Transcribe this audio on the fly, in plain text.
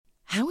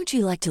How would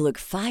you like to look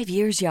 5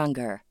 years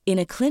younger? In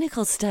a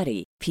clinical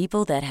study,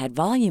 people that had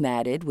volume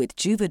added with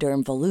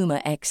Juvederm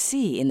Voluma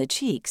XC in the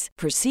cheeks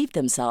perceived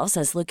themselves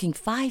as looking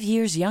 5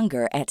 years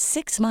younger at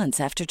 6 months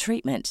after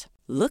treatment.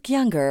 Look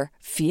younger,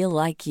 feel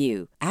like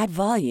you. Add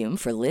volume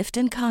for lift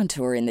and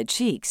contour in the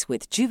cheeks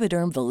with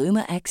Juvederm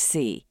Voluma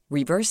XC.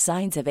 Reverse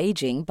signs of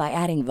aging by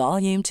adding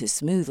volume to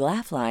smooth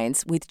laugh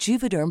lines with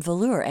Juvederm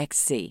Volure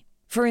XC.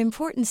 For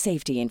important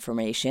safety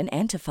information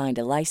and to find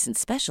a licensed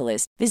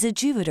specialist, visit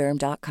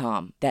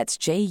Juvederm.com. That's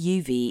JUVEDERM.com.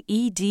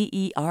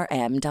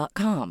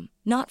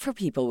 Not for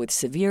people with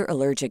severe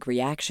allergic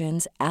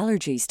reactions,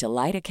 allergies to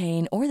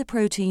lidocaine, or the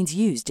proteins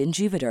used in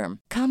Juvederm.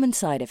 Common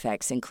side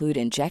effects include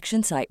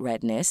injection site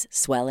redness,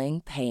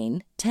 swelling,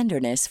 pain,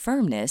 tenderness,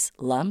 firmness,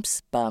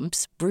 lumps,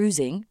 bumps,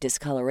 bruising,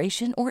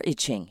 discoloration, or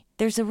itching.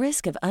 There's a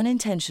risk of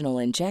unintentional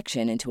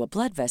injection into a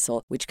blood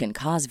vessel, which can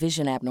cause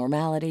vision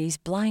abnormalities,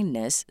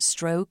 blindness,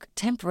 stroke,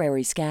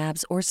 temporary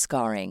scabs, or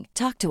scarring.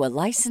 Talk to a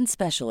licensed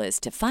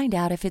specialist to find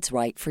out if it's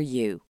right for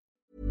you.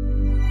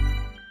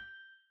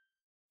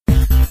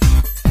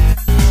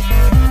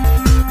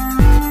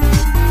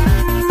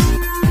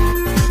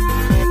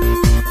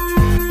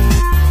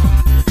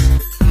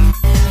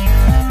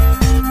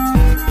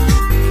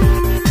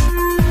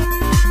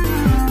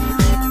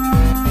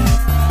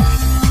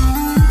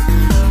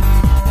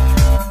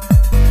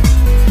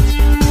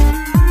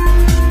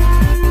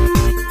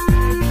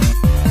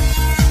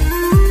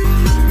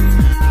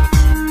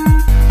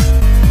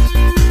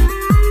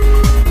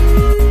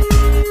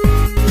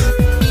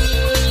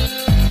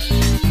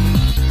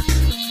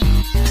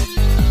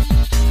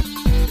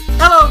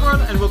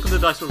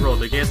 Dice Will Roll,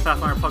 the gayest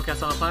Pathfinder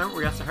podcast on the planet, where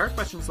we answer hard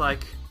questions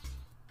like: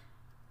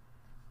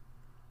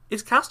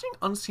 is casting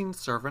Unseen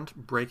Servant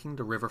breaking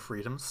the River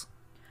Freedoms?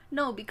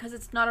 No, because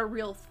it's not a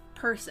real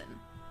person.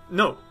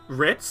 No,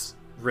 Ritz,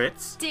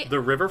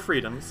 the River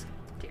Freedoms.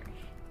 Dear.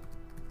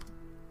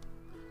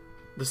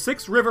 The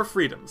 6 River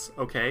Freedoms,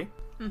 okay?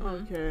 Mm-hmm.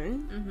 Okay.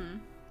 Mm-hmm.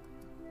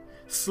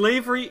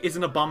 Slavery is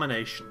an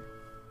abomination.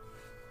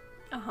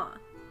 Uh-huh.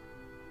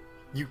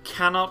 You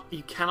cannot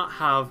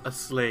have a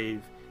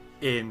slave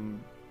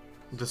in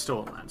the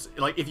Stolen Lands.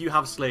 Like, if you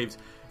have slaves,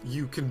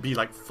 you can be,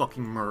 like,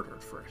 fucking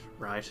murdered for it,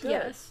 right?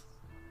 Yes.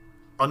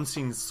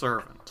 Unseen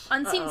Servant.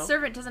 Unseen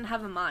Servant doesn't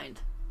have a mind.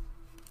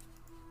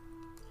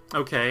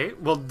 Okay,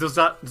 well, does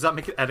that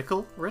make it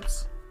ethical,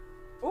 Ritz?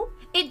 Oh.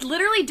 It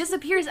literally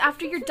disappears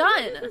after you're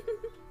done.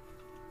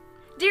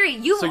 Deary,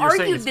 you've So you're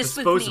saying argued it's this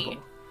disposable. with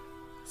me.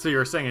 So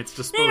you're saying it's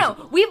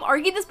disposable. No, we've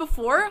argued this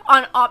before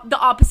on the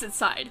opposite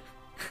side.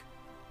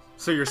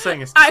 So you're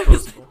saying it's I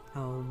was- disposable.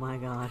 Oh my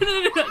god.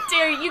 No,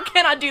 Derry, you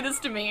cannot do this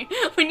to me.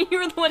 When you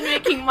were the one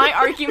making my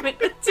argument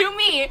to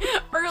me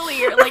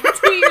earlier, like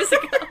 2 years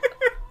ago.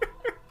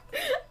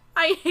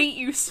 I hate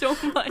you so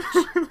much.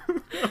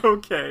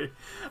 Okay.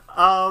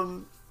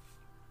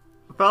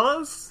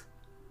 Fellas?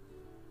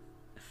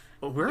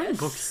 Well, we're in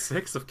book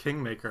 6 of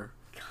Kingmaker.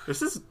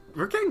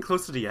 We're getting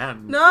close to the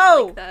end.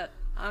 No! That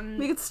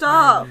Make it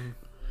stop!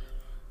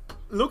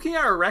 Looking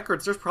at our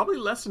records, there's probably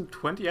less than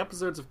 20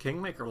 episodes of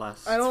Kingmaker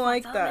left. I don't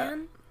like What's up, that.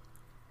 man?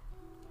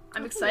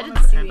 I'm excited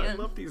want to see end. the I end.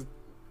 love these.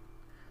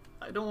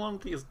 I don't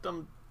want these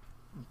dumb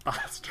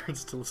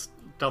bastards to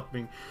stop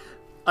me.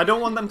 I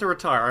don't want them to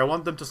retire. I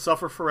want them to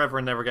suffer forever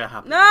and never get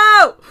happy.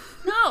 No!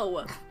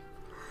 No!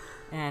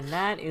 And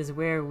that is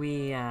where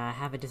we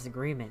have a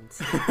disagreement.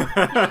 The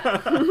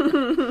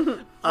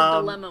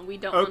dilemma. We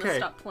don't want to okay.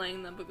 stop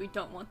playing them, but we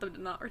don't want them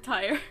to not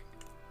retire.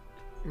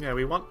 Yeah,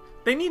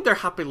 they need their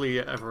happily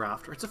ever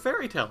after. It's a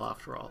fairy tale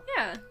after all.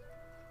 Yeah.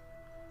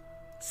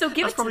 So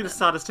give That's it probably to the them.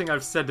 saddest thing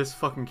I've said this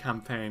fucking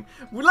campaign.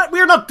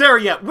 We're not there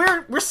yet.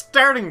 We're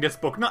starting this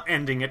book, not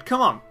ending it.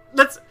 Come on,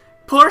 let's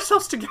pull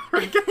ourselves together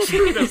and get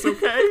through this,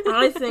 okay?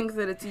 I think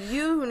that it's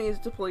you who needs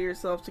to pull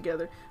yourself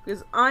together,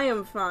 because I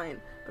am fine,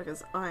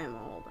 because I am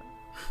all done.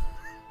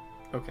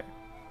 Okay.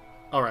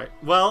 All right.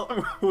 Well,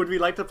 would we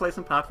like to play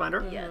some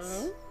Pathfinder?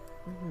 Yes.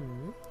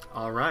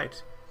 All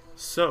right.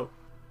 So.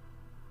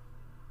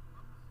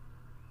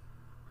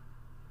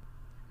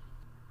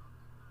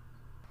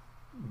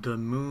 The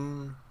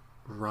moon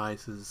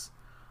rises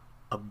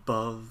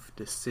above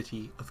the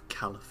city of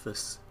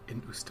Caliphus in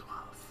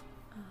Ustalav.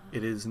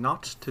 It is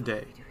not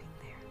today.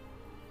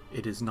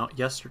 It is not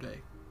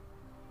yesterday.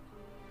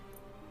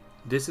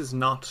 This is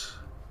not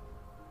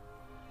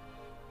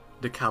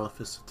the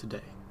Caliphus of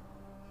today,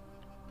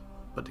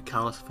 but the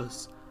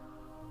Caliphus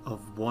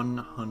of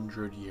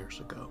 100 years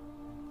ago.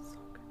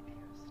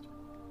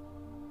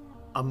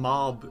 A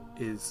mob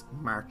is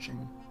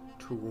marching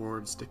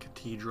towards the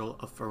Cathedral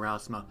of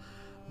Pharasma,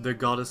 the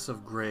goddess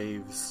of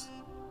graves,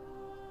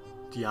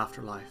 the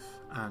afterlife,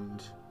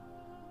 and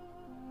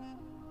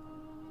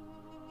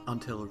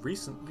until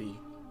recently,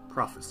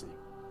 prophecy.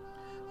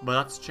 But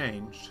that's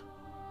changed.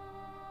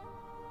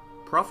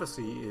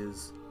 Prophecy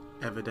is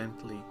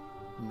evidently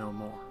no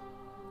more.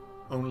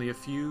 Only a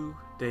few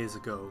days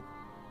ago,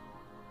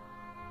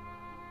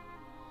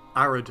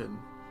 Aradin,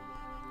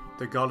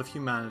 the god of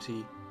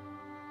humanity,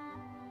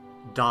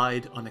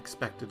 died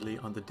unexpectedly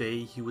on the day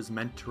he was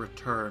meant to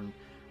return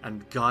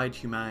and guide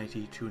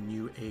humanity to a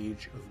new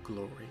age of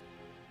glory.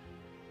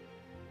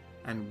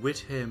 And with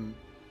him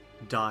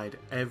died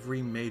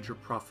every major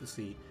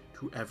prophecy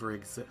to ever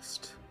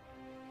exist.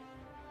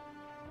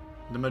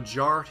 The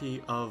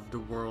majority of the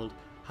world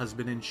has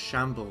been in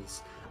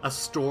shambles. A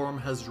storm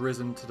has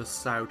risen to the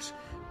south,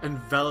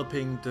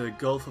 enveloping the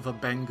Gulf of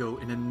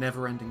Abengo in a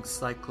never-ending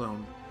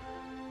cyclone.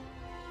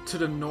 To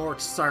the north,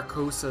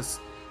 Sarcosus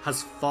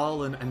has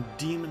fallen and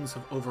demons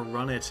have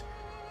overrun it.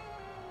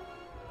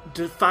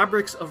 The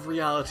fabrics of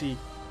reality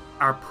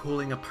are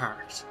pulling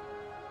apart.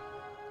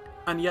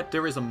 And yet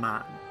there is a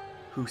man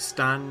who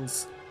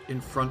stands in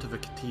front of a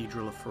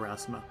cathedral of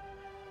Pharasma,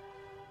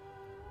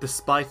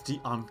 despite the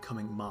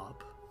oncoming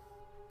mob.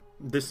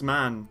 This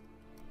man,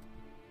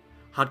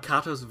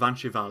 Hadkatos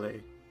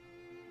Vanchivale,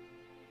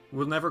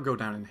 will never go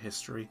down in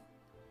history,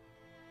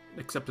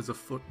 except as a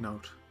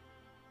footnote.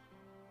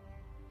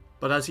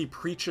 But as he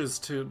preaches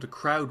to the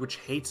crowd which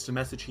hates the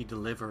message he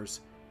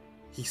delivers,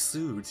 he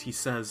soothes, he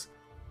says,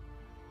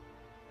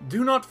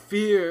 "Do not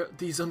fear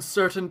these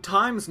uncertain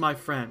times, my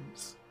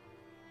friends.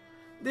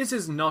 This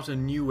is not a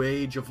new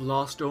age of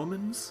lost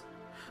omens,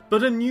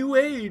 but a new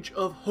age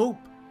of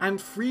hope and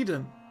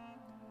freedom.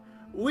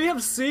 We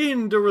have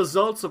seen the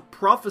results of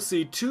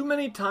prophecy too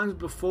many times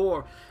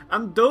before,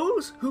 and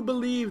those who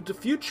believe the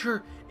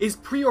future is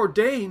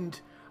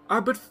preordained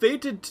are but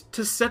fated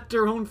to set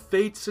their own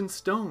fates in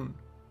stone.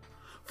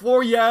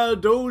 For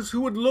those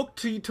who would look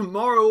to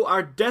tomorrow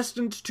are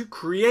destined to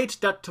create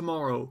that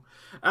tomorrow,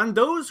 and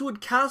those who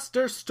would cast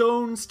their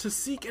stones to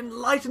seek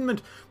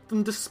enlightenment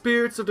from the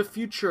spirits of the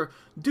future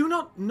do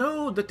not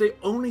know that they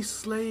only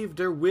slave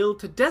their will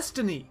to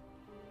destiny.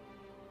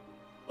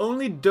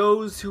 Only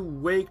those who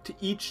wake to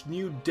each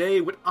new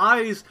day with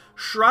eyes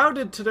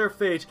shrouded to their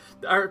fate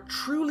are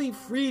truly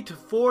free to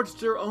forge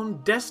their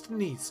own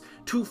destinies,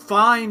 to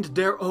find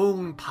their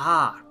own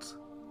path.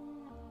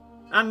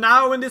 And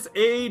now in this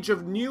age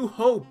of new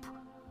hope,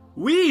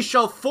 we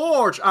shall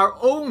forge our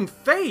own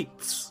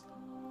fates."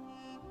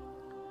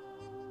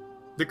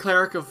 The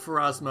cleric of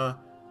Pharasma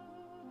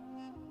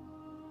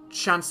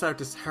chants out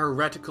this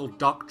heretical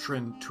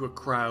doctrine to a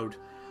crowd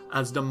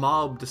as the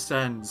mob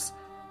descends,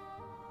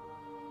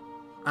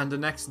 and the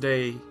next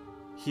day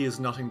he is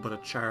nothing but a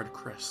charred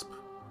crisp.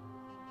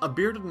 A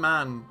bearded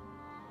man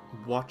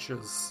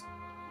watches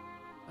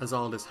as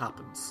all this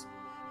happens,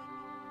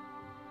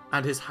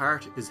 and his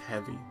heart is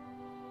heavy.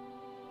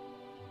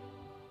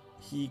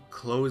 He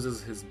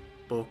closes his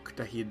book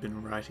that he had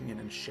been writing in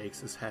and shakes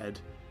his head.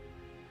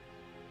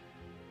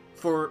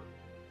 For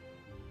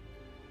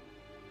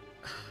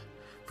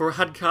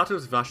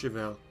Hadkatos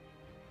Vashivel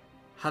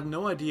had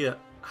no idea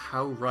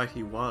how right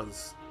he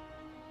was.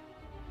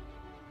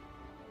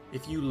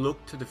 If you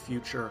look to the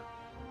future,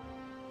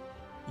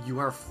 you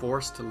are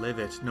forced to live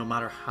it no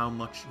matter how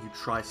much you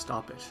try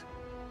stop it.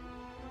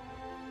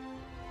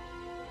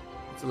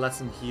 It's a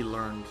lesson he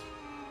learned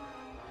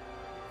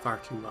far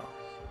too well.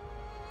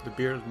 The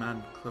bearded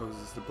man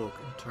closes the book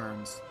and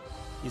turns.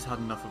 He's had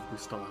enough of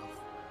Ustalav.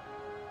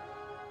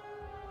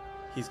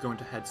 He's going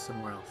to head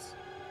somewhere else.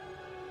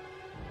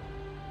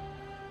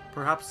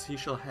 Perhaps he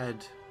shall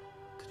head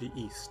to the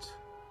east,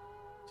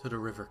 to the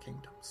River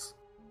Kingdoms.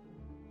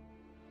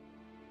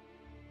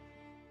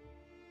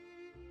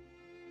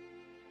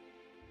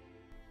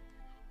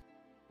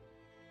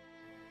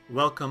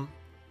 Welcome,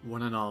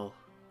 one and all,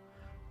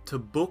 to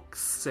Book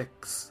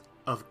 6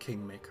 of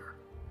Kingmaker.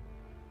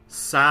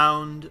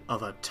 Sound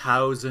of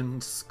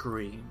 1,000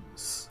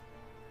 Screams.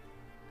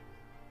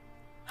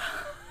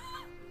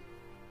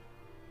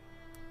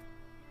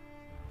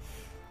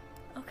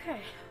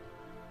 Okay.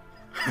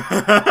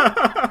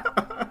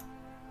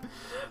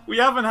 We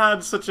haven't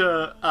had such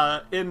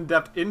a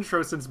in-depth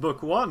intro since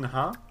book 1,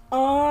 huh?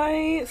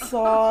 I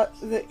thought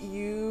that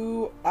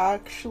you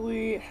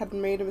actually had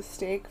made a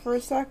mistake for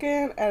a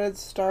second and had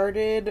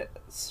starting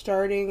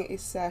a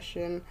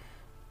session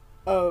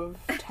of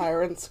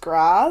Tyrant's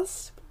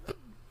Grasp.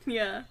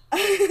 Yeah.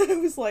 I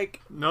was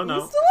like, No.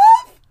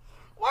 Ustalav?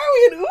 Why are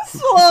we in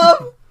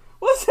Ustalav?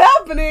 What's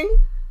happening?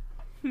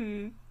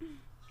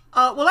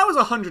 Well, that was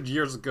 100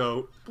 years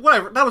ago.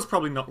 Whatever. That was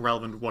probably not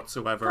relevant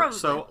whatsoever. Probably.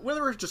 So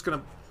we're just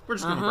gonna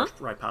brush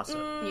right past it.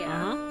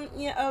 Yeah.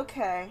 Yeah,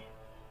 okay.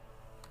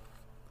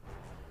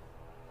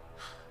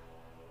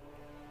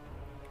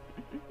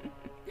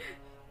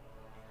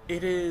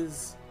 It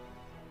is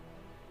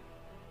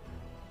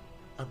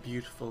a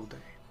beautiful day.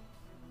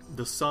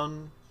 The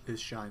sun is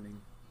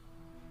shining.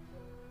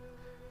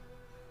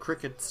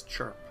 Crickets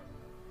chirp.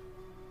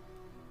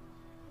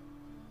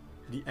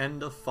 The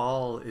end of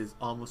fall is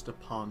almost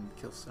upon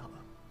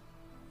Kilsella,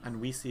 and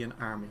we see an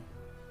army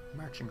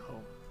marching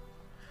home.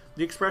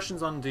 The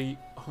expressions on the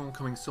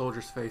homecoming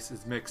soldiers' faces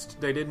is mixed.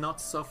 They did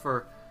not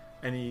suffer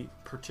any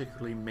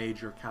particularly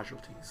major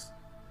casualties.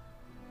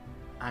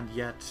 And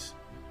yet,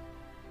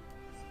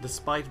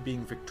 despite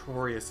being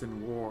victorious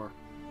in war,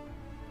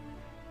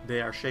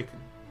 they are shaken.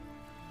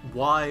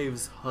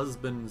 Wives,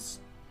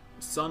 husbands,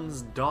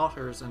 sons,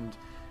 daughters, and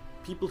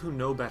people who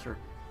know better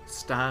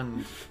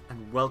stand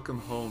and welcome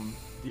home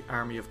the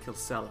army of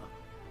Kilsella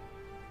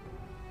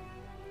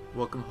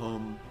welcome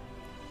home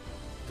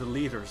the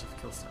leaders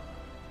of Kilstar.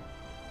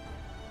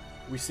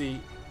 We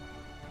see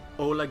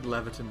Oleg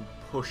Levitin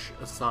push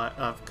aside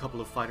a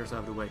couple of fighters out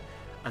of the way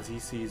as he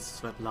sees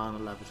Svetlana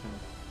Levitin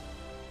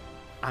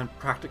and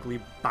practically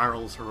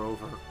barrels her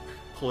over,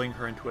 pulling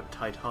her into a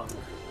tight hug.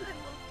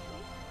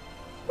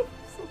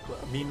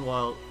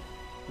 Meanwhile,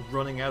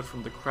 running out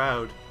from the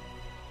crowd,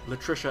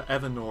 Latricia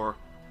Evanor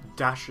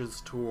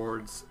dashes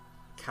towards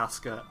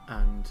Casca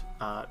and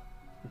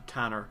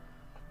Tanner,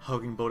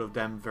 hugging both of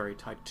them very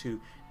tight too,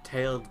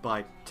 tailed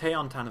by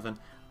Theon Tanavin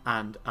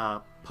and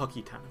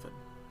Pucky Tanavin.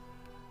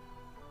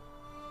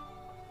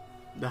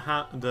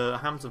 The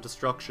Hams of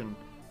Destruction,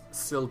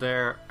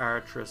 Sildair,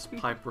 Artris,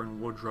 Piper,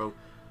 and Woodrow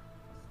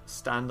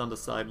stand on the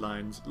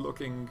sidelines,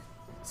 looking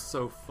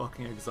so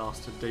fucking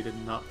exhausted.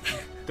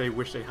 They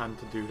wish they hadn't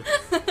to do this.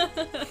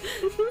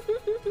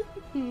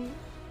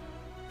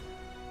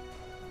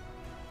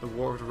 The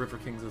War of the River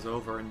Kings is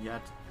over, and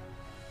yet,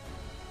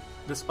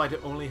 despite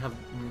it only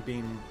having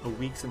been a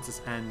week since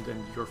its end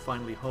and you're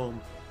finally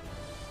home,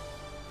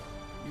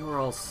 you're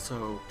all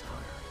so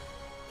tired.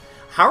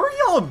 How are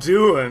y'all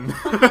doing?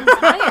 I'm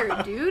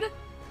tired, dude.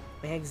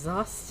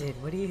 Exhausted.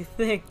 What do you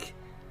think?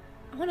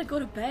 I want to go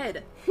to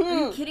bed.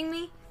 Are you kidding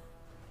me?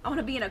 I want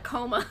to be in a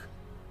coma.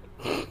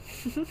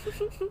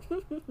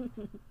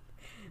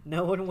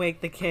 No one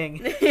wake the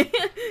king.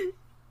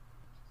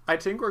 I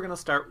think we're gonna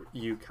start with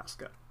you,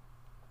 Casca.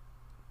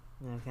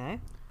 Okay.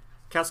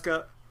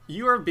 Casca,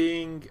 you are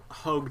being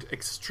hugged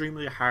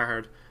extremely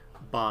hard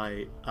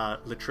by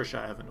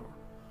Latricia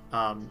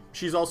Evanor.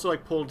 She's also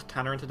pulled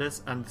Tanner into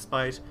this, and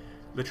despite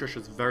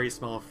Latricia's very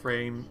small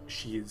frame,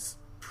 she is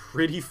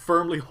pretty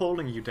firmly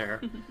holding you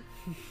there.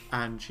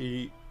 And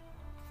she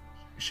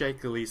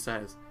shakily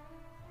says,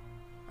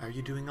 "Are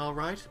you doing all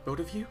right, both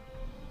of you?"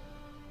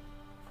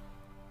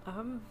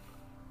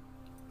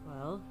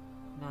 Well,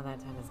 now that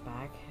time is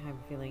back, I'm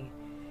feeling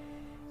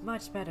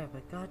much better,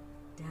 but god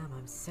damn,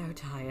 I'm so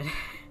tired.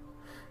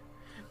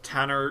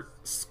 Tanner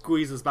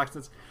squeezes back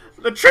and says,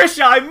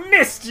 "Latricia, I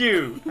missed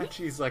you!" And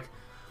she's like,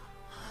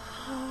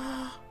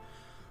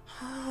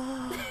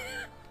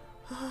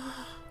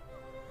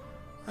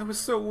 "I was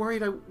so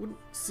worried I wouldn't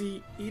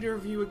see either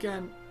of you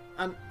again,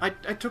 and I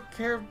took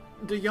care of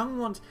the young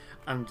ones."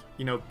 And,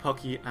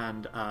 Pucky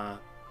and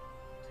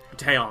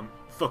Theon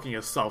fucking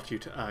assault you,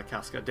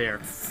 Casca. There.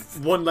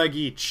 One leg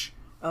each.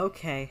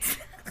 Okay.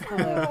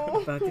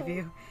 Hello, both of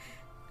you.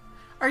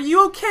 "Are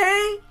you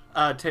okay?"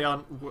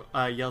 Theon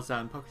yells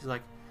out, and Pucky's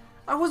like,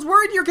 "I was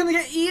worried you're gonna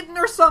get eaten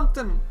or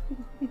something."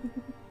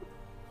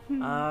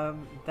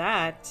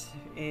 That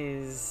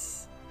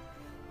is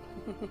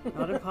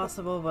not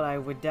impossible, but I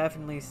could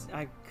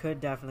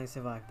definitely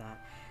survive that.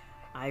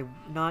 I'm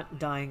not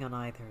dying on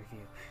either of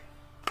you.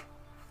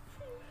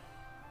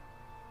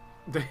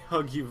 They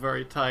hug you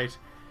very tight,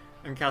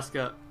 and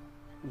Casca,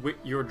 with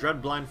your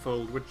dread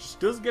blindfold, which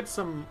does get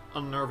some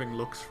unnerving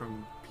looks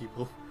from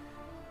people,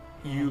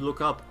 you look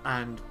up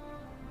and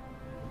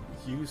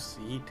you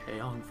see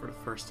Theon for the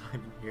first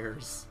time in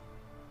years.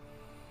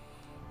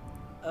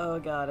 Oh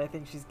god, I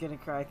think she's gonna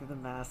cry through the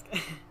mask.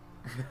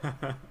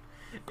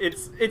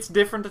 It's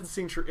different than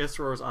seeing through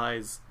Isror's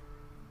eyes.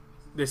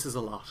 This is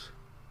a lot.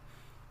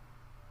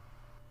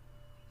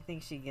 I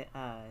think she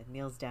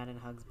kneels down and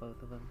hugs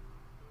both of them.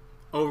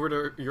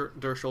 Over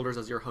their shoulders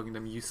as you're hugging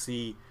them, you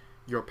see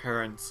your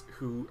parents,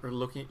 who are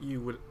looking at you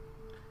with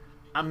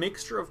a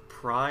mixture of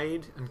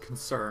pride and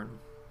concern.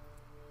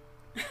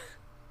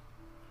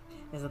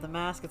 Is it the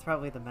mask? It's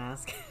probably the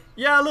mask.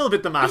 Yeah, a little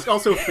bit the mask.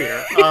 Also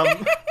fear.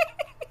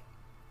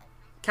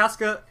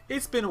 Casca,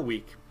 it's been a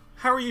week.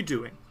 How are you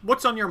doing?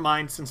 What's on your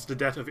mind since the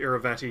death of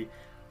Iravetti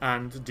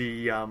and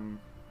the,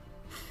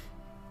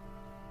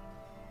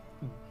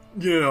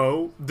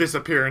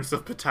 disappearance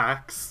of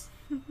Pitax?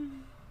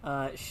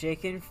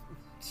 Shaken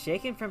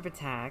from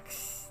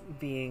Pitax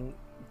being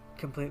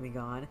completely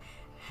gone.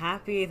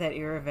 Happy that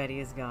Iravetti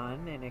is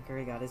gone and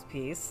Ikari got his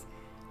piece.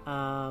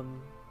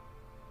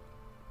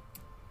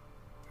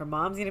 Her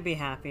mom's gonna be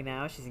happy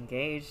now. She's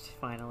engaged,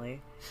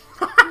 finally.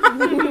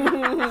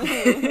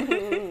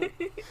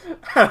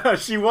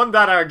 She won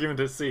that argument,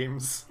 it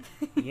seems.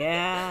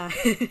 Yeah.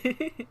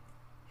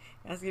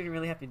 Aska didn't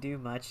really have to do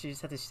much. She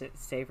just had to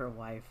save her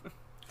wife.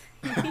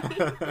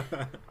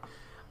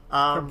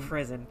 From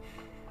prison.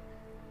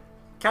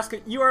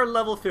 Casca, you are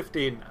level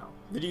 15 now.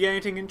 Did you get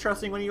anything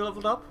interesting when you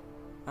leveled up?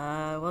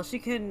 Well, she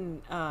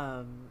can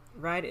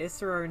ride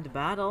Isror into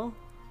battle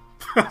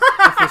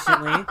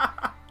efficiently.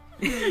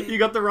 You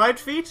got the ride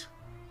feat?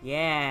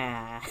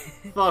 Yeah.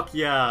 Fuck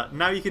yeah.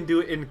 Now you can do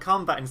it in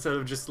combat instead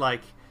of just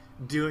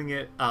doing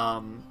it,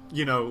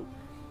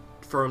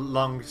 for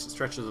long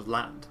stretches of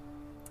land.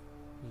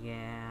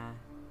 Yeah.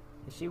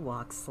 She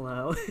walks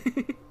slow.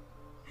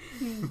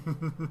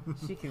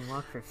 She can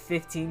walk for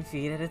 15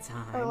 feet at a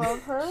time. I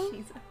love her.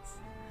 Jesus.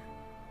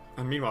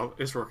 And meanwhile,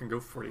 Isror can go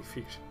 40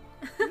 feet.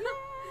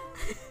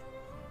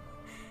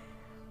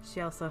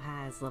 She also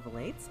has level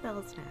 8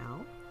 spells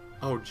now.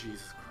 Oh,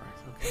 Jesus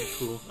Christ. Okay,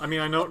 cool. I mean,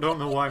 I don't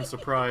know why I'm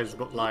surprised,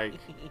 but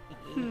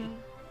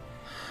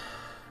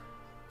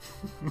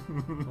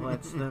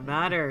What's the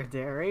matter,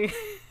 Derry?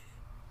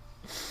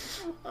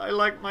 I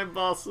like my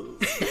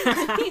bosses.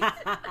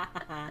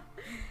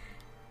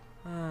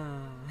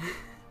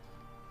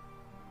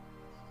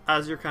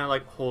 As you're kind of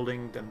like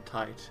holding them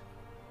tight,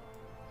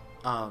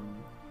 I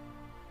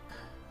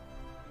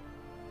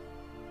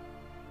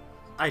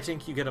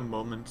think you get a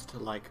moment to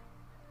like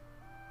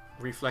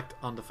reflect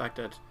on the fact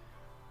that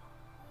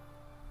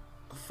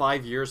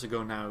 5 years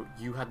ago now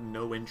you had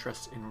no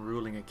interest in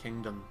ruling a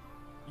kingdom.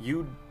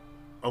 You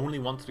only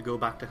wanted to go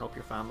back to help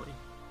your family.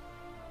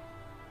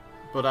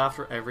 But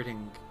after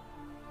everything,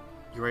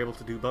 you were able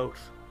to do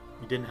both.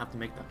 You didn't have to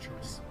make that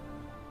choice.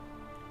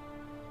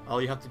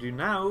 All you have to do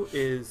now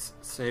is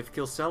save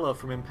Kilsella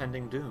from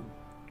impending doom.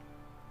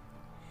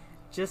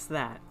 Just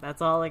that.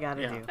 That's all I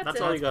gotta do.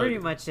 That's all you gotta pretty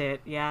do. much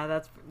it.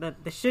 Yeah,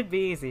 this should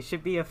be easy.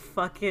 Should be a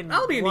fucking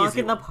That'll be an walk easy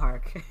in the one.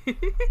 park.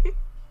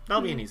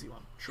 That'll be an easy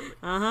one, surely.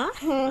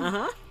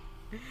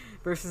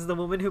 Versus the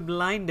woman who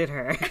blinded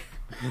her.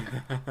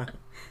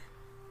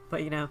 But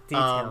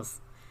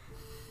details.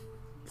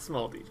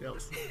 Small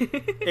details.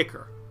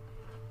 Iker,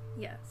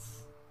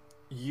 Yes.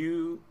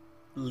 you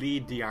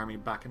lead the army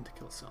back into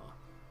Kilsella.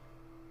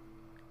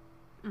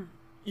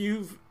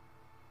 You've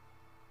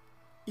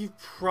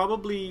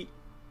probably...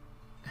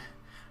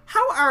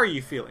 How are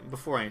you feeling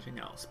before anything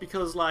else?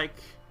 Because, like,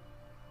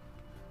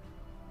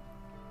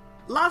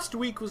 last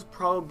week was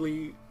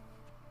probably...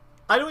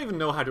 I don't even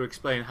know how to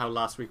explain how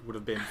last week would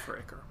have been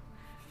for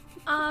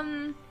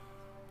Iker.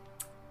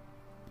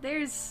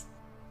 There's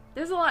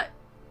a lot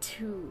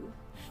to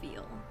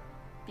feel,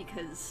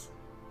 because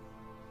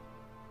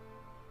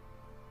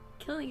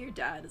killing your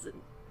dad is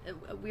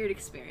a weird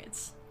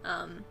experience.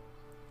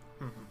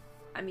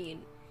 I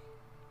mean,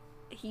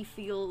 he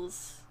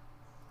feels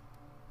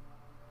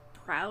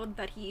proud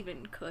that he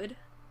even could.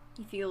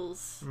 He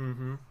feels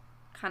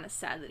kind of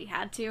sad that he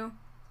had to.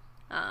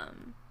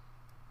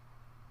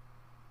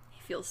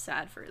 He feels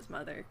sad for his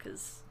mother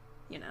because,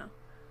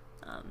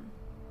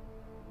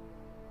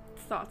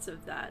 thoughts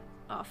of that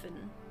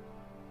often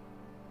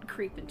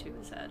creep into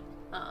his head.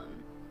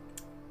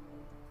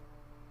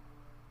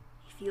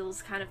 He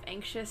feels kind of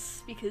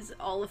anxious because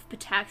all of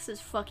Patax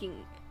is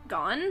fucking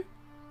gone.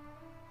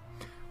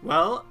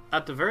 Well,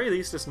 at the very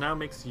least, this now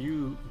makes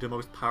you the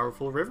most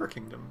powerful river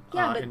kingdom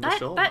in the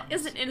Soul that Mines.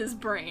 isn't in his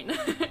brain.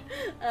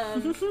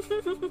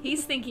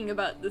 He's thinking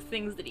about the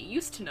things that he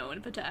used to know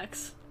in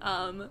Patax,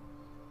 and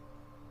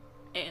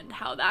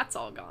how that's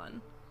all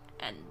gone,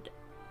 and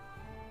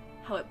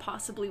how it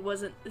possibly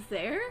wasn't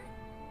there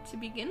to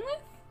begin with?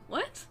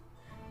 What?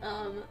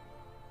 I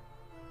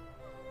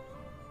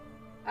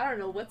don't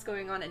know what's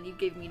going on, and you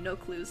gave me no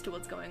clues to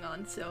what's going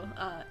on, so,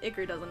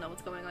 Iker doesn't know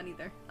what's going on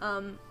either.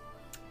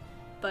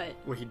 But...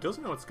 What he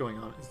doesn't know what's going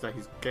on is that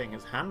he's getting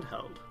his hand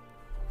held.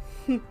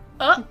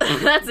 Oh,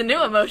 that's a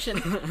new emotion.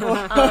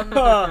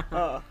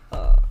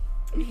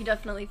 He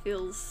definitely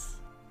feels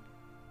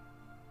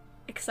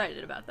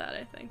excited about that,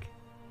 I think.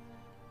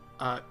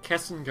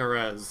 Kessin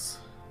Garez,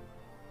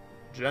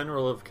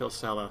 General of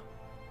Kilsella,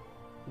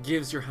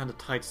 gives your hand a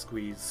tight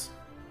squeeze.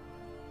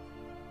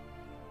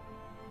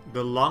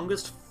 The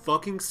longest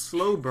fucking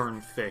slow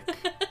burn fic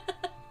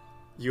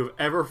you have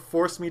ever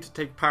forced me to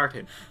take part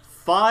in.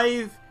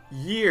 5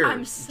 years!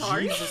 I'm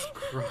sorry? Jesus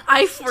Christ.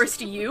 I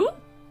forced you?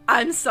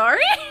 I'm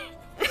sorry?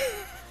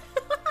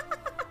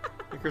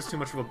 Iker's too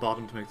much of a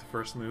bottom to make the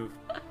first move.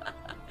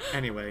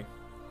 Anyway.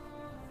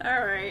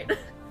 Alright.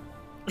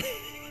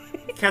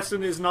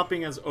 Kessin is not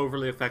being as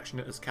overly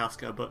affectionate as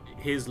Casca, but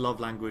his love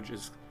language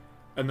is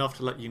enough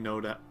to let you know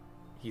that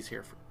he's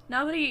here for you.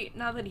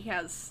 Now that he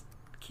has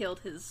killed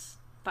his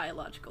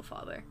biological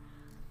father,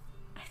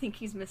 I think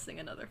he's missing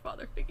another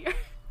father figure.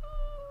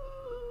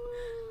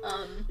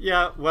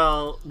 Yeah,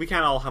 well, we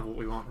can't all have what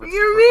we want.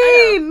 You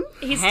mean?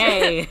 He's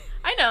Hey.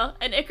 I know,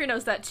 and Iker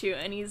knows that too,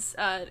 and he's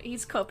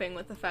coping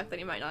with the fact that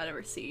he might not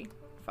ever see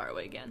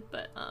Faraway again,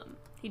 but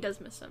he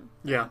does miss him.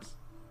 Yeah,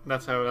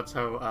 that's how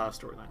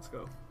storylines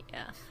go.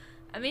 Yeah.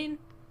 I mean,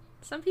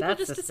 some people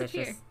That's just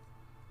disappear. suspicious.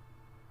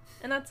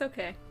 And that's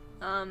okay.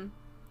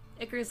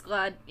 Iker's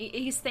glad,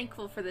 he's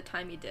thankful for the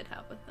time he did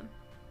have with them.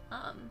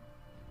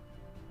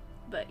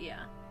 But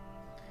yeah.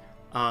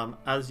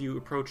 As you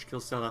approach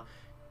Kilsella,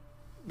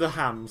 the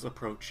hams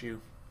approach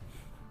you.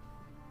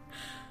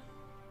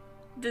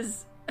 Do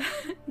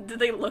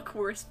they look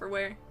worse for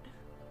wear?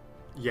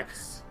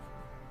 Yes.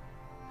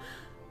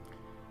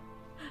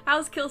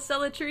 How's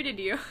Kilsella treated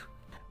you?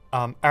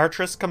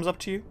 Artress comes up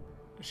to you.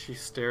 She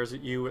stares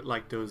at you with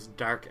like those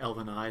dark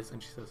elven eyes,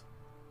 and she says,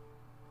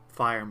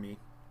 "Fire me."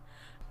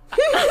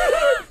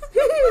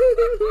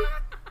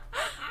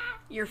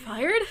 You're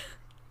fired?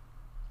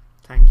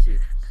 Thank you.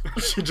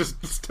 She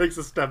just takes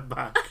a step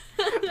back.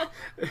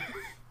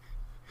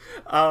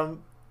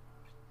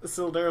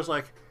 Sildair's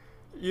like,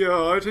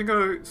 yeah, I think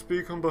I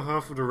speak on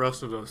behalf of the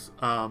rest of us.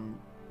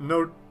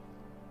 No.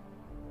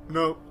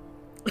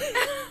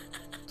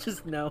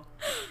 Just no.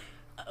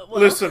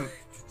 Well, Listen,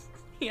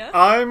 yeah.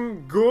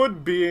 I'm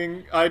good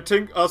being... I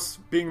think us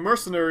being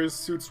mercenaries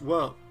suits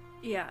well.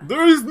 Yeah.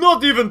 There is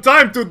not even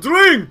time to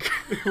drink!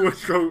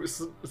 Woodrow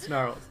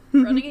snarls.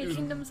 Running a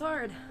kingdom's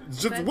hard.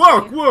 Just Bad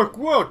work, day.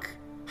 work!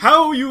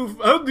 How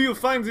do you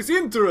find this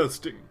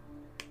interesting?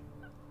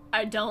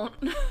 I don't.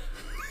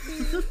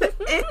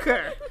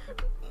 Iker.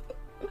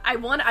 I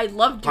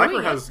love doing Piper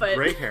it, has but...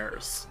 grey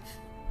hairs.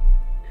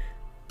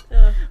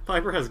 Ugh.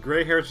 Piper has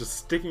grey hairs just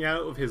sticking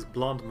out of his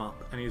blonde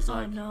mop, and he's Oh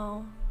like,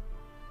 no.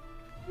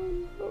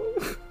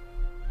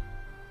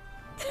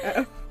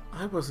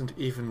 I wasn't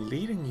even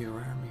leading your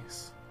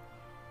armies.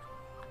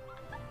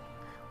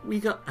 We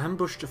got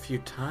ambushed a few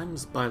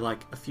times by,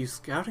 like, a few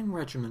scouting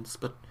regiments,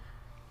 but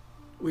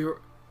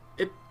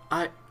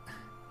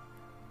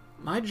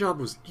my job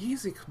was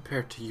easy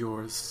compared to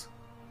yours.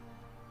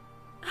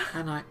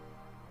 And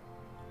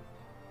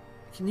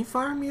can you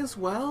fire me as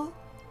well?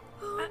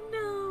 Oh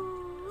no.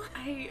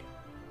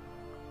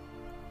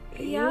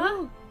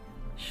 Yeah?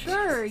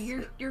 Sure,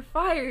 you're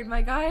fired,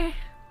 my guy.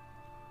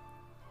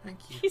 Thank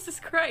you. Jesus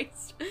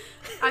Christ.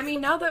 I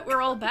mean, now that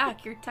we're all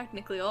back, you're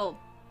technically all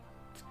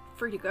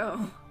free to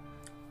go.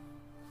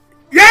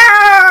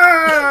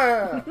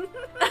 Yeah!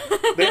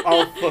 They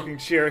all fucking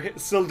cheer.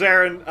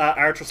 Sildarin,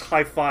 Archer's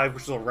high five,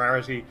 which is a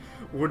rarity.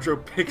 Woodrow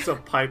picks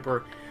up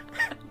Piper.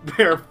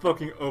 They're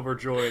fucking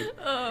overjoyed.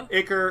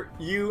 Iker,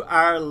 you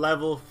are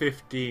level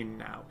 15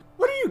 now.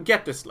 What do you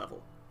get this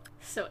level?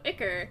 So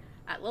Iker,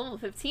 at level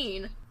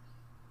 15,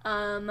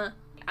 I'm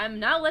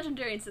now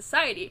legendary in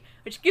society,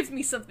 which gives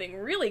me something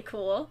really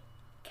cool.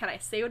 Can I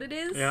say what it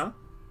is? Yeah?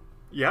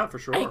 Yeah, for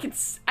sure.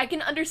 I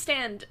can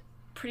understand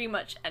pretty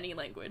much any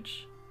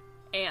language.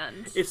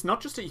 And It's not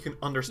just that you can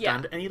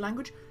understand any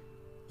language,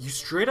 you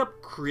straight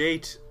up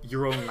create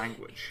your own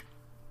language.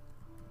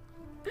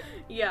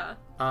 yeah.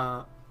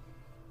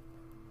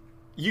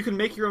 You can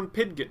make your own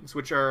pidgins,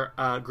 which are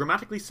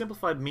grammatically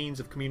simplified means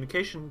of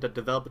communication that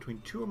develop between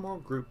two or more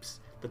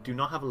groups that do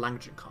not have a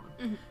language in common.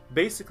 Mm-hmm.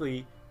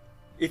 Basically,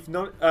 if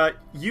not,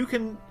 you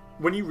can,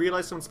 when you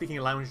realize someone's speaking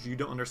a language you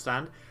don't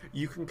understand,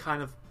 you can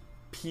kind of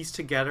piece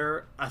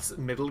together a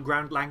middle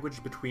ground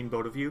language between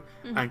both of you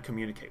and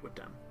communicate with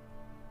them.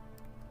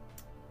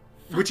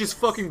 Which is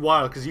fucking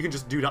wild, because you can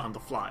just do that on the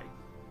fly.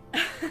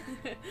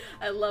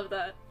 I love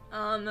that.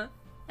 And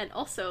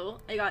also,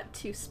 I got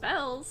 2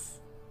 spells.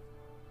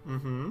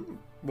 Mm-hmm.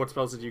 What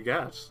spells did you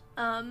get?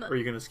 Or Um, are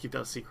you going to keep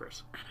that a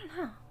secret? I don't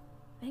know.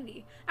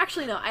 Maybe.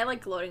 Actually, no, I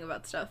like gloating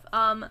about stuff.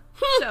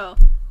 So,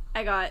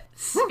 I got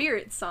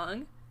Spirit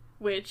Song,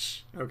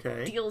 which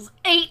Okay. deals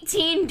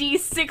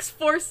 18d6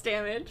 force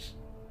damage.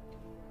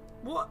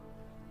 What?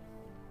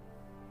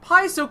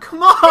 Paizo,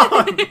 come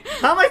on!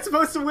 How am I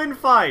supposed to win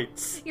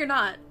fights? You're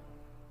not.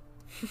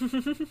 You're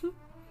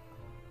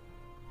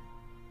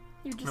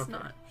just Okay.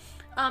 not.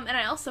 And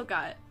I also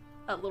got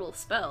a little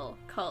spell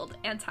called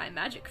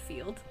Anti-Magic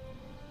Field.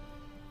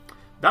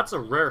 That's a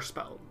rare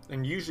spell,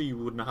 and usually you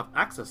wouldn't have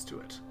access to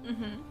it.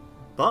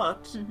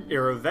 But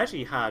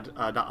Iravetti had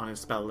that on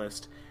his spell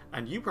list,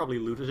 and you probably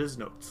looted his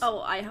notes. Oh,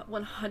 I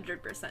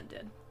 100%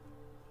 did.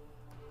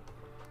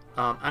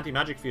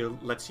 Anti-magic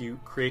field lets you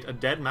create a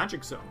dead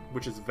magic zone,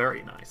 which is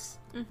very nice.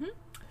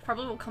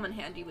 Probably will come in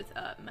handy with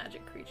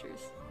magic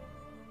creatures.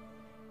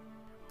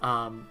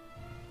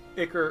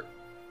 Iker,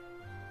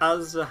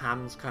 as the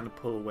hands kind of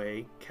pull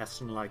away,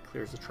 Keston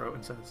clears his throat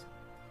and says,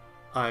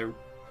 I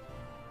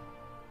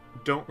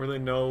don't really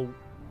know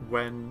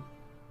when...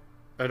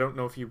 I don't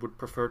know if you would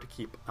prefer to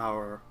keep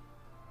our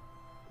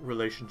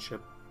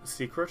relationship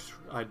secret.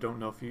 I don't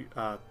know if you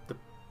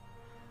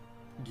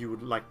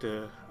would like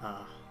to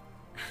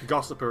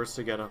gossipers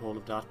to get a hold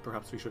of that.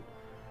 Perhaps we should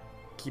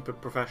keep it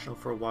professional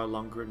for a while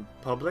longer in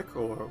public,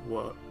 or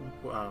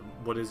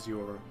what is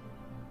your...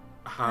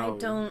 How... I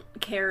don't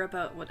care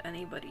about what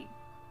anybody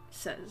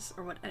says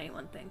or what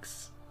anyone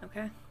thinks,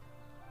 okay?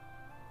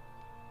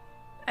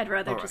 I'd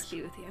rather Alright. just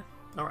be with you.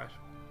 Alright.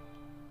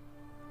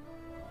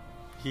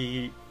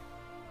 He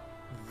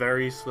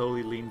very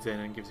slowly leans in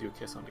and gives you a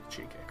kiss on the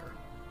cheek, Iker.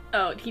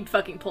 Oh, he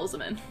fucking pulls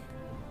him in.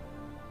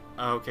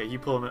 Okay, you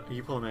pull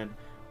him in,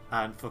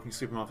 and fucking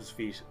sweep him off his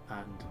feet,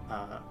 and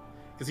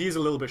because he's a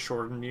little bit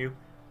shorter than you.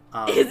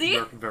 Is he?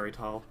 You're very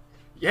tall.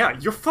 Yeah,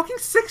 you're fucking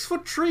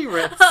 6'3",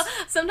 Ritz.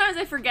 Sometimes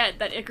I forget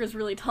that Iker's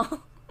really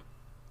tall.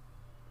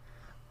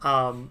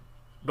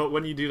 But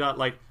when you do that,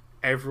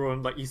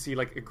 everyone, you see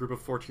a group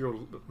of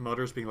 40-year-old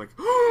mothers being like,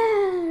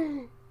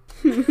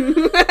 they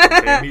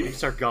immediately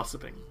start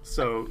gossiping.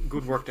 So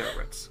good work there,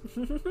 Ritz.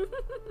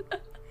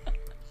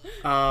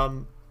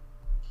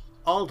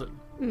 Alden.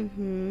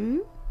 Mm-hmm.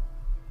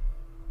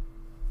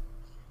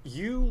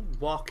 You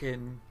walk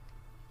in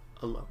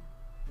alone.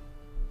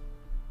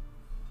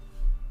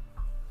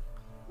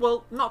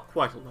 Well, not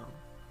quite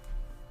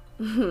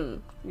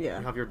alone. Yeah.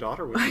 You have your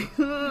daughter with you.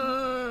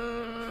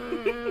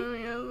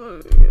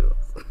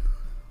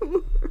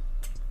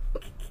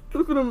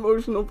 I've been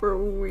emotional for a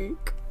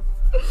week.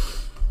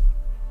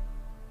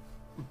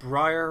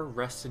 Briar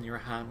rests in your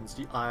hands,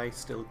 the eye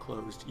still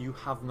closed. You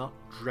have not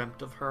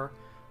dreamt of her,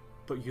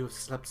 but you have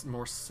slept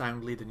more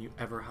soundly than you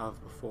ever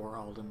have before,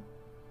 Alden.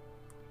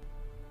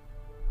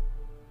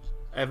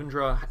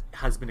 Evandra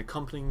has been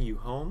accompanying you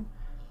home.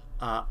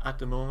 At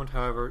the moment,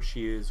 however,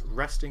 she is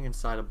resting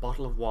inside a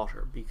bottle of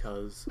water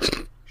because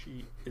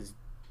she is.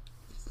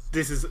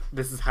 This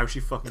is how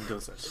she fucking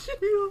does it.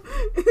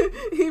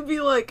 He'd be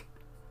like,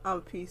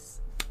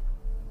 peace.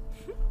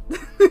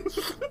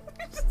 Just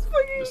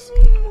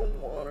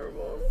fucking water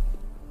bottle.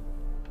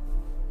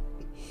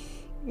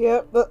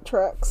 Yep, that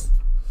tracks.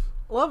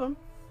 Love him.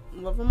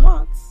 Love him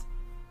lots.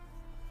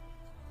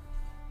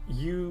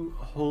 You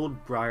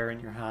hold Briar in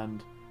your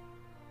hand,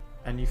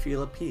 and you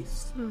feel at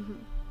peace. Mm-hmm.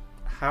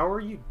 How are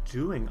you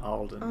doing,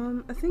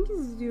 Alden? I think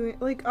he's doing,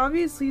 like,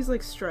 obviously he's,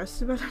 like,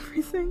 stressed about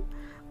everything,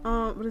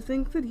 but I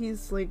think that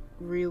he's, like,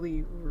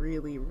 really,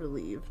 really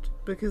relieved,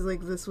 because,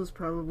 like, this was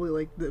probably,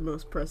 like, the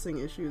most pressing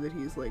issue that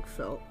he's, like,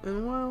 felt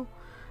in a while,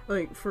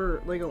 like,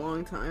 for, like, a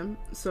long time,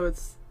 so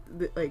it's,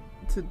 like,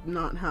 to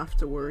not have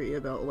to worry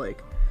about,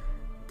 like,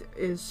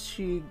 is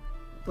she,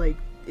 like,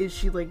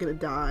 gonna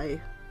die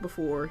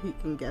before he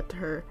can get to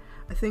her.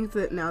 I think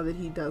that now that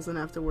he doesn't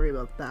have to worry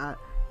about that,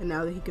 and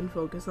now that he can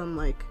focus on,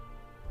 like,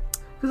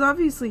 because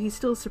obviously he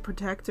still has to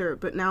protect her,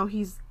 but now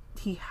he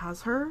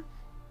has her,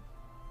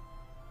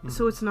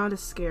 so it's not as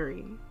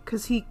scary,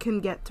 because he can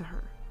get to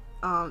her.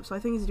 So I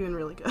think he's doing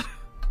really good.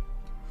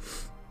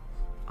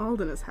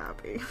 Alden is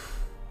happy.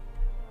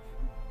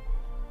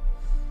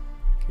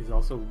 He's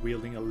also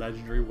wielding a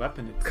legendary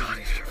weapon. It's God,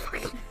 he's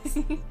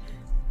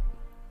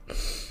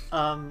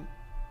fucking...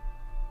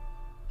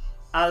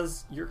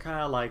 As you're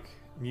kind of like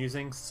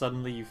musing,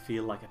 suddenly you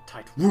feel like a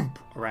tight whoomp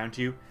around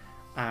you,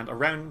 and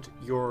around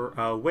your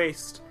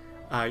waist,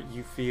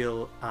 you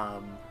feel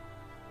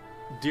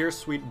dear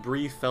sweet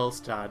Bree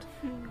Felstad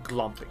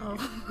glomping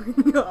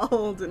you. Oh,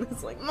 Alden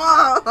is like,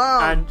 Mom!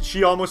 And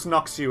she almost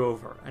knocks you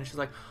over, and she's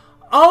like,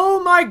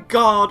 "Oh my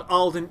God,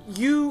 Alden,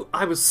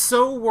 I was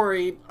so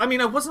worried. I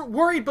mean, I wasn't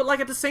worried, but like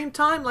at the same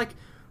time, like,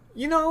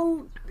 you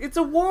know, it's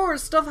a war.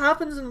 Stuff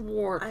happens in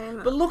war.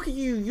 But look at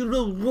you, you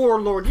little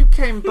warlord. You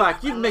came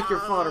back. You'd make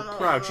your father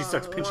proud." She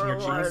starts pinching your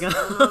cheeks.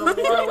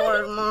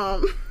 Warlord,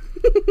 Mom.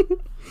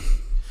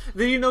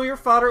 Did you know your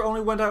father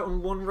only went out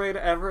on one raid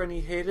ever and he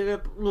hated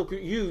it? Look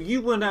at you.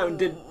 You went out and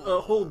did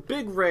a whole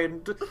big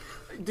raid.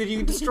 Did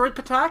you destroy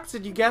Patax?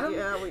 Did you get him?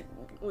 Yeah,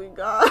 we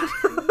got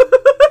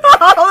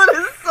Alden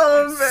is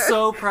so mad.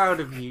 So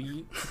proud of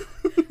you.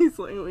 He's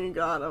like, we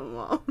got him,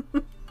 Mom.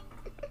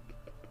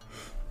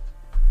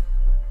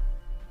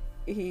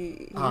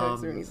 He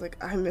hugs her and he's like,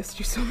 I missed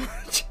you so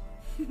much.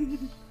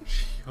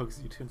 She hugs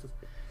you too and says,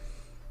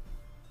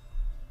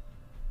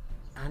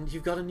 "And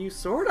you've got a new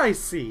sword, I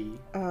see."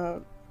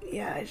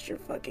 Yeah, I sure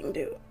fucking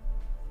do.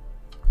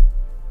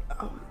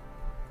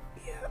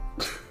 Yeah.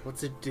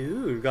 What's it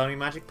do? Got any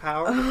magic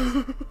power?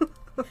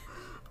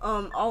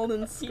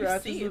 Alden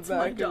scratches You see, the it's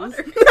my back of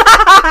daughter.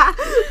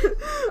 his...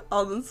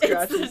 Alden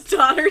scratches... It's the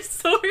daughter's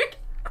sword.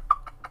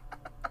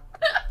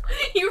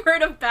 You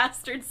heard a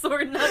bastard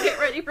sword, now get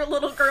ready for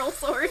little girl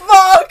sword.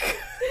 Fuck!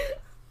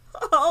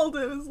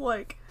 Alden is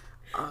like,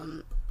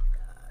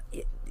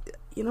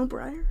 you know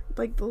Briar?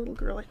 Like the little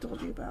girl I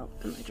told you about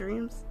in my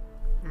dreams?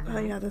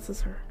 Mm-hmm. Yeah, this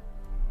is her.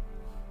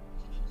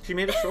 She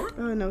made a sword?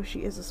 No,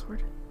 she is a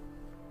sword.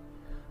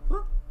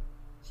 What?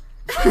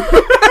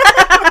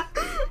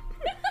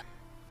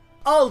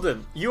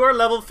 Alden, you are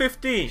level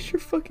 15. Sure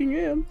fucking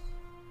am.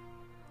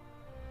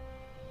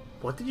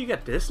 What did you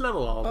get this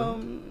level,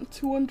 Alden?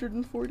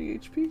 240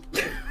 HP.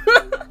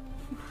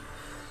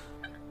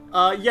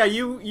 Yeah,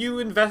 you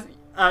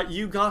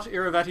got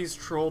Iravetti's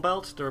Troll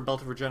Belt, their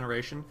Belt of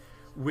Regeneration,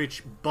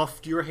 which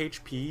buffed your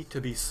HP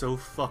to be so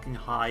fucking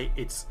high.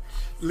 It's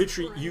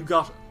literally, you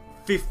got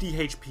 50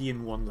 HP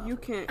in one level. You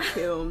can't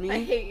kill me.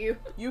 I hate you.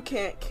 You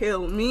can't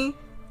kill me.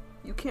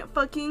 You can't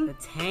fucking The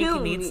kill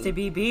tank needs me. to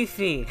be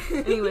beefy.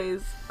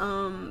 Anyways,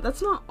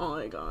 that's not all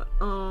I got.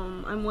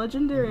 I'm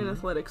legendary in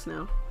athletics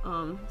now.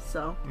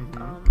 So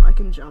I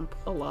can jump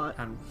a lot.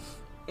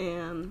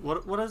 And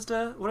what is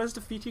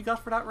the feat you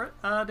got for that,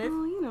 Dave?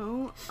 well, you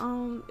know,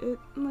 it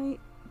might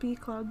be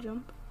cloud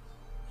jump.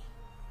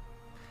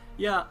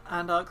 Yeah,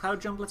 and Cloud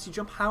Jump lets you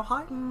jump how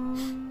high?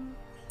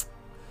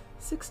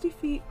 60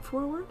 feet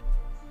forward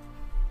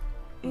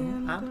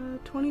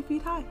and 20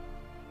 feet high.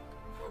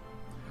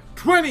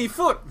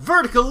 20-foot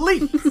vertical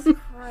leap!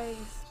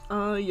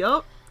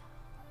 Yup.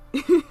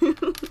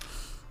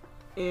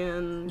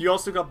 And You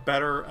also got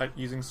better at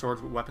using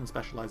swords with weapon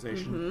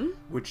specialization,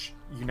 which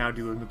you now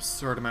do an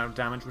absurd amount of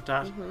damage with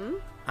that.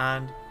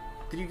 And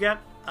did you get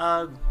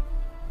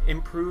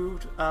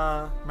improved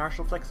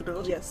martial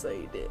flexibility? yes,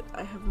 I did.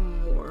 I have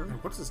more.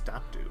 And what does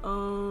that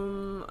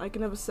do? I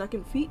can have a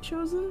second feat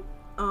chosen.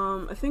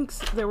 I think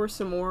there were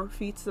some more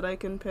feats that I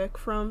can pick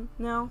from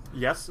now.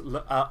 Yes,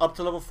 up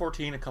to level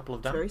 14, a couple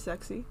of them. Very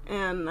sexy.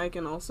 And I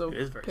can also It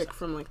is very pick sexy.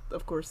 from, like,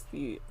 of course,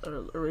 the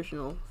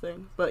original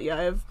thing. But yeah,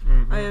 I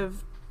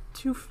have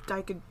two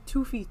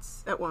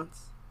feats at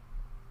once.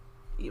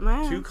 Eat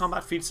my ass. 2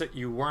 combat feats that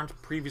you weren't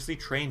previously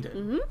trained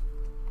in.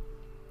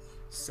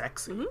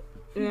 Sexy.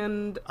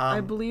 And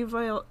I believe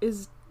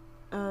did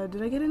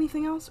I get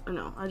anything else? Or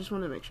no? I just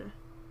wanted to make sure.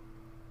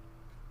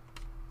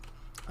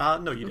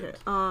 No, you Okay.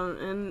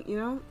 didn't.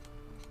 And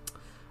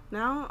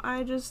now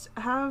I just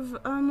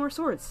have more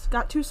swords.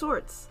 Got 2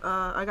 swords.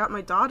 I got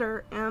my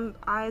daughter, and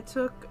I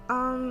took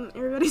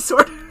Irivetti's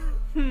sword.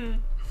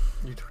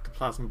 You took the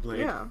plasma blade.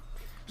 Yeah.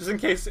 Just in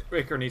case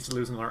Iker needs to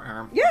lose another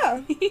arm.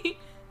 Yeah.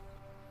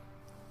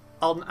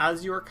 Alden,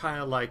 as you are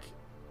kind of like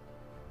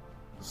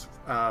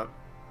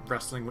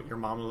wrestling with your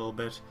mom a little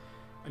bit,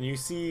 and you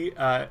see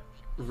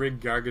Rig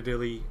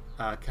Gargadilly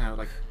kind of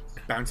like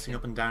bouncing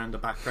up and down in the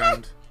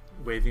background,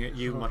 waving at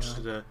you, much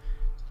to the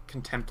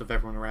contempt of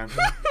everyone around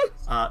him.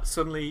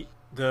 Suddenly,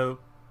 the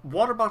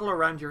water bottle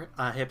around your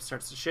hip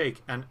starts to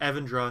shake, and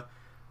Evandra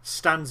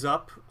stands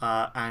up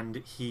and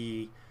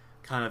he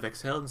kind of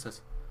exhales and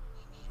says,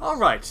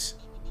 "Alright,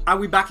 are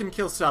we back in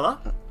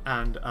Kilsella?"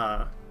 And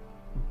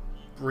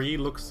Bree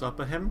looks up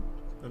at him,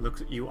 and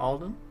looks at you,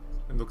 Alden,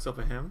 and looks up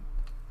at him,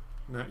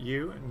 and at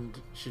you,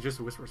 and she just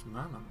whispers,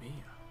 "Mamma mia."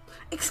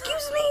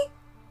 Excuse me?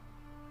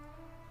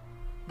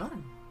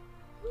 None.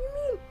 What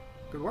do you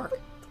Good work.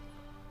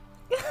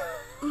 mean?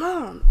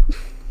 Mom.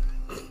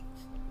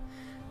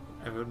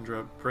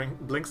 Evandra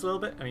blinks a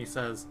little bit, and he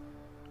says,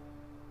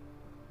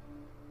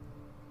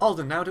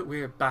 "Alden, now that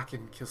we're back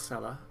in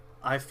Kilsella,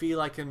 I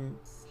feel I can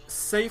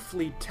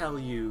safely tell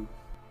you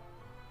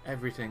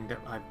everything that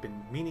I've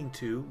been meaning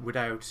to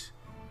without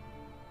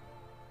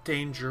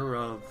danger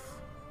of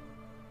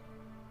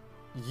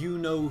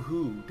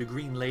you-know-who, the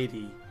Green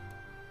Lady,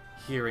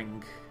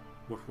 hearing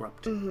what we're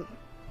up to. Mm-hmm.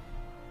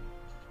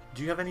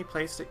 Do you have any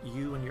place that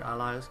you and your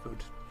allies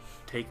could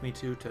take me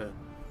to?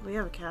 We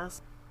have a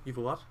cast. You have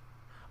a what?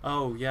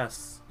 Oh,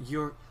 yes.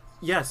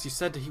 Yes, you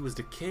said that he was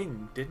the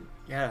king, didn't...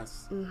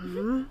 Yes.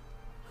 Mm-hmm.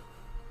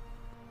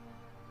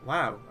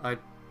 Wow, I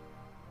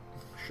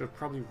should have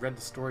probably read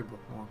the storybook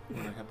more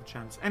when I had the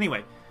chance.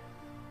 Anyway,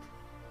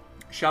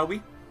 shall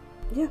we?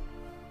 Yeah.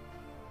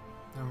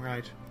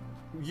 Alright.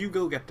 You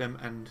go get them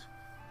and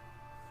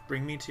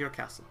bring me to your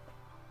castle.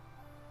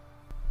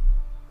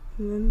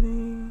 And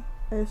then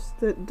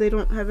they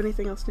don't have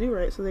anything else to do,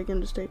 right? So they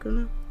can just take her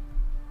now.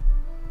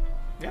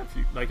 Yeah, if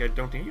you, I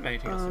don't think you have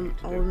anything else you need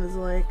to do. Alden is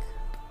like,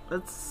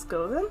 let's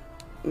go then.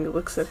 And he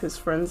looks at his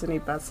friends and he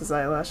bats his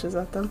eyelashes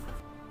at them.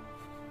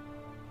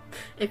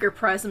 Iker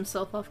pries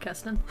himself off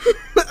Keston.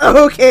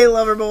 Okay,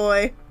 lover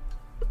boy.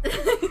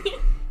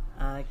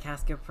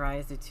 Casca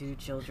pries the 2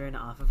 children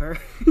off of her.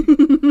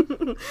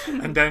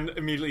 And then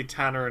immediately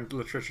Tanner and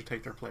Latricia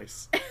take their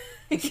place.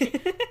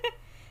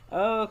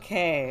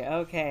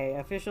 Okay.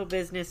 Official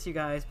business, you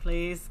guys,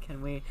 please.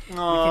 Can we?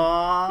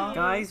 Aww.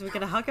 Guys, we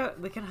can hug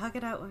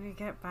it out when we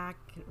get back.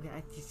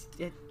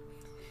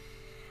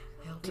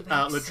 I'll be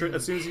back soon.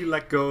 As soon as you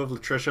let go of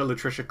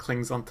Latricia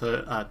clings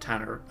onto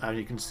Tanner, and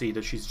you can see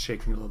that she's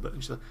shaking a little bit.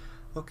 And she's like,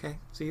 "Okay,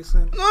 see you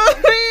soon."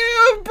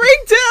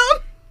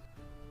 Breakdown.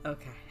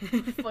 Okay.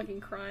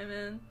 Fucking cry,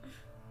 man.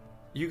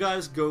 You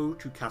guys go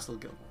to Castle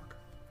Gilmore,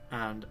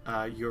 and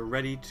you're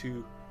ready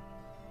to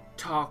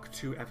talk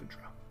to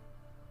Evandra.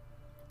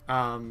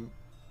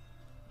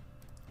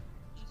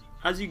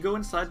 As you go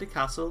inside the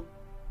castle,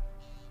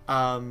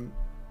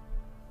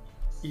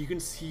 you can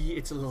see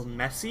it's a little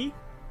messy.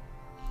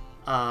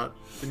 The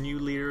new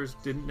leaders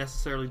didn't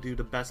necessarily do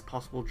the best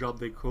possible job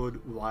they could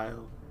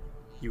while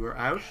you were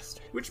out,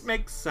 which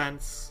makes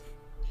sense.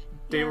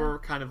 They were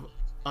kind of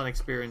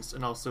unexperienced,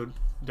 and also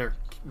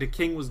the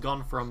king was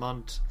gone for a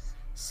month,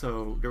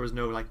 so there was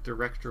no like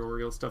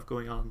directorial stuff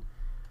going on.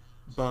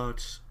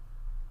 But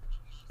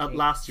at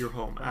last you're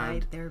home,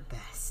 and their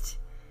best.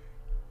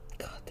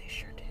 God, they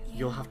sure did.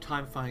 you'll have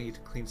time finally to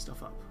clean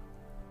stuff up.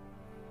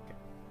 Okay.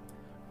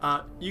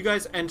 You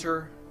guys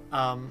enter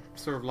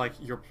sort of like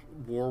your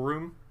war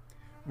room,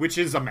 which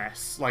is a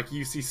mess. Like,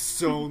 you see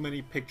so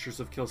many pictures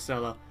of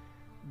Kilsella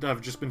that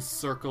have just been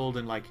circled,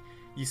 and like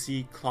you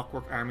see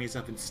clockwork armies that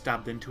have been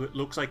stabbed into it.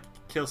 Looks like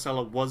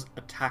Kilsella was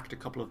attacked a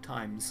couple of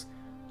times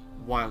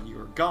while you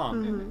were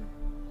gone,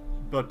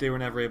 but they were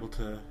never able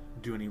to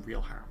do any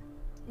real harm.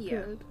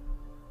 Yeah.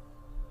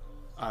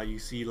 You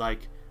see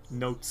like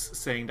notes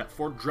saying that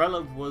Fort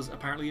Drelev was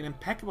apparently an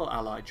impeccable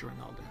ally during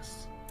all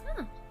this.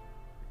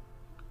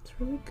 It's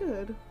really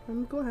good.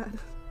 I'm glad.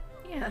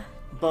 Yeah.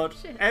 But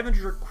Shit.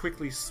 Evandra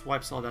quickly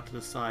swipes all that to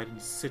the side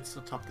and sits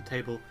atop the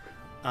table.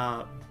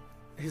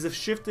 His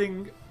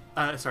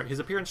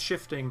appearance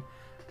shifting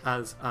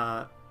as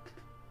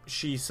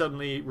she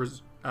suddenly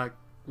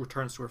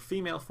returns to her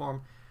female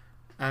form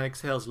and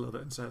exhales a little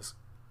bit and says,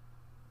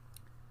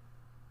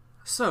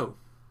 "So,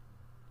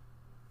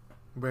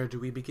 where do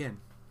we begin?"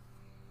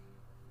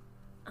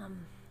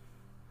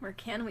 Where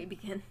can we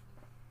begin?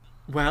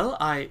 Well,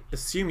 I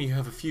assume you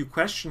have a few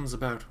questions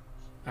about...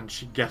 And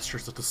she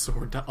gestures at the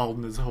sword that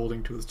Alden is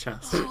holding to his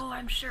chest. Oh,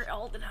 I'm sure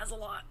Alden has a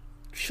lot.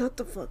 Shut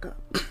the fuck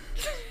up.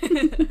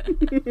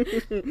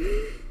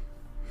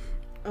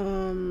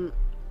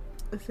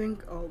 I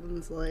think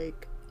Alden's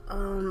like,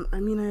 I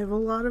mean, I have a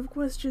lot of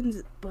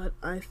questions, but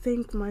I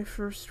think my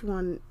first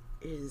one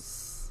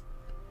is...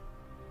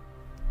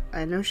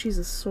 I know she's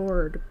a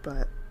sword,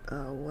 but,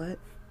 what?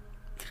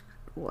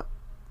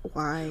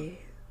 Why?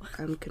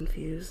 I'm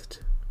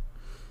confused.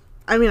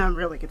 I mean, I'm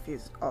really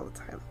confused all the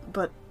time.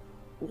 But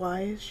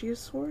why is she a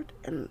sword?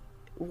 And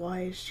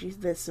why is she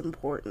this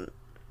important?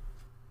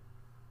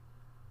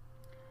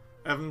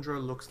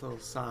 Evandra looks a little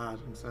sad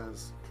and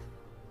says,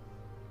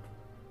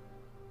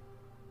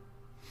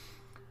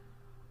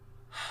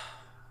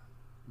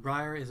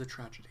 Briar is a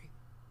tragedy.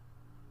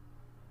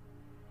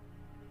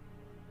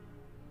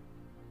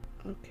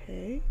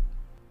 Okay.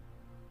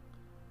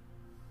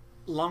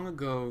 Long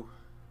ago...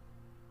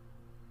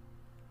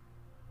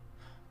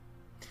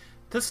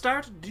 To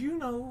start, do you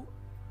know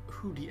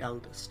who the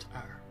eldest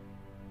are?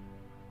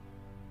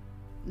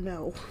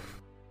 No.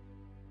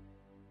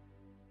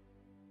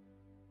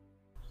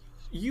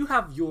 You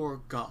have your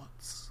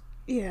gods.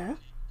 Yeah.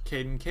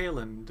 Caden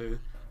Kalen, the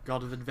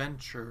god of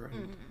adventure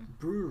and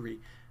brewery.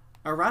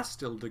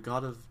 Erastil, the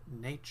god of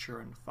nature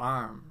and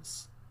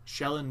farms.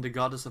 Shellen, the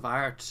goddess of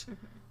art.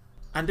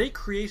 And they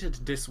created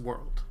this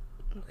world.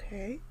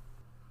 Okay.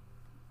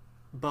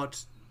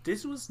 But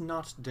this was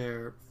not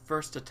their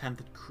first attempt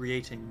at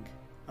creating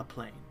a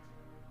plane.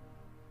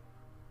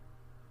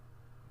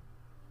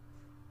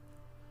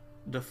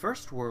 The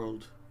first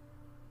world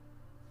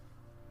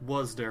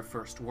was their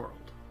first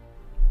world.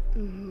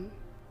 Mm-hmm.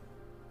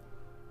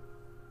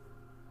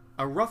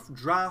 A rough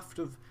draft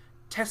of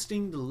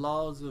testing the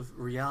laws of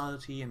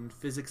reality and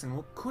physics and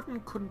what could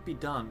and couldn't be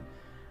done.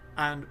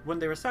 And when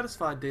they were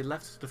satisfied, they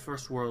left the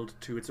first world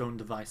to its own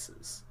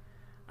devices.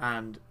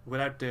 And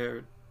without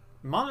their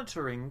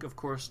monitoring, of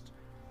course,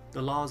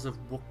 the laws of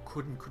what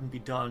could and couldn't be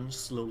done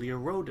slowly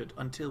eroded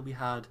until we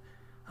had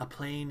a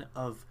plane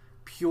of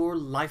pure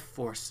life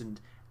force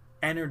and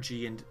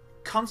energy and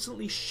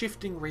constantly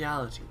shifting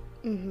reality.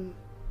 Mm-hmm.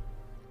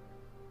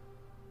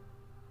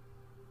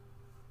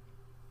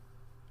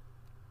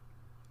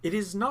 It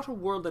is not a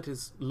world that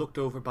is looked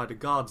over by the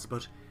gods,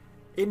 but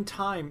in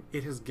time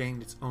it has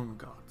gained its own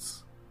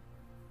gods.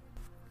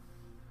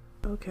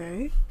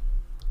 Okay.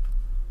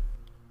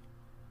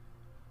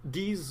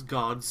 These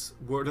gods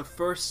were the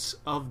first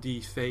of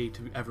the Fae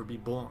to ever be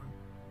born.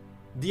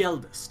 The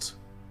eldest.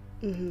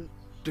 Mm-hmm.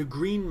 The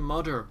Green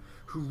Mother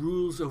who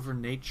rules over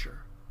nature.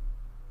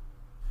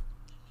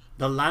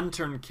 The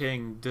Lantern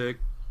King, the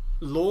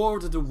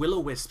Lord of the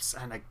Will-O-Wisps,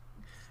 and a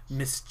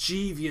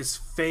mischievous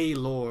Fae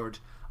Lord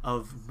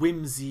of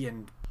whimsy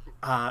and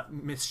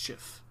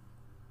mischief.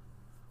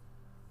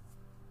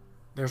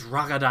 There's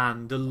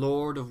Ragadan, the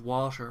Lord of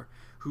Water,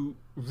 who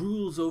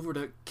rules over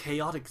the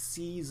chaotic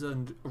seas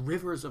and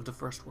rivers of the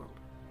First World.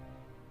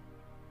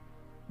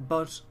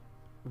 But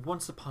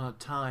once upon a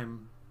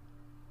time,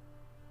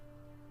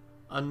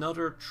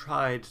 another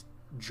tried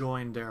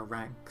join their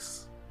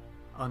ranks,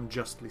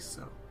 unjustly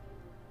so.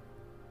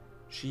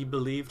 She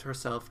believed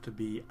herself to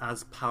be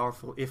as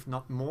powerful, if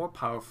not more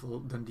powerful,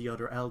 than the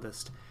other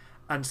eldest,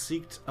 and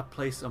sought a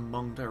place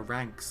among their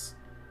ranks.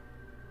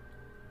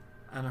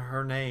 And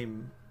her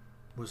name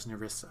was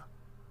Nerissa,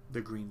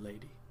 the Green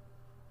Lady.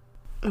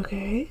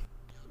 Okay.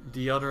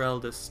 The other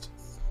eldest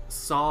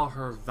saw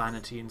her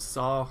vanity and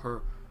saw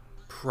her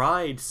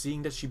pride,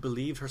 seeing that she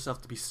believed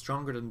herself to be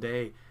stronger than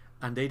they,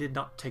 and they did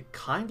not take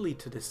kindly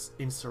to this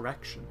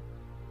insurrection.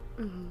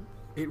 Mm-hmm.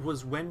 It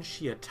was when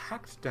she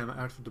attacked them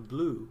out of the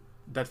blue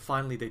that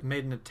finally they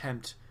made an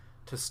attempt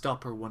to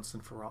stop her once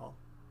and for all.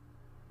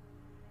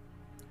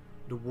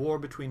 The war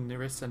between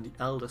Nerissa and the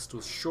eldest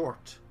was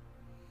short,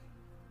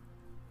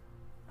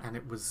 and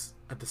it was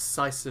a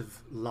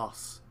decisive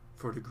loss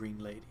for the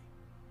Green Lady.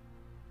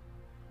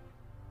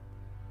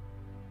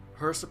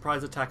 Her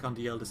surprise attack on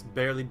the eldest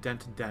barely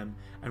dented them,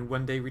 and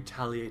when they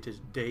retaliated,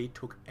 they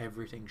took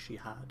everything she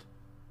had.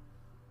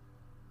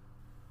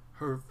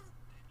 Her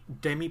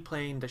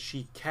demi-plane that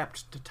she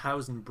kept to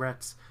 1,000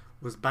 breaths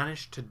was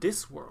banished to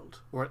this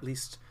world, or at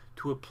least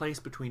to a place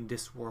between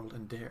this world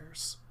and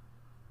theirs.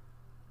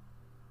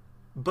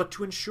 But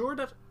to ensure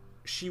that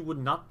she would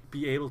not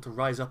be able to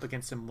rise up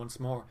against them once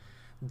more,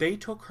 they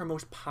took her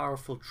most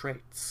powerful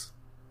traits.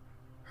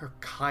 Her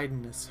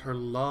kindness, her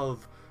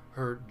love,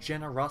 her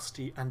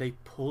generosity, and they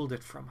pulled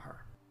it from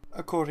her.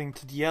 According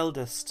to the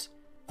eldest,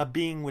 a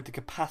being with the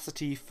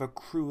capacity for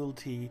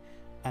cruelty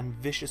and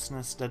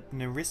viciousness that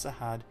Nerissa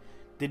had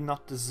did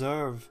not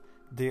deserve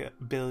the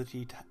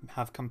ability to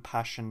have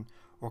compassion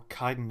or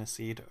kindness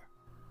either.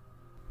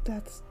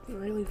 That's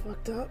really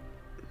fucked up.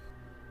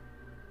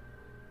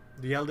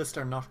 The eldest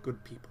are not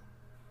good people.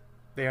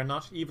 They are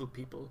not evil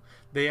people.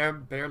 They are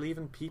barely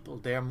even people.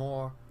 They are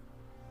more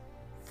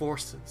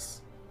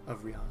forces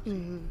of reality.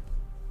 Mm-hmm.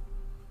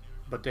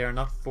 But they are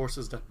not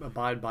forces that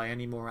abide by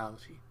any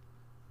morality.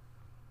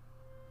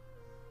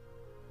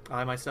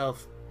 I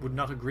myself would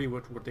not agree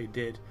with what they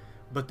did,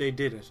 but they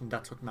did it, and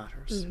that's what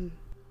matters. Mm-hmm.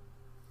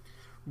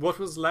 What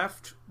was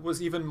left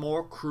was even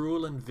more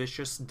cruel and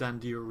vicious than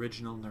the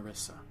original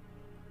Nerissa.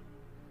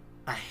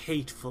 A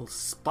hateful,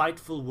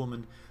 spiteful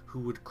woman who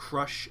would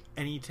crush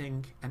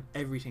anything and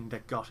everything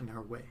that got in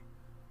her way.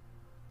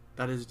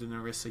 That is the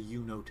Nerissa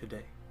you know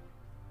today.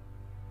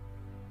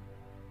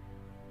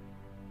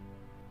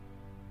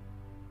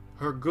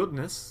 Her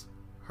goodness,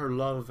 her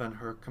love, and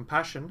her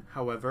compassion,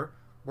 however,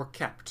 were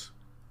kept.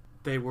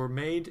 They were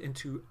made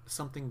into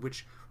something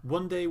which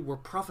one day were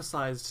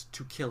prophesied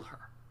to kill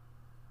her.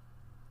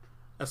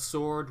 A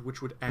sword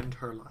which would end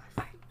her life.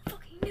 I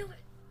fucking knew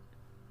it.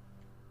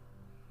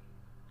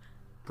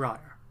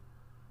 Briar.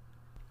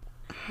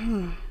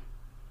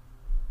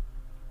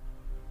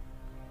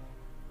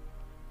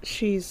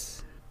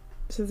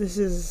 So this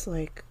is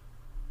like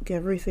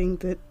everything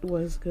that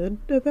was good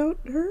about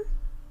her?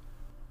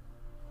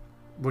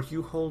 What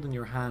you hold in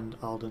your hand,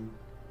 Alden,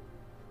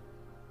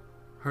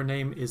 her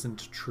name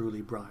isn't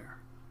truly Briar.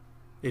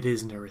 It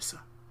is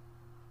Nerissa.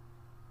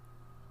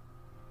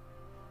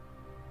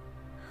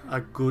 A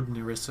good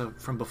Nerissa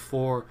from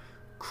before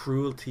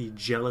cruelty,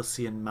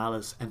 jealousy, and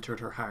malice entered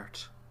her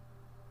heart.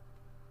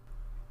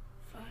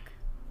 Fuck.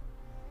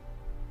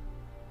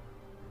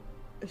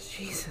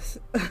 Jesus.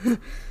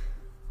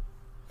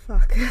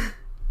 Fuck.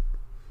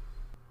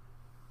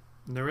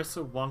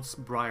 Nerissa wants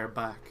Briar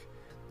back.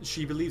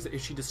 She believes that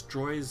if she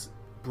destroys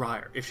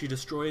Briar, if she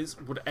destroys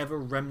whatever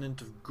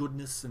remnant of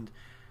goodness and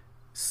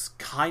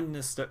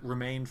kindness that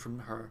remained from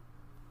her,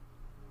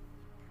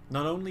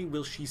 not only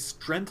will she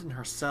strengthen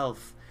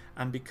herself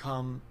and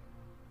become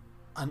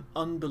an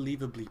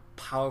unbelievably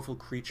powerful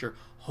creature,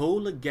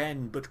 whole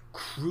again, but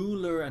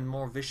crueler and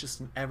more vicious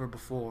than ever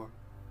before,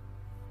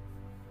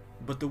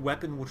 but the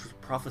weapon which was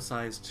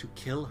prophesied to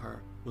kill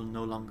her will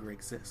no longer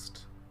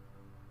exist.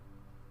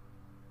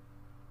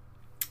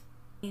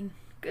 I mean,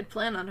 good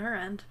plan on her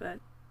end, but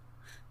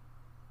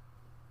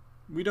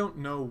We don't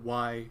know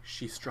why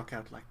she struck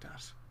out like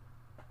that.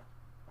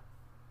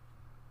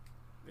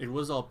 It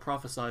was all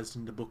prophesied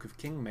in the Book of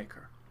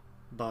Kingmaker,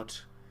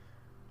 but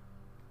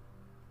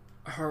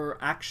her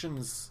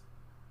actions,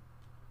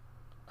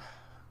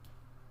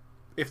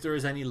 if there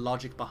is any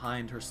logic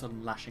behind her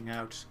sudden lashing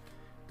out,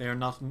 they are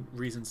not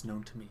reasons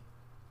known to me.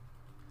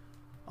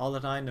 All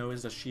that I know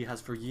is that she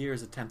has for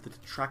years attempted to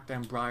track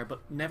down Briar,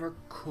 but never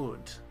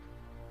could.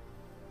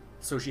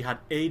 So she had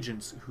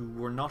agents who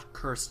were not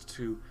cursed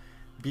to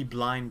be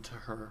blind to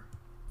her,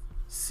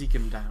 seek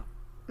him down.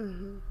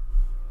 Mm-hmm.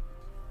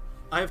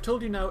 I have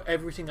told you now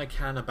everything I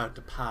can about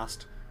the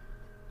past.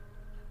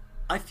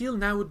 I feel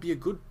now would be a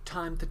good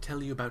time to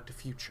tell you about the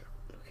future.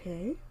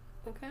 Okay.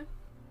 okay.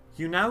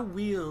 You now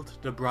wield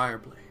the Briar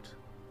Blade,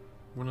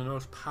 one of the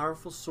most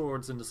powerful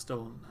swords in the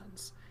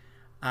Stonelands,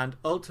 and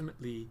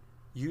ultimately,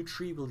 you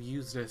three will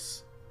use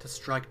this to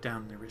strike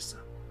down Nerissa.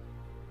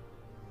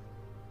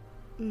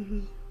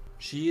 Mm-hmm.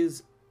 She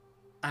is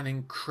an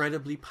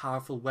incredibly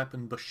powerful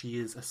weapon, but she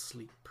is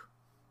asleep.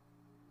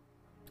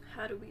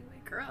 How do we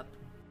wake her up?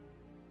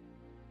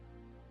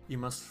 You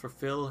must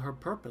fulfill her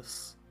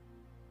purpose,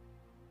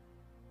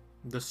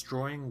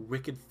 destroying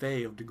wicked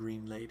Fae of the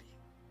Green Lady.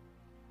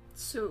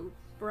 So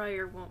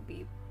Briar won't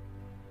be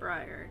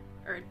Briar,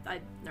 or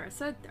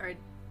Nerissa, or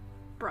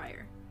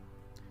Briar.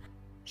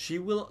 She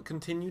will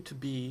continue to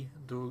be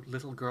the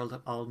little girl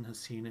that Alden has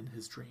seen in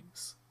his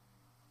dreams.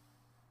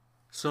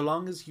 So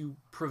long as you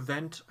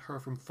prevent her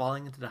from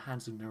falling into the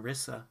hands of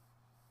Nerissa,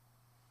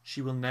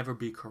 she will never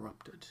be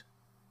corrupted.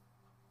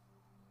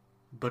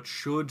 But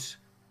should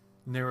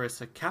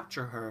Nerissa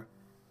capture her,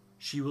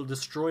 she will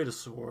destroy the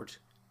sword,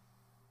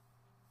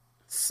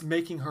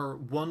 making her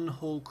one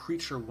whole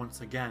creature once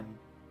again,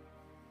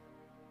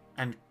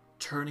 and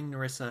turning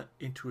Nerissa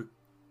into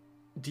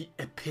the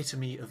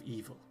epitome of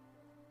evil.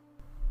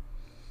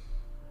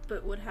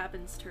 But what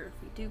happens to her if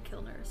we do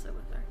kill Nerissa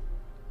with her?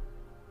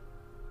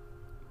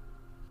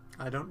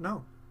 I don't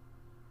know.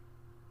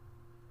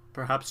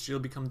 Perhaps she'll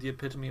become the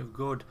epitome of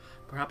good.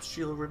 Perhaps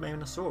she'll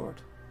remain a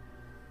sword.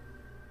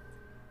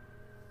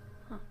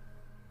 Huh.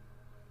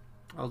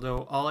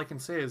 Although all I can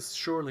say is,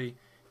 surely,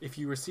 if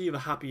you receive a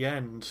happy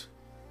end,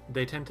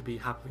 they tend to be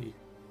happy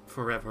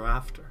forever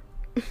after.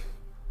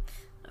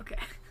 Okay.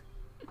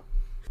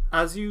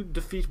 As you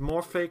defeat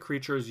more Fae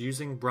creatures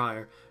using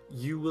Briar,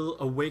 you will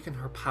awaken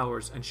her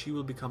powers and she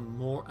will become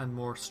more and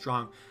more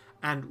strong.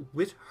 And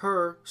with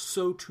her,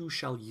 so too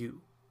shall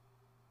you.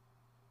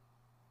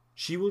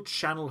 She will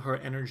channel her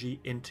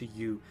energy into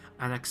you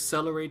and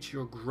accelerate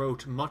your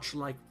growth, much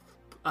like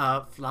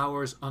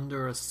flowers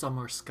under a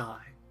summer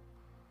sky.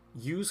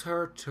 Use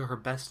her to her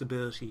best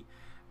ability,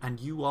 and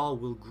you all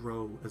will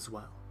grow as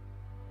well.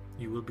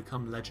 You will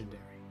become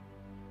legendary.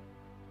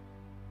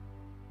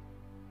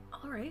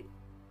 Alright.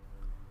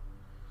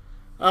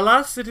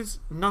 Alas, it is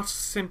not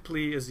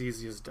simply as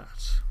easy as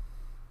that.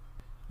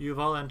 You have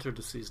all entered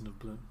the season of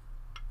bloom.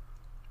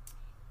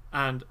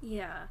 And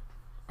Yeah.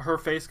 her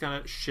face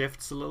kind of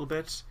shifts a little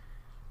bit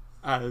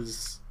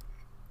as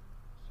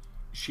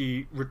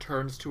she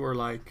returns to her,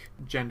 like,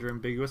 gender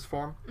ambiguous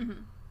form.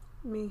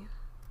 Mm-hmm. Me.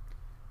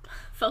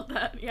 Felt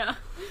that, yeah.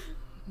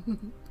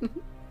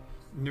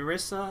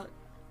 Nerissa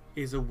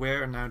is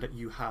aware now that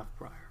you have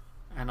Briar,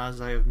 and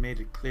as I have made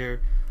it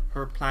clear,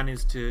 her plan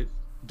is to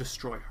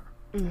destroy her.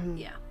 Mm-hmm.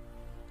 Yeah.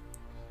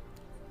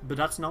 But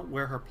that's not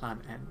where her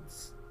plan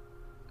ends.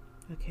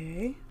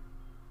 Okay.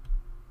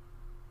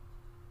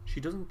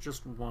 She doesn't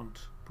just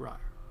want Briar.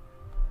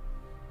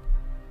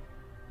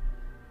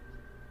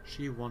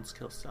 She wants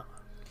Kilstella.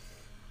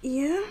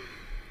 Yeah.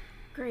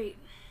 Great.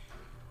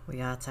 We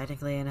are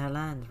technically in her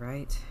land,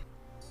 right?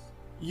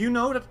 You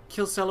know that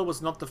Kilsella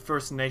was not the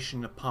first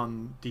nation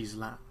upon these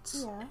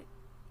lands. Yeah.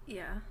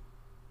 Yeah.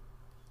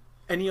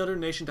 Any other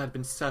nation that had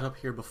been set up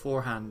here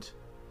beforehand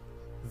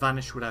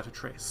vanished without a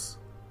trace.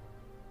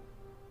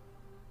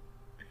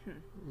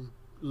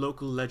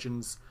 Local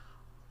legends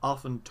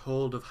often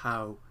told of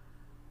how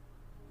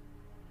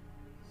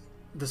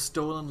the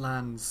stolen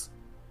lands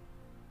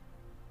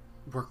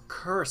were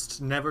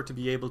cursed never to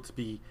be able to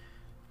be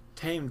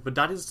tamed, but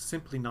that is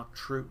simply not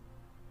true.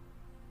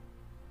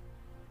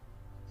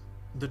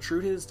 The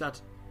truth is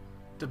that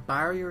the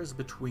barriers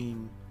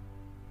between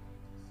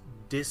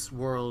this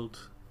world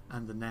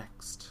and the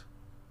next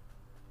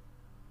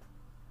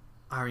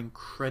are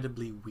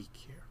incredibly weak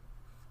here.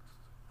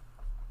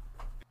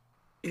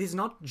 It is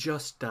not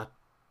just that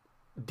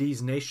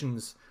these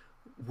nations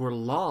were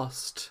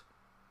lost.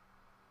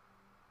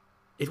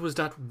 It was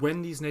that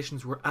when these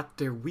nations were at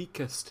their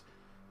weakest,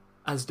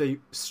 as they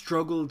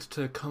struggled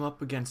to come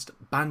up against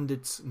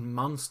bandits and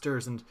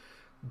monsters and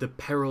the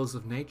perils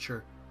of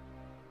nature,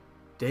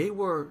 they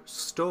were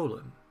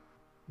stolen.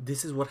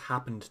 This is what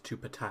happened to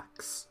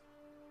Patax.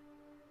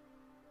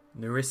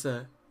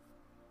 Nerissa,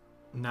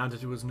 now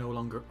that it was no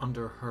longer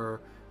under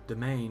her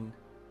domain,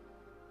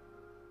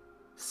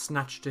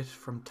 snatched it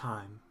from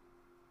time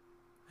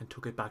and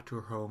took it back to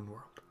her own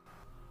world.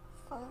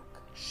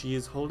 Fuck. She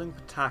is holding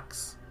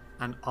Patax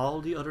and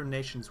all the other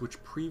nations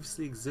which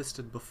previously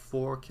existed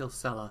before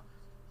Kilsella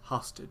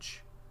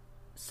hostage.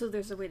 So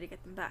there's a way to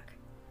get them back.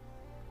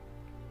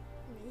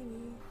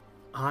 Maybe.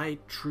 I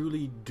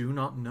truly do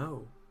not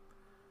know.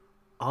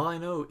 All I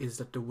know is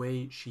that the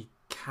way she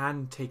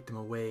can take them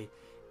away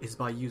is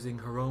by using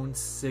her own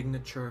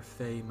signature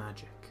Fey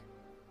magic.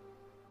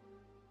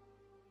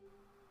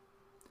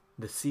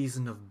 The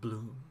season of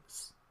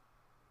blooms.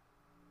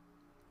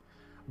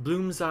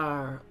 Blooms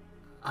are...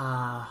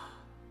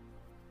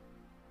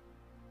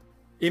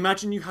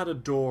 imagine you had a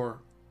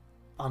door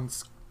on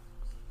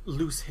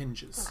loose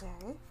hinges.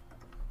 Okay.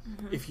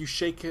 If you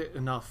shake it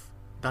enough,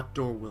 that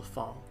door will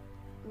fall.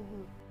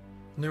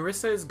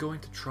 Nerissa is going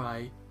to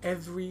try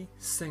every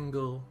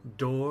single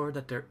door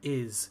that there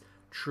is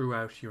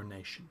throughout your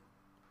nation.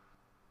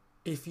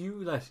 If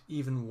you let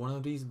even one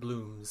of these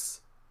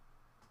blooms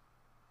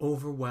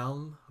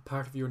overwhelm a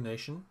part of your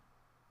nation,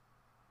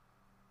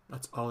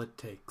 that's all it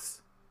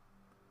takes.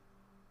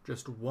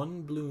 Just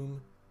one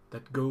bloom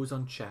that goes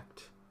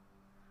unchecked,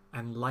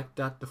 and like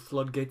that the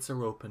floodgates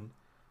are open,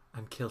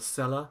 and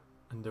Kilsella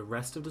and the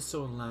rest of the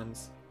Stolen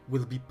Lands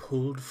will be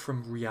pulled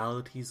from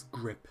reality's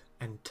grip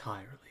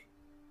entirely.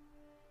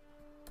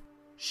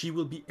 She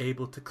will be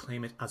able to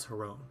claim it as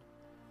her own,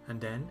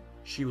 and then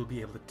she will be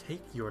able to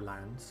take your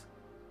lands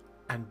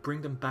and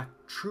bring them back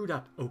through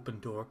that open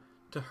door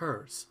to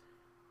hers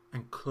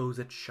and close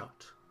it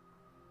shut.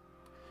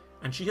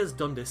 And she has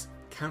done this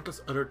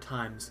countless other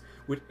times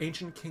with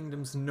ancient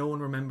kingdoms no one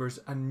remembers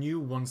and new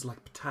ones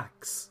like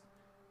Patax.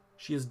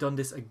 She has done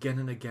this again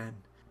and again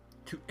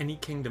to any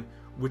kingdom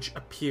which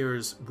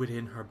appears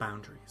within her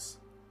boundaries.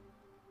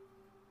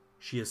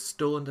 She has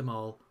stolen them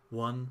all,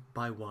 one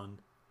by one,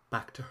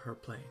 back to her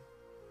plane.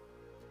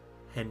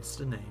 Hence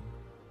the name,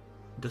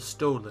 the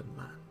Stolen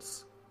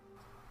Lands.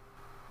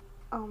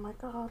 Oh my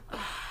god.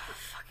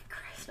 Fucking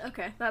Christ.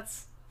 Okay,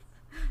 that's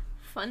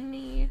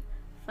funny.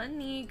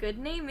 Funny. Good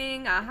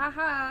naming. Ah ha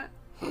ha.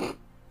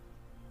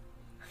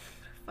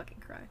 Fucking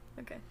cry.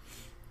 Okay.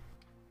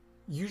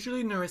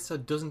 Usually Nerissa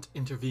doesn't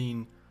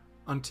intervene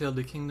until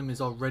the kingdom is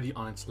already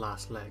on its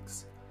last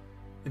legs.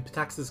 In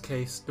Patax's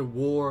case, the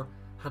war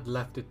had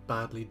left it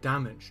badly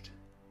damaged,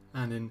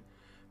 and in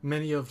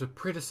many of the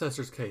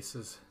predecessors'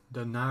 cases,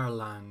 the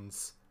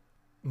Narlands,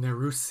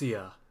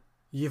 Nerusia,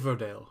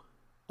 Yverdale,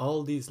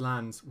 all these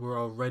lands were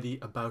already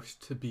about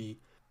to be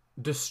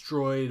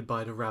destroyed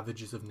by the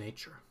ravages of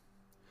nature.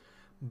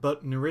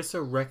 But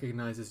Nerissa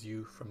recognizes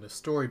you from the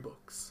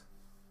storybooks.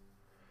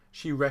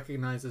 She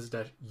recognizes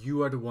that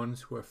you are the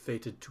ones who are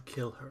fated to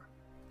kill her.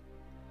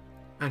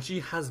 And she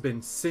has been,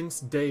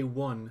 since day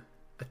one,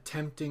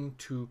 attempting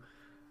to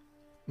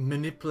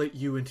manipulate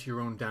you into your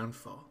own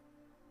downfall.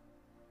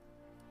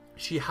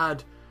 She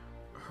had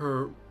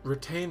her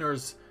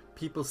retainers,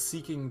 people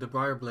seeking the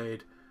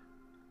Briarblade,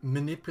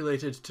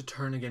 manipulated to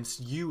turn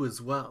against you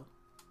as well.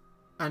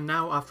 And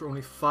now, after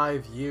only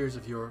 5 years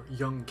of your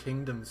young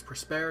kingdom's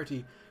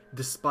prosperity,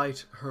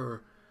 despite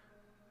her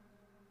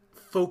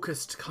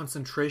focused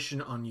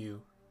concentration on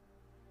you,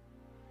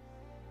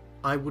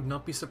 I would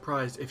not be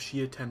surprised if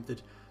she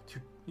attempted to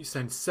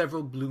send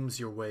several blooms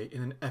your way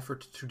in an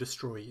effort to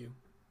destroy you.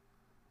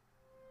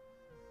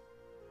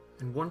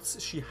 And once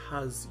she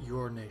has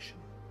your nation,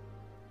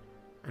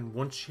 and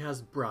once she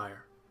has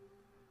Briar,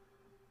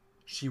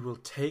 she will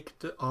take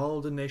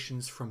all the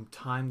nations from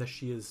time that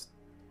she is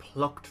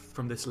plucked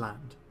from this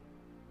land,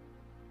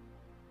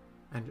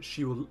 and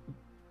she will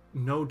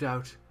no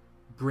doubt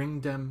bring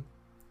them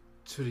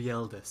to the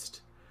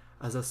eldest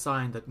as a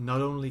sign that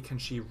not only can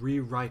she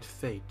rewrite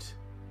fate,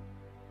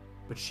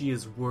 but she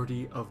is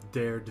worthy of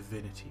their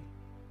divinity,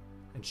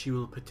 and she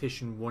will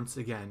petition once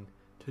again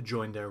to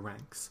join their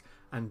ranks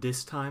and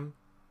this time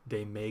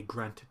they may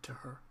grant it to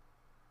her.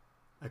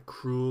 A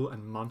cruel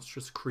and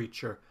monstrous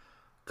creature,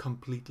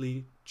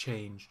 completely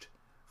changed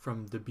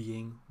from the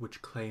being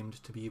which claimed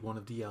to be one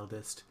of the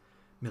eldest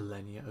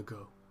millennia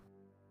ago.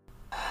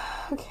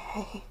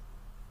 Okay.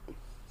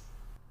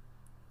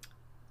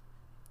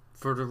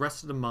 For the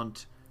rest of the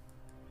month,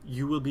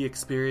 you will be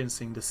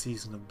experiencing the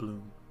season of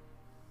bloom.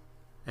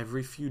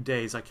 Every few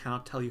days, I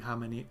cannot tell you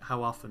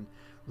how often,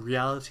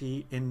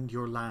 reality in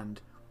your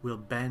land will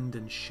bend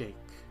and shake.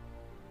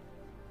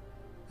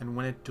 And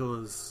when it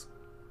does,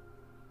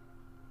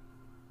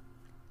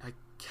 I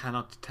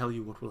cannot tell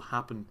you what will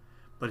happen,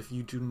 but if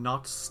you do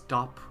not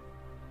stop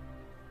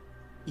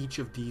each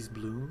of these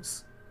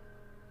blooms,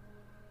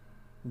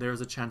 there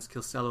is a chance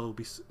Kilsella will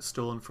be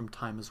stolen from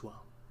time as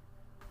well.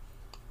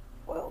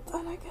 Well,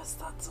 then I guess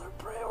that's our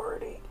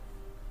priority.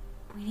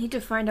 We need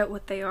to find out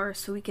what they are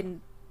so we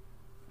can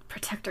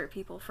protect our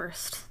people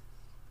first.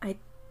 I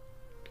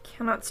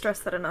cannot stress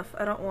that enough.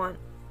 I don't want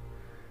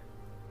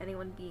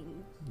anyone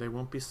being... They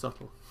won't be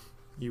subtle.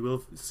 You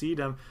will see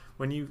them.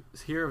 When you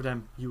hear of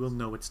them, you will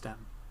know it's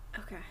them.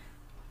 Okay.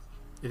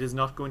 It is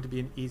not going to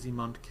be an easy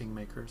month,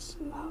 Kingmakers.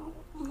 No,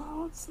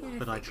 it's not.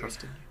 But I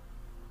trust in you.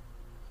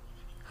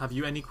 Have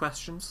you any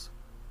questions?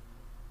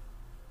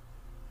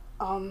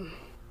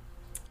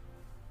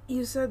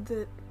 You said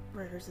that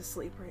Ryder's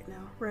asleep right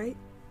now, right?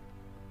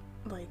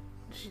 Like,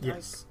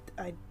 Yes.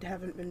 I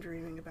haven't been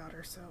dreaming about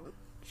her, so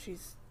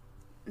she's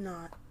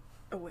not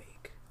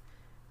awake.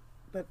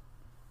 But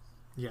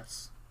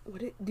Yes.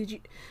 did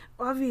you...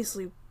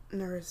 Obviously,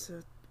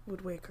 Nerissa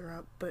would wake her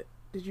up, but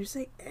did you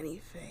say any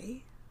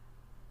fae?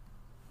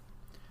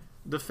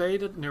 The fae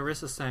that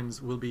Nerissa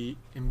sends will be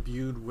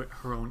imbued with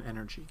her own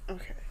energy.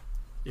 Okay.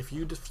 If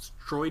you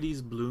destroy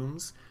these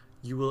blooms,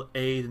 you will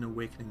aid in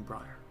awakening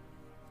Briar.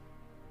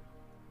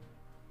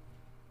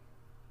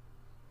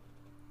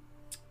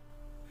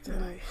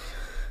 Then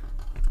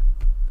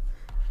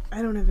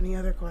I don't have any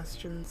other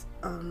questions.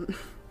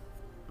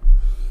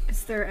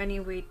 Is there any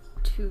way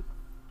to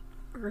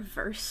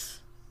reverse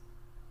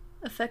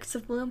effects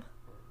of bloom?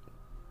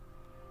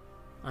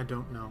 I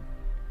don't know.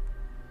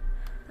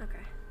 Okay.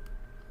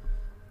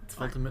 It's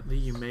fine. Ultimately,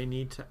 you may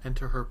need to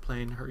enter her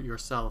plane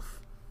yourself.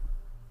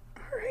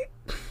 Alright.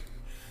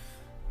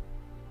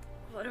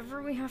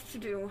 Whatever we have to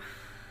do,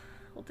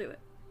 we'll do it.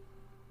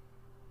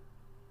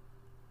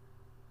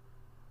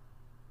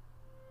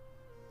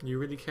 You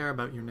really care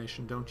about your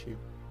nation, don't you?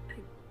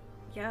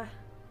 Yeah.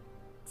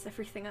 It's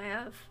everything I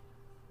have.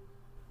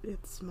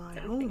 It's my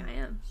It's everything home. I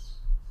am.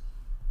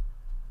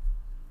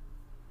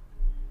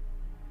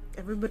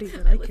 Everybody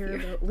that I live care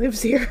here. about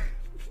lives here.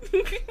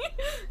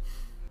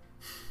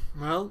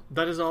 Well,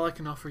 that is all I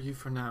can offer you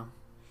for now.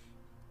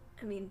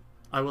 I mean,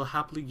 I will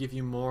happily give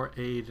you more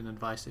aid and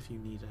advice if you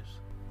need it.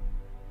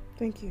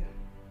 Thank you.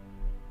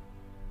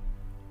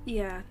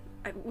 yeah,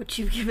 what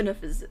you've given us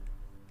is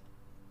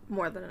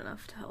more than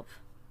enough to help.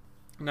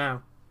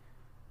 Now,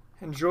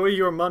 enjoy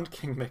your month,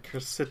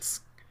 Kingmakers.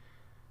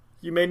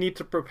 You may need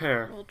to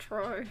prepare. We'll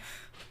try.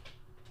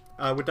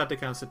 With that, they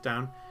kind of sit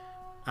down,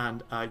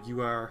 and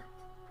you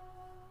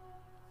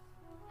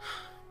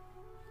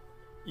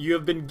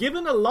have been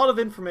given a lot of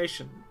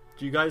information.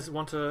 Do you guys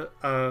want to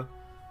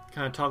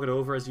kind of talk it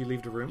over as you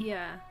leave the room?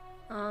 Yeah.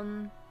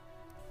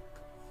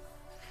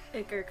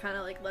 Iker kind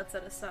of like lets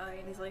out a sigh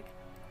and he's like,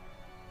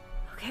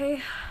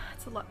 okay,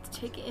 it's a lot to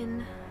take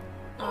in.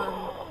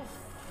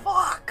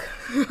 Fuck!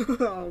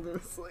 All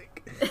this,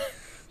 like...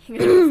 You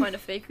gonna go find a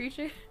fake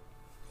creature?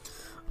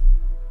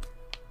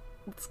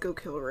 Let's go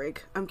kill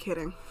Rake. I'm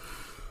kidding.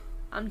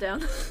 I'm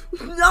down.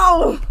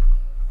 No!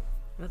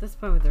 At this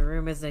point with the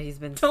rumors that he's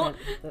been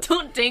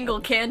Don't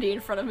dangle candy in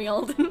front of me,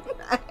 Alden.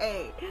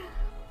 Hey!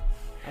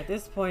 At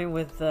this point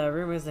with the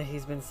rumors that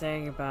he's been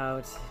saying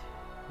about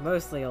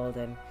mostly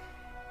Olden.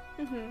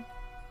 Mm-hmm.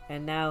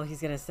 And now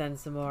he's gonna send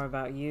some more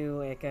about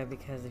you, Ika,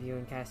 because of you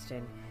and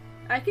Castian.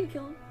 I can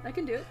kill him. I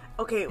can do it.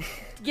 Okay,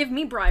 Give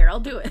me Briar. I'll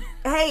do it.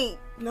 hey!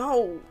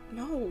 No!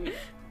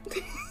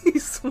 He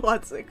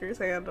swats Iker's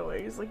hand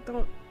away. He's like,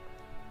 don't...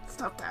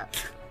 Stop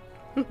that.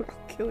 I'll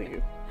kill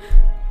you.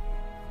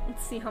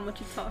 Let's see how much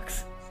he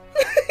talks.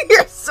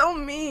 You're so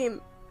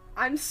mean!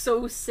 I'm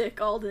so sick,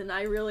 Alden.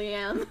 I really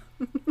am.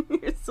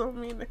 You're so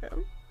mean to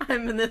him.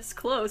 I'm this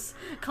close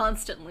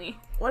constantly.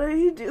 What did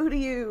he do to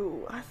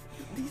you?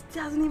 He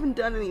hasn't even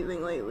done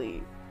anything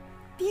lately.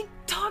 He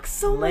talks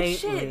so much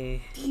shit.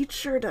 Lately. He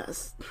sure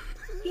does.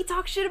 He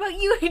talks shit about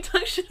you. He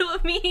talks shit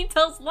about me. He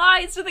tells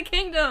lies to the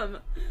kingdom.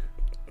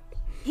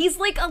 He's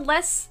like a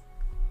less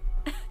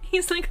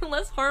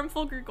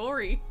harmful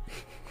Grigori.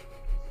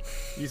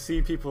 You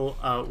see people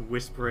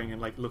whispering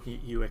and like looking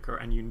at you,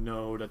 Iker, and you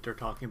know that they're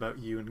talking about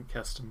you and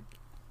Keston.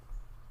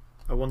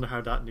 I wonder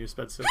how that news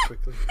spread so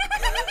quickly.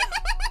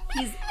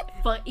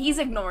 He's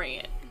ignoring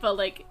it, but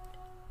like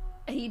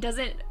he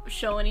doesn't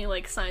show any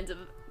like signs of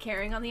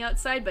caring on the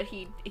outside, but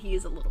he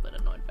is a little bit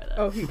annoyed by that.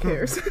 Oh, he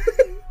cares.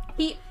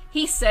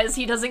 He says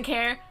he doesn't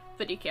care,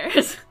 but he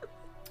cares.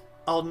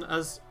 Alden,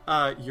 as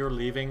you're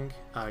leaving,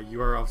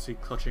 you are obviously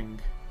clutching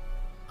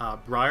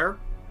Briar.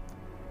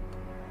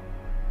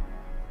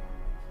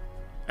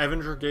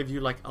 Evander gave you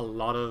like a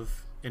lot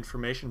of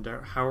information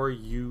there. How are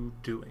you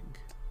doing?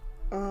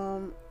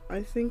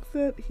 I think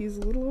that he's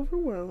a little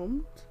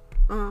overwhelmed.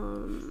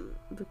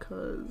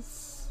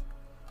 Because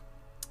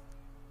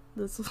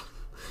this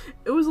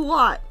it was a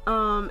lot.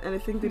 And I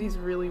think that he's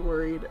really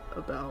worried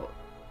about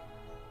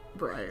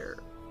Briar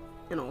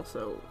and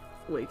also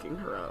waking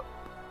her up.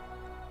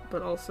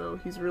 But also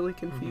he's really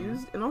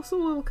confused and also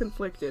a little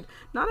conflicted.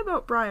 Not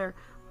about Briar,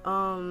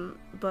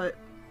 but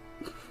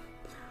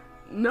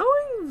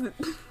knowing that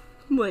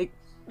like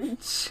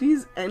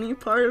she's any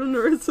part of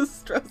Nerissa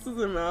stresses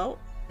him out.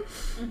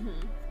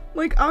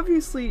 Like,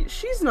 obviously,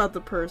 she's not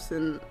the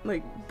person,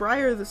 like,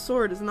 Briar the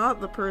Sword is not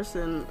the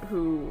person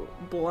who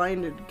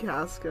blinded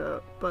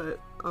Casca, but,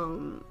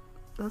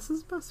 that's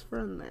his best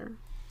friend there.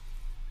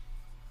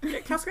 Yeah,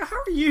 Casca, how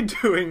are you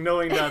doing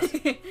knowing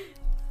that?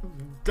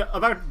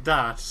 About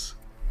that?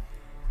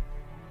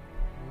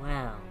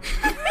 Well,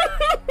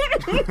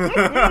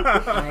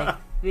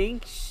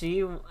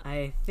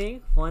 I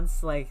think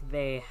once, like,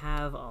 they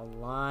have a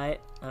lot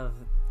of,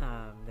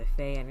 the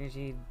Fey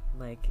energy,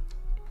 like,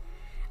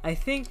 I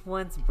think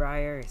once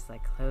Briar is,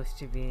 like, close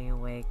to being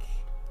awake,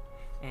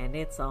 and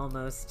it's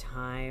almost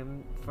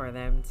time for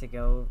them to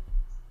go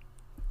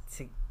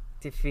to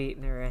defeat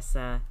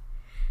Nerissa,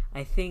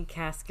 I think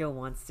Casca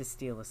wants to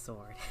steal a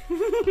sword.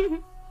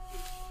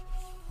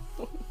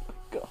 Oh my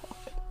god.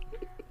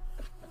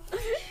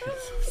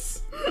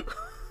 Jesus.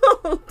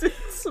 Oh, dude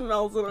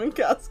smells it on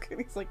Casca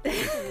and he's like, me.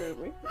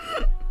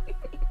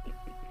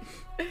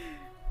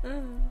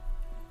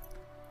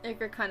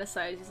 Edgar kind of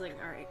sighs. He's like,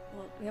 alright,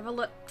 well, we have a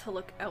lot to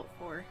look out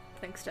for,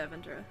 thanks to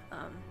Evandra.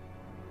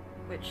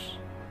 Which...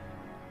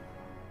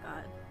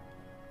 God.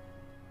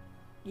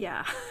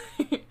 Yeah.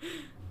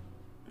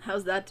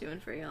 How's that doing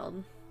for you,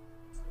 Alden?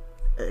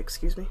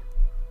 Excuse me?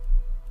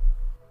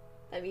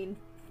 I mean,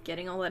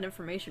 getting all that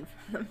information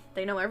from them.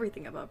 They know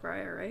everything about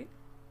Briar, right?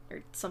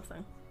 Or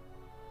something.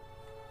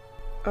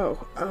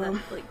 Oh, That,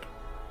 like...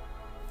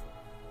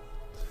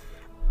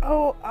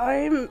 Oh,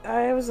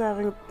 I was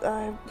having,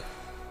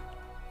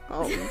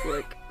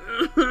 like...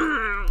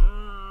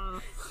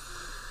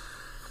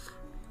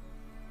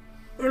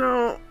 You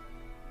know,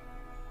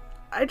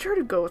 I try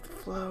to go with the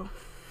flow.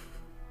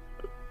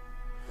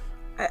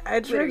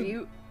 I try Wait,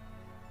 to...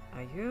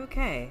 Are you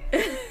okay?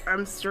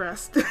 I'm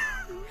stressed.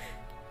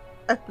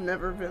 I've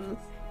never been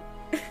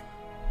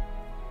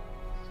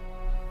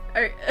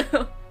this...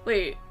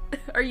 Wait,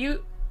 are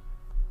you...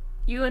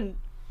 You and...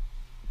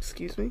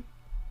 Excuse me?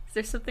 Is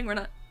there something we're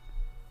not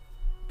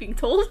being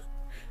told?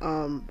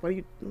 What are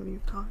you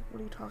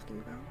talking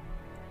about?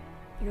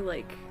 You're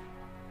like...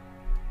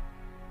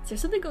 Is there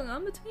something going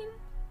on between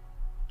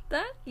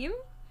that? You?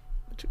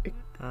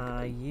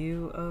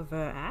 You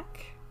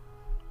overact?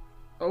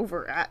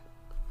 Over at...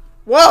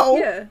 Whoa!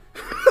 Yeah.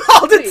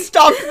 Alden Wait.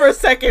 stopped for a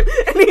second,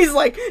 and he's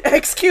like,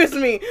 excuse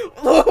me,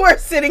 we're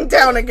sitting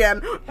down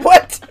again.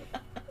 What?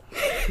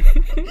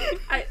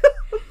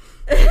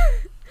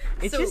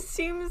 It just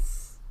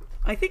seems...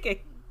 I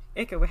think,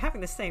 Ika, we're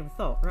having the same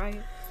thought,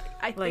 right?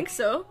 I think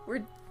so.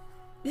 We're...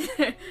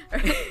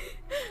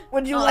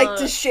 Would you like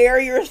to share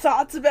your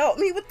thoughts about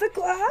me with the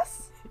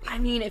class? I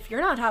mean, if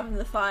you're not having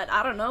the thought,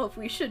 I don't know if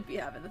we should be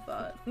having the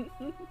thought.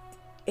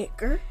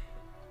 Iker?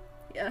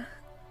 Yeah.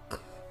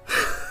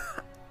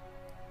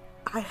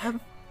 I have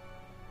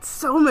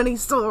so many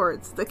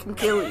swords that can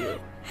kill you.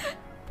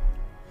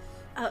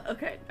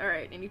 Okay,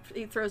 alright. And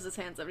he throws his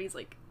hands up and he's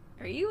like,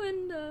 are you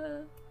and,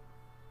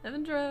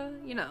 Evandra?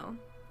 You know.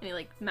 And he,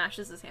 like,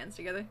 mashes his hands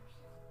together.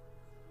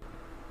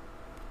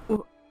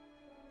 Well,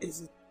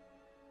 is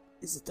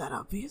it that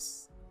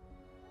obvious?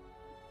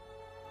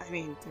 I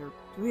mean, they're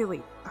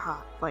really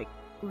hot. Like,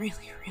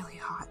 really, really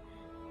hot.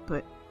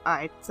 But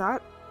I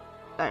thought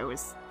I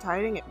was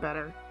hiding it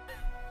better.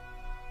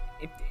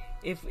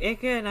 If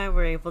Ika and I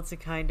were able to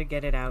kind of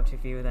get it out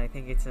of you, I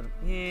think it's a...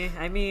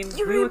 I mean,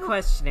 You're we were able-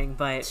 questioning,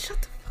 but...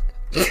 Shut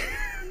the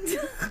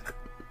fuck up.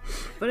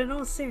 But in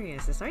all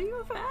seriousness, are you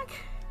a vac?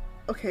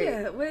 Okay.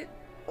 Yeah, what?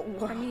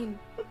 Wow. I mean,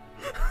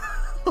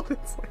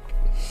 It's like...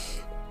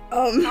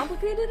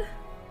 complicated?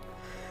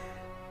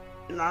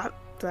 Not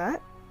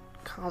that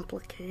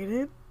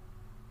complicated.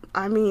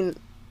 I mean...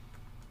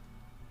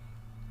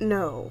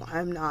 No,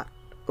 I'm not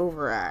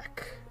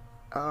overact.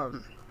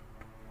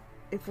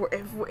 If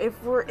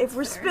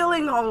we're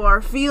spilling all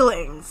our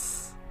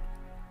feelings,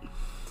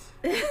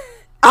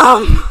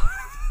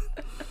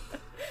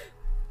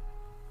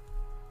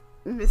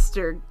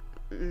 Mr.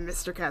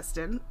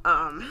 Keston,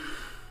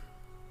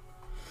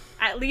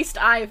 At least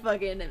I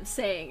fucking am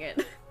saying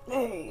it.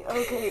 hey,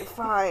 okay,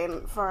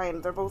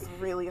 fine, they're both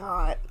really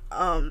hot,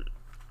 and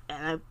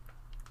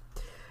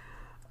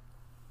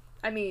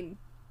I mean,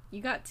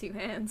 you got two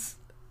hands.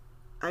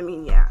 I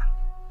mean, yeah,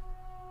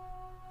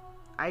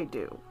 I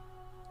do.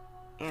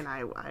 And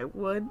I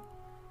would,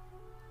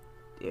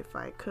 if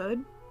I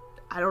could.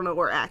 I don't know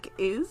where Ack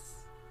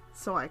is,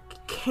 so I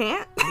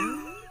can't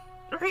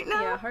right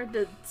now. Yeah, hard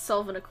to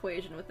solve an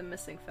equation with a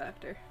missing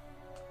factor.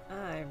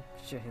 I'm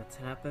sure he'll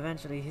turn up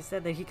eventually. He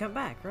said that he'd come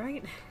back,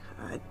 right?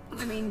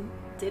 I mean,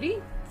 did he?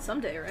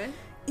 Someday, right?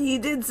 He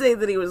did say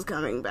that he was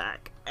coming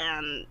back,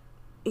 and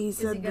he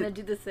said Is he gonna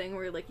do the thing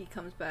where, like, he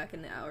comes back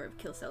in the hour of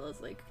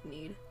Kilsella's, like,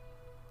 need?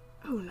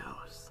 Who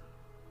knows?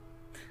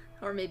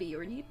 Or maybe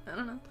your need? I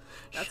don't know.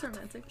 That's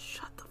romantic.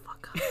 Shut the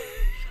fuck up.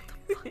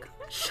 Shut the fuck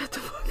up. Shut the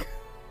fuck up.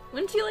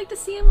 Wouldn't you like to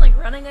see him, like,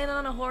 running in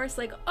on a horse,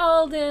 like,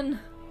 Alden?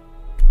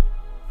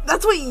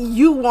 That's what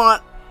you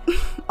want.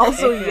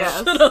 Also,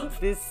 yes. Shut up.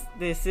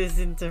 This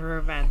isn't a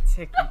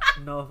romantic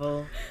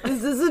novel.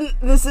 This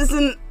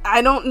isn't.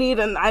 I don't need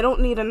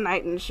a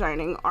knight in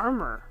shining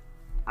armor.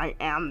 I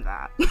am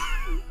that.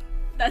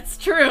 That's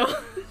true.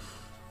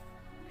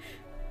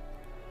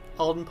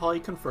 Alden Polly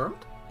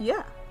confirmed?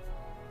 Yeah.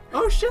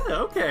 Oh shit,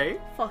 okay.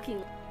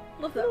 Fucking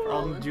love that for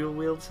Alden Alden. dual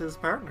wields his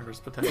partners,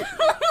 potentially.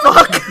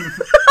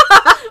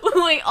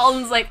 Wait,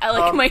 Alden's like, I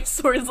like my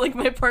swords like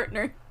my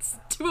partner. It's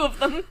two of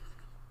them.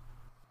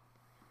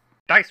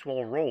 Dice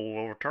will roll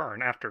will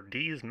return after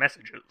these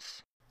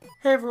messages.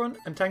 Hey everyone,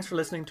 and thanks for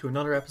listening to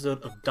another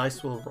episode of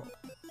Dice Will Roll.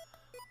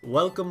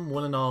 Welcome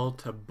one and all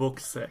to Book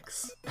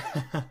 6.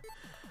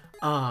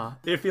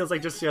 It feels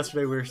like just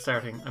yesterday we were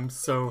starting. I'm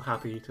so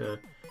happy to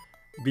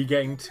be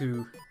getting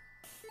to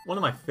one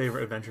of my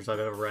favorite adventures I've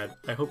ever read.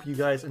 I hope you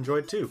guys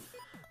enjoyed too.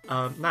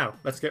 Now,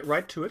 let's get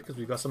right to it because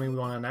we've got something we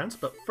want to announce,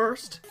 but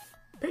first,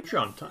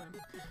 Patreon time.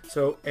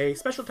 So, a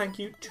special thank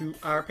you to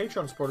our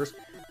Patreon supporters,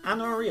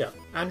 Anna Maria,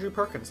 Andrew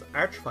Perkins,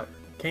 Archfighter,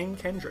 Kane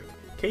Kendrick,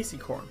 Casey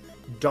Korn,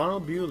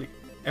 Donald Bewley,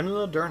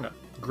 Emily Laderna,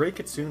 Grey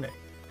Kitsune,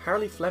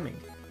 Harley Fleming,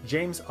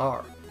 James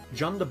R.,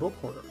 John the Book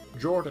Hoarder,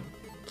 Jordan,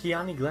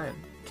 Kiani Glenn,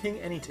 King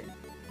Anything,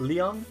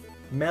 Leon,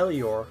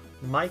 Melior,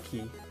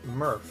 Mikey,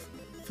 Murph,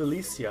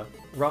 Felicia,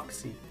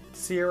 Roxy,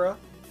 Sierra,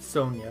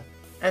 Sonia,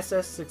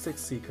 SS66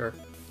 Seeker,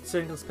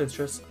 Single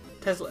Spinstress,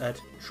 Tesla Ed,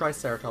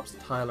 Triceratops,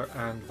 Tyler,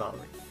 and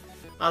Valerie.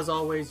 As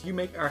always, you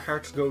make our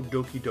hearts go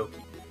doki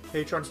doki.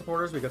 Patreon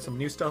supporters, we got some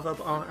new stuff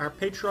up on our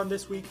Patreon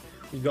this week.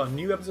 We've got a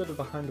new episode of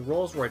Behind the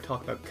Rolls where I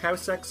talk about cow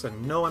sex,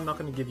 and no, I'm not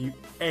going to give you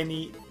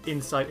any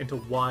insight into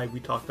why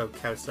we talk about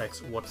cow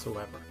sex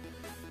whatsoever.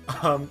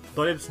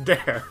 But it's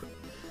there,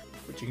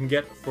 which you can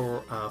get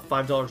for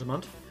 $5 a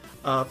month.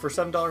 For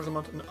 $7 a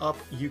month and up,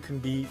 you can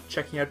be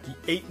checking out the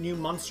 8 new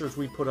monsters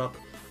we put up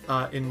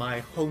in my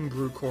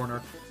homebrew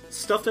corner.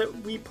 Stuff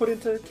that we put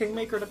into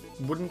Kingmaker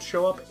that wouldn't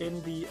show up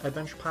in the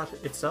adventure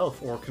path itself,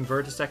 or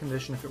convert to 2nd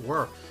edition if it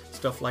were.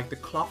 Stuff like the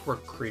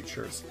Clockwork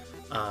Creatures,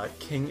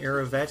 King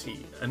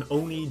Iravetti, an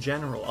Oni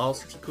General, all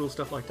sorts of cool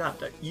stuff like that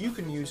that you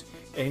can use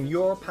in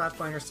your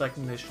Pathfinder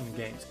 2nd edition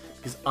games,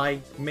 because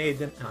I made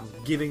them and I'm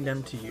giving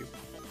them to you.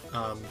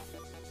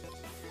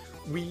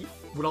 We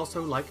would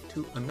also like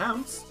to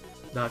announce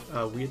that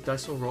we at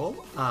Dice Will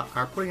Roll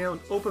are putting out an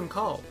open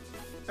call.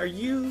 Are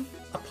you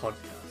a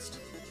podcast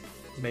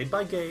made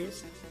by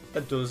gays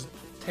that does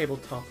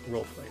tabletop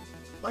roleplay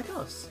like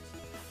us?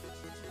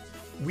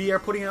 We are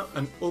putting out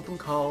an open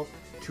call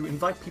to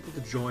invite people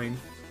to join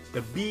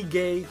the Be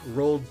Gay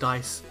Roll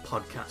Dice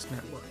podcast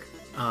network.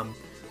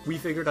 We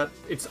figured that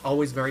it's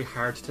always very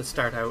hard to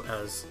start out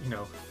as, you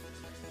know,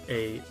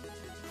 a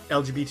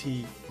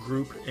LGBT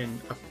group in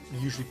a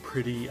usually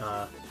pretty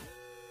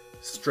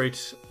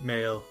straight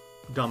male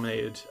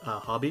dominated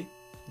hobby.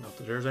 Not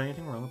that there's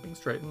anything wrong with being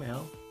straight and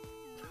male.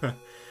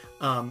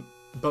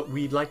 But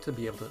we'd like to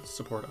be able to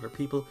support other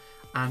people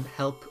and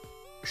help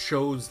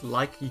shows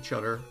like each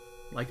other,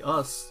 like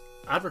us,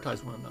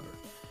 advertise one another.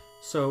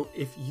 So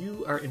if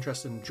you are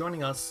interested in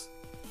joining us,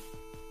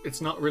 it's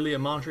not really a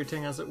monetary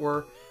thing, as it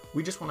were.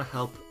 We just want to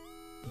help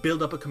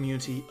build up a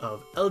community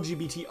of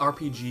LGBT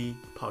RPG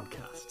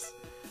podcasts.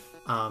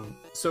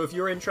 So if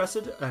you're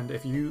interested and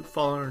if you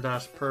fall under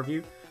that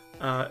purview,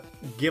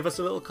 give us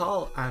a little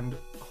call and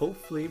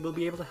hopefully we'll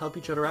be able to help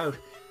each other out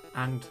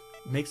and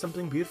make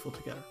something beautiful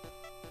together.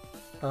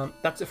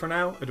 That's it for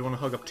now. I don't want to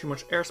hug up too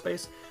much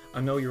airspace.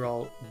 I know you're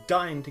all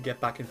dying to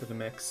get back into the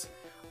mix.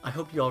 I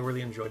hope you all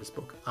really enjoy this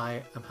book.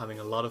 I am having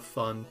a lot of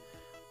fun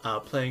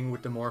playing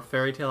with the more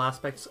fairy tale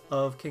aspects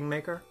of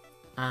Kingmaker.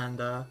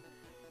 And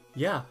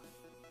yeah,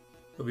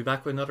 we'll be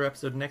back with another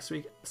episode next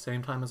week,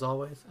 same time as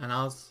always. And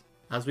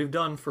as we've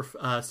done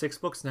for 6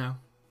 books now,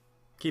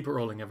 keep it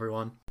rolling,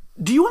 everyone.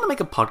 Do you want to make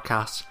a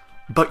podcast,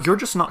 but you're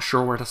just not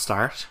sure where to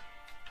start?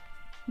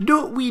 Do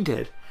what we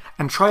did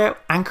and try out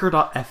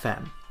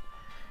Anchor.fm.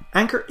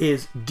 Anchor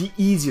is the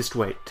easiest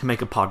way to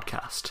make a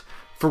podcast.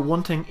 For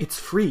one thing, it's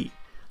free.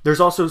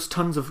 There's also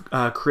tons of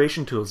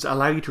creation tools that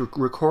allow you to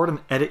record and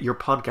edit your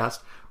podcast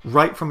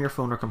right from your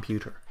phone or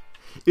computer.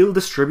 It'll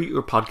distribute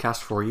your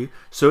podcast for you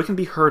so it can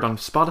be heard on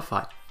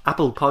Spotify,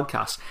 Apple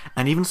Podcasts,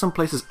 and even some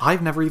places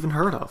I've never even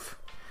heard of.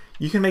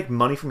 You can make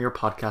money from your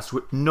podcast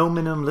with no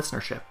minimum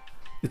listenership.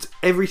 It's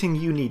everything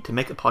you need to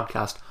make a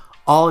podcast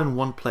all in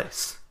one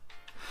place.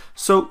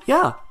 So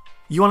yeah,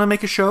 you want to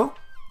make a show?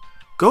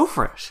 Go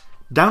for it.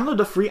 Download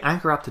the free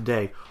Anchor app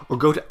today or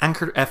go to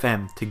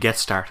Anchor.fm to get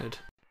started.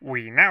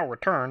 We now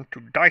return to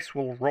Dice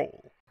Will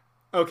Roll.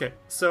 Okay,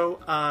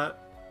 so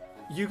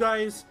you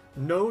guys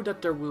know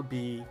that there will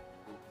be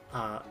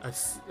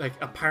like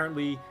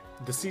apparently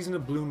the season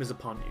of bloom is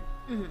upon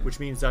you, which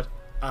means that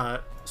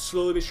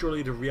slowly but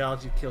surely the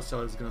reality of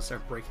Kilsella is going to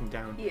start breaking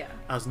down. Yeah.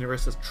 As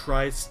Nerissa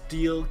tries to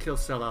steal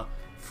Kilsella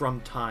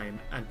from time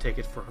and take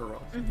it for her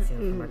own. See it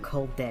from her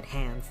cold, dead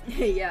hands.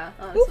 Yeah,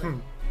 honestly.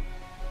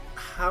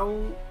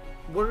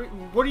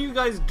 What are you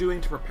guys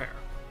doing to prepare?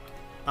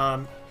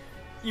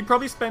 You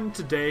probably spend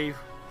today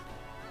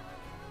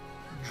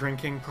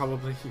drinking.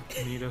 Probably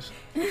you need it.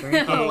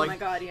 Drinking, Oh like- my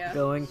god, yeah.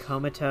 going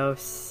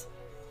comatose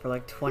for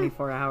like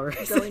 24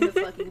 hours. Going to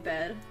fucking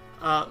bed.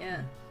 Uh,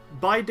 Yeah.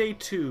 By day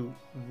 2,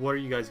 what are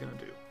you guys gonna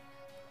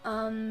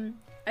do?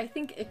 I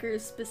think Iker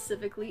is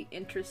specifically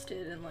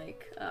interested in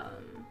like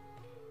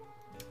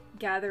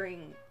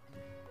gathering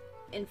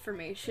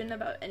information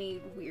about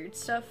any weird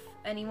stuff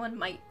anyone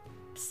might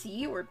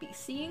see or be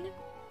seeing,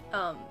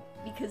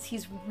 because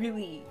he's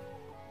really,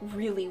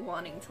 really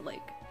wanting to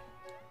like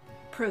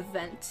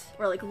prevent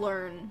or like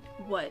learn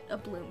what a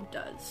bloom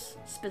does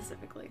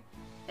specifically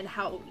and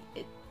how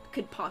it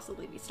could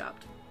possibly be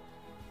stopped.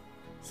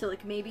 So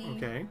like maybe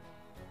Okay.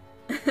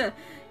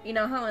 you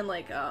know how in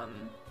like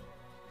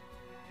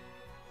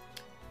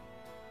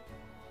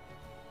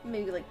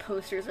maybe like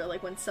posters or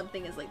like when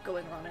something is like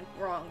going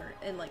wrong or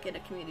in like in a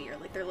community or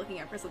like they're looking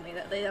out for something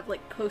that they have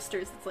like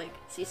posters that's like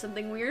see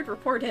something weird,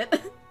 report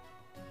it.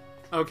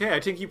 Okay, I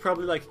think you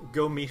probably like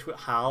go meet with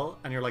Hal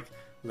and you're like,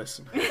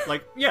 listen,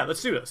 like, yeah,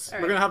 let's do this. All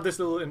We're right. gonna have this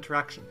little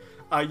interaction.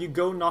 You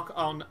go knock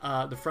on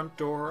the front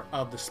door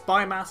of the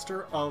spy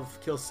master of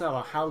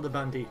Kilsella, Hal the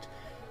Bandit.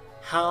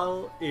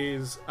 Hal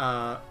is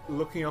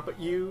looking up at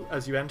you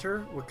as you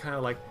enter with kind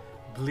of like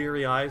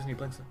bleary eyes, and he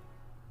blinks.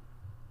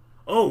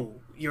 Oh,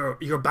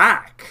 you're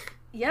back.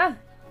 Yeah.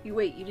 You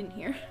didn't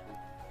hear?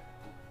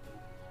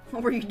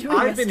 What were you doing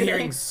I've been yesterday?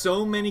 hearing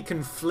so many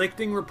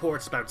conflicting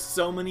reports about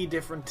so many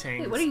different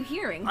things. Wait, what are you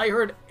hearing? I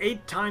heard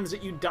 8 times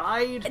that you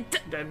died.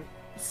 Then,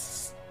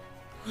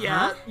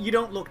 yeah, you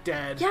don't look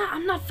dead. Yeah,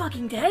 I'm not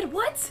fucking dead.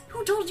 What?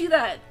 Who told you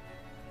that?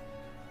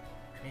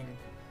 I mean,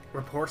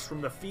 reports from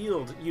the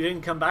field. You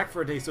didn't come back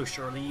for a day, so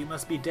surely you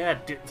must be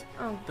dead.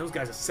 Oh. Those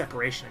guys have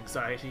separation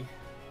anxiety.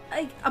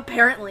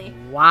 Apparently.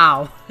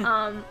 Wow.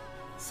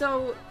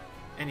 So,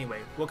 Anyway,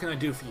 what can I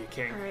do for you,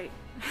 King? alright.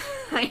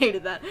 I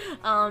hated that.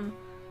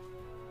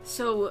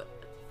 So,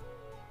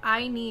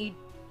 I need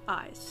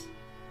eyes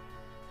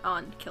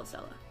on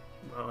Kilsella.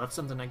 Well, that's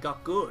something I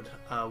got good.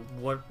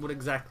 What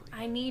exactly?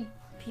 I need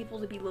people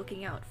to be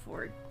looking out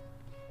for.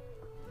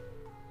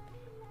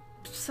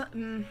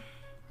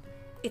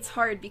 It's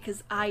hard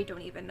because I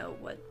don't even know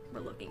what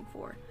we're looking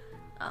for.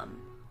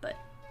 But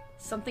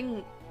some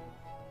things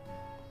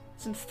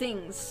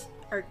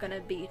are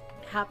gonna be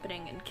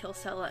happening in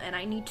Kilsella, and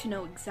I need to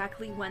know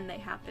exactly when they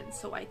happen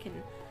so I can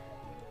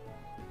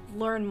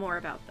learn more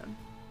about them.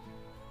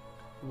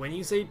 When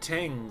you say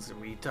tings, are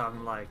we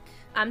talking like...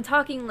 I'm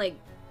talking like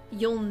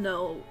you'll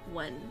know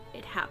when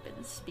it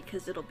happens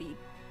because it'll be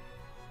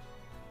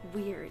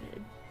weird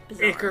and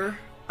bizarre. Iker,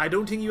 I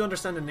don't think you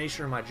understand the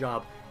nature of my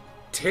job.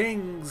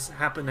 Tings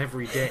happen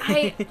every day.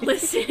 I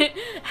listen,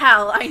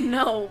 Hal. I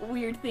know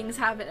weird things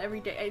happen every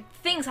day.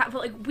 Things happen,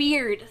 like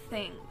weird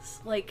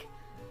things, like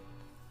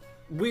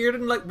Weird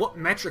in like what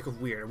metric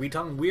of weird? Are we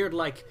talking weird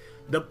like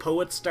the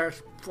poets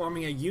start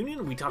forming a union?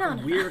 Are we talking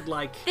no. weird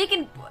like they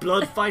can.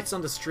 blood fights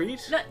on the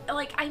street? No,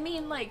 like I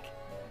mean, like,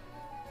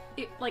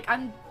 like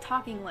I'm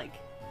talking like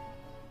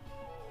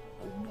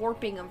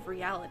warping of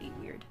reality.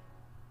 Weird.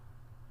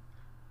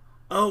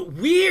 Oh,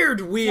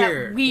 weird. Yeah,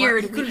 Well,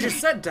 weird, you could have weird. just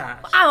said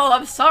that. Oh,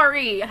 I'm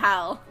sorry,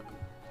 Hal.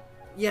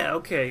 Yeah,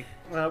 okay.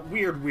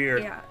 Weird.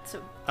 Yeah.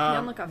 So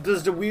don't look up.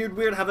 Does the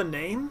weird have a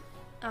name?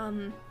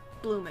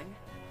 Blooming.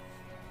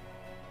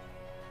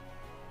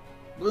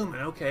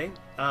 Blooming, okay.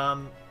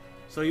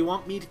 So you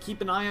want me to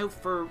keep an eye out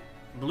for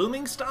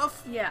blooming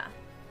stuff? Yeah.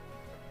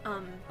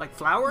 Like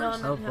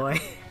flowers? No, Oh boy.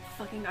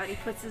 Fucking god, he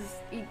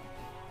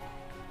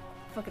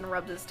fucking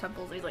rubs his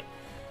temples. He's like,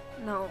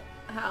 no,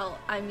 Hal,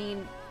 I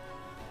mean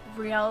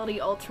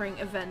reality-altering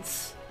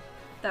events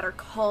that are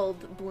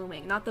called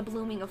blooming, not the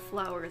blooming of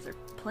flowers or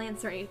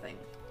plants or anything.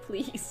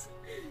 Please.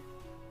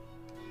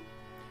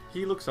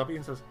 He looks up at you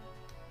and says,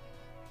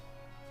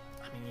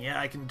 I mean, yeah,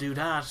 I can do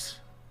that.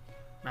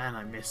 Man,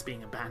 I miss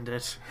being a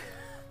bandit.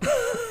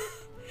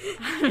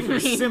 It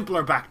was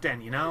simpler back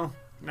then, you know?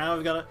 Now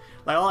I've got to...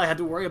 Like, all I had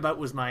to worry about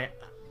was my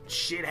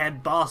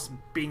shithead boss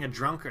being a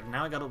drunkard.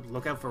 Now I gotta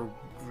look out for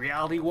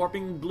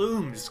reality-warping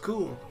blooms.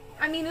 Cool.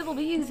 I mean, it'll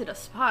be easy to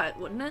spot,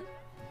 wouldn't it?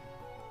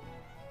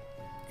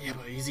 Yeah,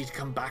 but easy to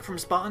come back from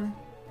spawn?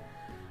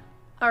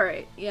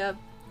 Alright, yeah.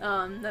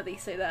 Now that you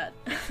say that.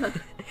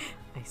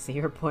 I see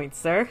your point,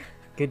 sir.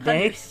 Good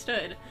day.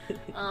 Understood.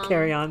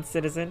 Carry on,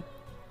 citizen.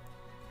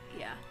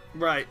 Yeah.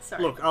 Right.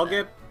 Sorry Look, about I'll that.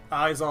 get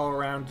eyes all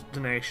around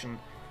the nation.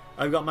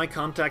 I've got my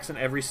contacts in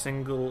every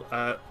single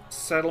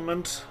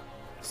settlement.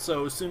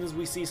 So as soon as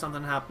we see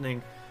something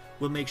happening,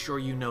 we'll make sure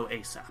you know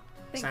ASAP.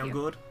 Thank Sound you.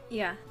 good?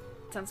 Yeah,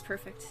 sounds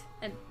perfect.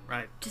 And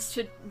Right. just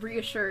to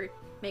reassure,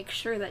 make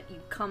sure that you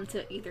come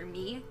to either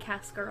me,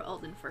 Casca, or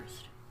Alden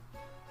first.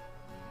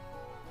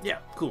 Yeah,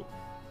 cool.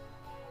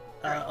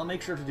 I'll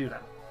make sure to do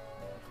that.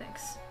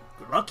 Thanks.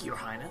 Good luck, Your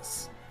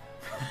Highness.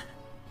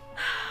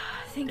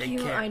 Thank Take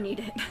you. care. I need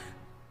it.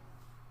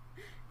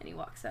 And he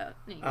walks out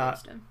and he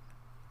goes to him.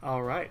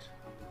 All right.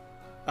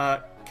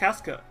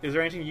 Casca, is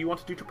there anything you want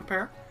to do to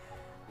prepare?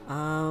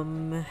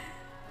 I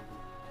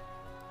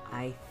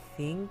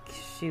think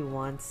she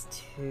wants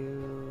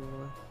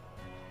to.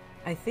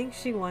 I think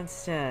she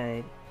wants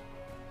to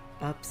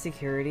up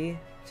security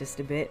just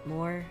a bit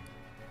more.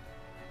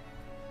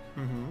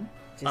 Mm-hmm.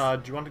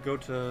 Just- Do you want to go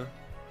to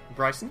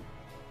Bryson?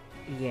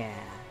 Yeah.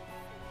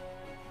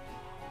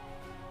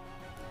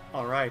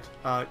 All right.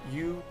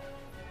 You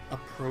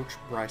approach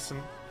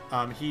Bryson.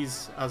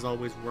 He's, as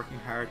always, working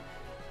hard.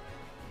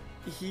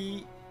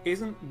 He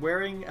isn't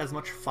wearing as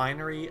much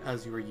finery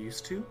as you are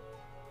used to.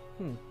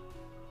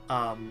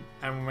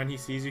 And when he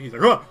sees you, he's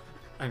like, "Oh!"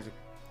 And he's like,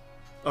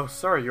 "Oh,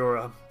 sorry,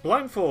 you're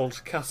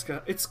blindfold,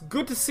 Casca. It's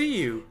good to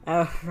see you."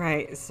 Oh,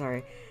 right.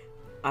 Sorry.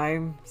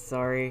 I'm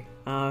sorry.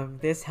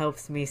 This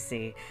helps me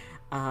see.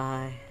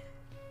 Hi.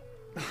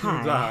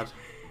 I'm glad.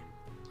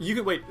 You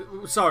can wait.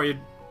 Sorry.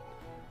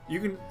 You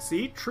can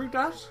see True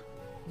Dat?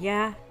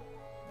 Yeah.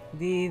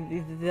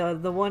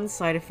 The one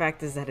side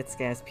effect is that it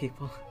scares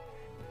people.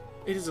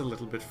 It is a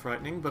little bit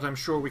frightening, but I'm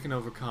sure we can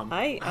overcome. How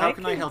I can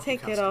can I help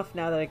take you, it Casca? off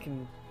now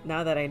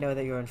that I know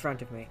that you're in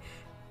front of me.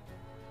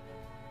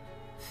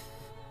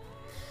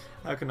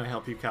 How can I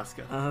help you,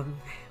 Casca?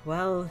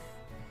 Well,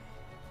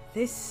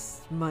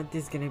 this month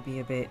is gonna be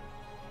a bit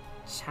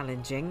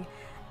challenging,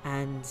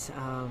 and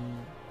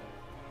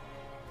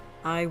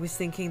I was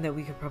thinking that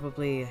we could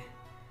probably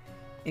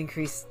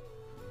increase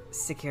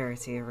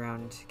security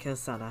around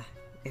Kilsala,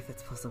 if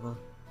it's possible.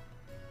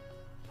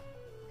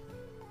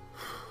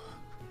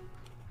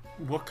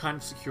 What kind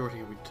of security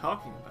are we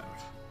talking about?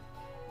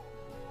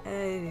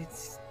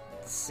 It's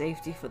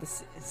safety for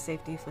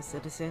safety for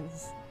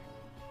citizens.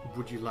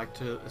 Would you like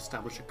to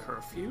establish a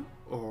curfew,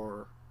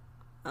 or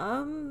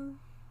Um,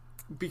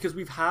 because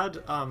we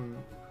didn't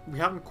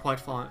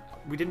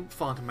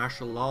fall into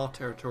martial law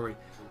territory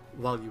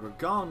while you were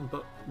gone,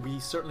 but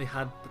we certainly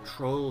had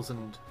patrols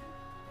and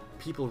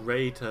people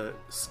ready to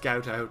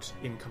scout out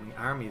incoming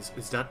armies.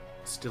 Is that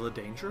still a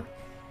danger?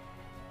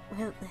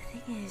 well, the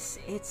thing is,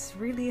 it's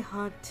really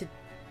hard to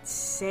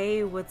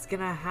say what's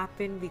gonna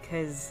happen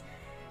because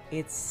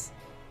it's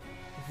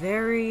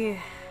very.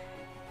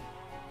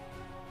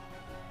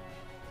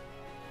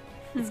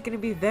 It's gonna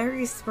be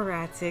very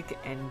sporadic,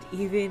 and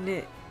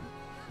even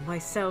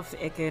myself,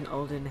 Ika, and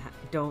Alden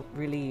don't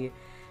really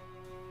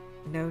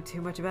know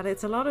too much about it.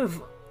 It's a lot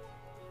of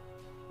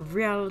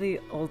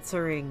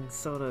reality-altering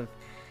sort of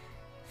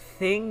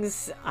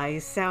things. I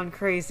sound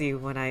crazy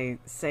when I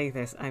say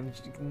this.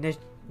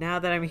 Now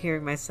that I'm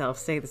hearing myself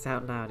say this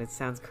out loud, it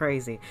sounds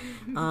crazy.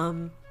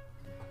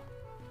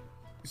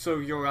 So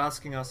you're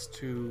asking us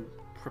to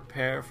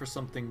prepare for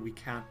something we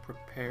can't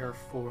prepare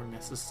for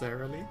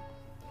necessarily?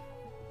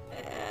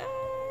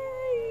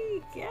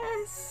 I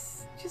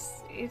guess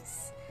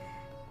it's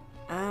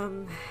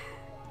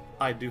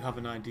I do have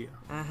an idea.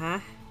 uh-huh.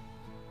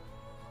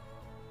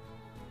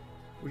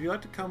 Would you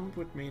like to come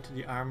with me to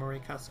the armory,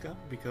 Casca?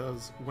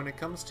 Because when it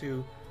comes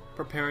to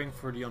preparing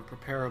for the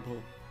unpreparable,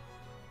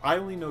 I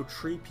only know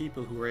 3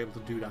 people who are able to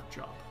do that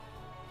job.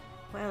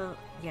 Well,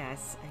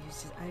 yes.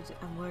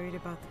 I'm worried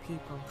about the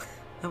people.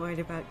 I'm worried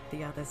about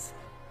the others.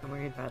 I'm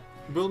worried about.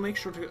 We'll make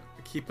sure to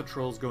keep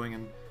patrols going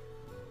and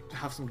to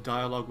have some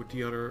dialogue with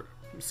the other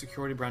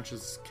security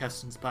branches.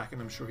 Keston's back,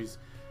 and I'm sure he's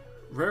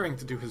raring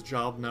to do his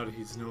job now that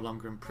he's no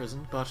longer in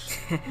prison, but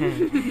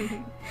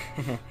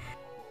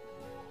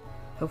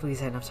Hopefully, he's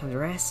had enough time to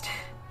rest.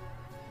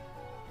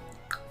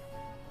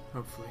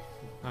 hopefully.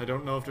 I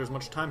don't know if there's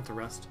much time to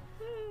rest.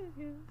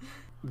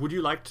 Would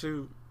you like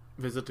to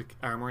visit the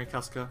armory,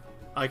 Casca?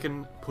 I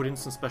can put in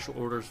some special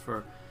orders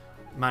for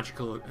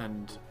magical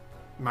and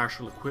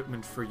martial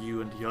equipment for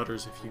you and the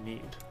others if you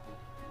need.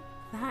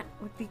 That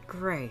would be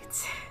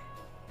great.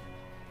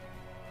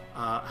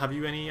 Have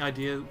you any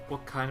idea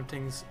what kind of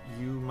things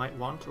you might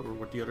want, or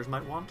what the others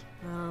might want?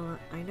 Well,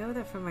 I know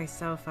that for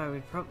myself,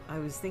 I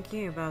was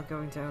thinking about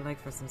going to Oleg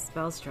for some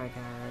spell strike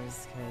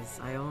arrows because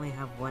I only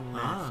have one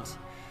left.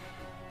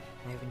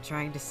 I've been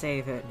trying to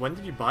save it. When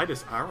did you buy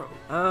this arrow?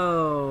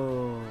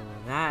 Oh,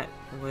 that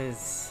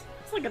was.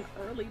 It's like an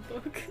early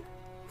book.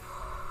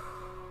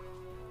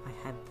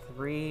 I had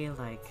 3,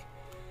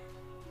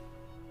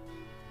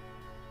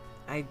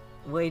 I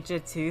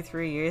wagered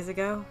 2-3 years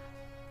ago.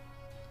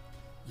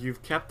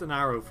 You've kept an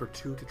arrow for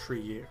 2 to 3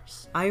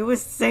 years. I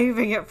was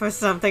saving it for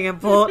something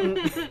important.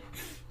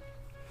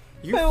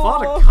 You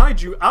fought a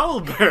kaiju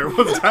owlbear.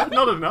 Was that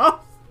not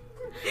enough?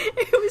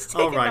 It was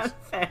taken Alright.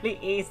 out fairly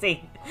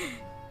easy.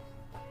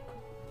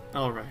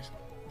 All right,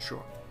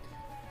 sure.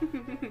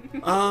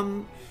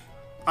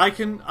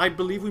 I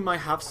believe we might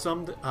have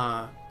some.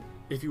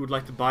 If you would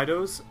like to buy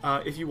those,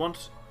 if you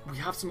want, we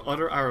have some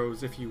other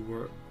arrows. If you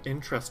were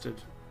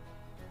interested.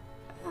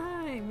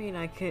 I mean,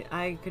 I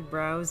could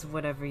browse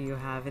whatever you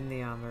have in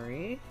the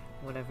armory.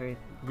 Whatever.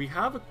 We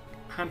have a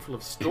handful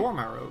of storm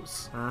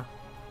arrows. Huh?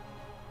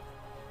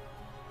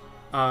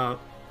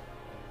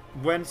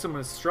 when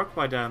someone is struck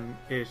by them,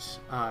 it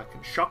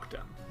can shock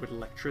them with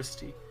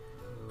electricity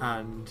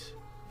and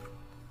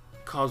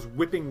cause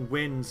whipping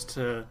winds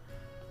to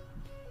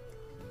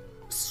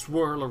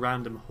swirl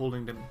around them,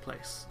 holding them in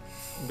place.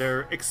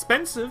 They're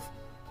expensive,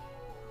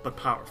 but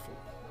powerful.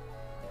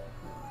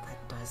 Oh,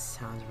 that does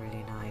sound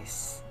really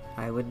nice.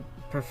 I would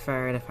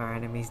prefer it if our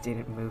enemies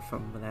didn't move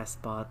from their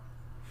spot.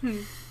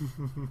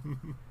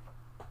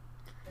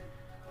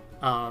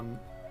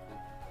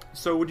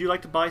 So would you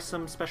like to buy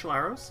some special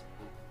arrows?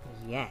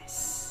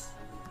 Yes.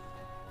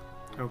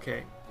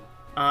 Okay.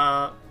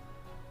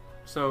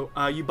 So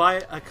you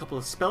buy a couple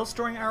of spell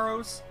storing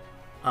arrows.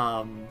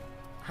 How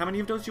many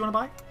of those do you want to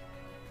buy?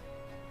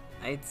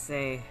 I'd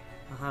say,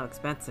 well, how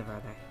expensive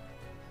are they?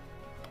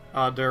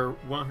 They're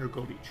 100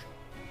 gold each.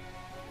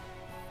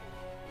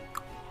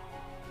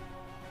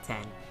 10.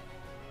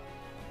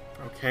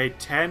 Okay,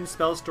 10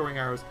 spell storing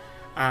arrows,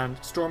 and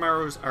storm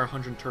arrows are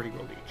 130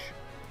 gold each.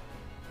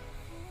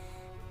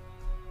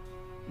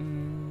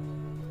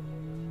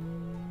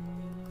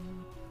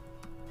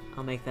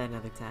 I'll make that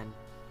another 10.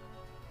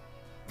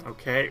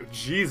 Okay,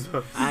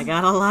 Jesus. I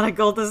got a lot of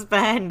gold to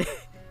spend.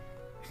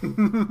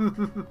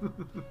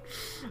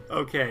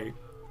 Okay.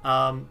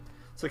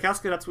 So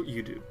Casca, that's what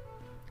you do.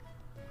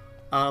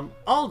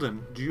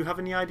 Alden, do you have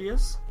any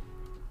ideas?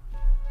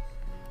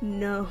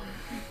 No.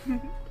 Do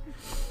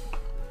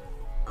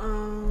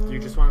you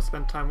just want to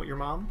spend time with your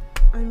mom?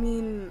 I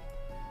mean,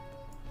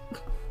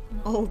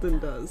 Alden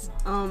does.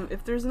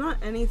 If there's not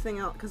anything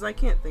else, because I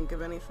can't think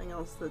of anything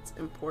else that's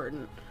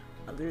important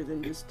other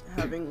than just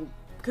having.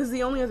 Because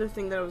the only other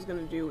thing that I was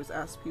gonna do was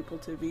ask people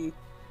to be,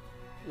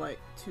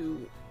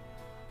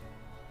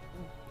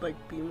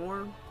 be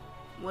more,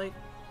 to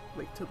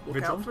look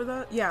Vigilant? out for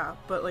that. Yeah,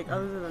 but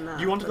other than that,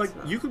 You want to that's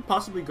not- you could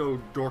possibly go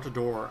door to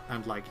door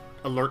and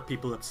alert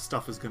people that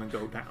stuff is gonna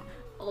go down.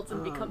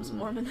 Alden becomes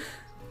Mormon.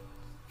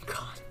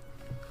 God.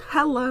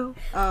 Hello.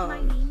 My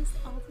name is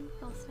Alden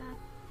Felstad.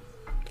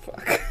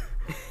 Fuck.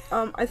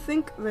 I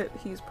think that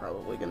he's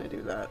probably gonna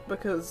do that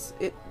because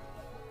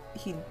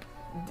he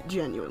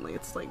genuinely,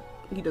 it's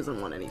he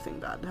doesn't want anything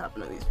bad to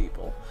happen to these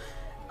people.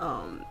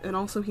 And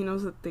also he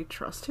knows that they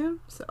trust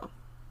him, so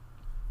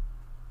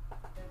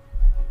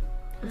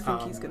I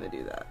think he's gonna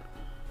do that.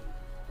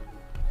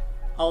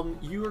 Alden,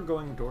 you are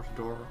going door to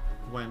door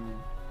when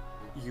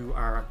you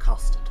are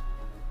accosted.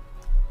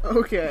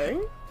 Okay.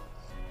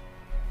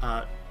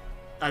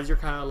 As you're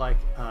kind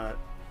of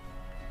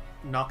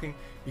knocking,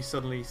 you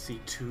suddenly see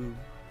two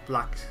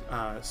black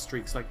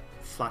streaks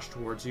flash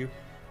towards you,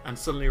 and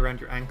suddenly around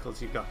your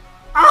ankles you've got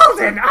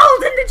Alden!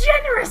 Alden the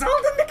generous!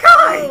 Alden the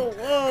kind!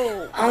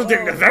 Whoa!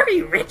 Alden the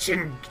very rich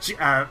and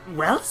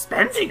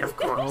well-spending, of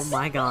course. Oh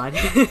my god.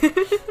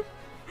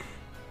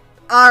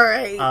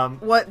 Alright,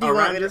 what do you around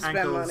want me to your spend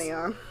ankles, money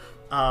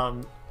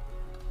on?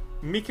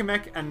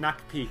 Mikamek and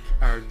Nakpeak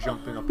are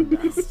jumping up and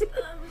down.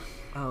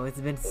 Oh, it's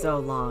been so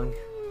long.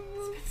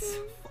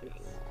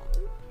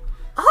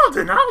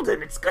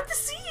 Alden, it's good to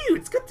see you!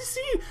 It's good to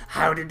see you!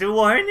 How did the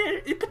war in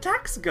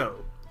Ipatax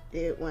go?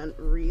 It went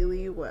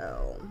really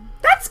well.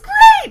 That's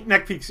great!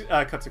 Neckpeak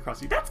cuts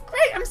across you. That's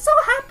great! I'm so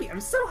happy!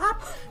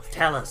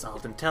 Tell us,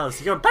 Alden, tell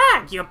us. Your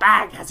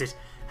bag!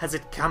 Has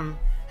it come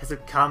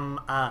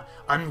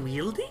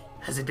unwieldy?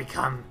 Has it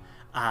become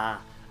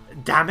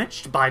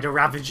damaged by the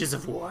ravages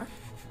of war?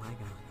 Oh my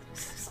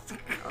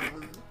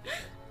god.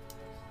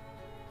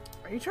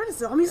 Are you trying to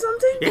sell me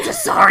something? It's a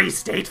sorry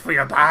state for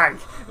your bag.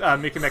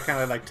 Mikamek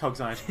kind of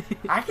tugs on it.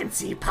 I can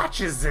see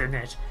patches in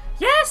it.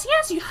 Yes,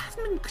 you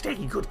haven't been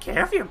taking good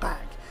care of your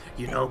bag.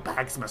 You know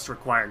bags must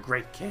require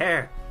great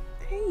care.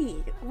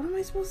 Hey, what am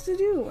I supposed to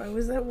do? I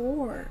was at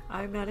war.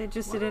 I'm not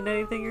interested in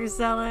anything you're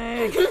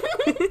selling.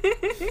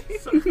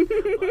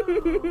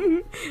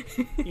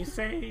 You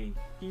say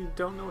you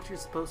don't know what you're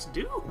supposed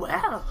to do?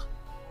 Well,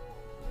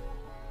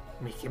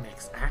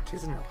 Mikimek's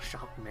artisanal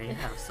shop may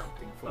have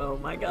something for Oh you.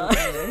 my god.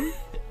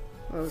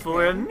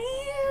 For a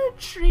mere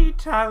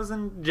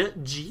 3,000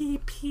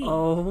 GP.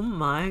 Oh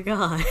my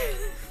god.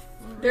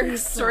 They're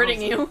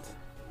extorting you.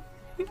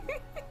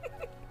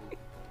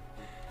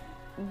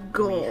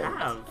 Gold. We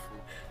have.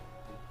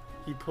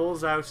 He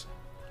pulls out.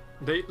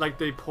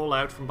 They pull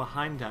out from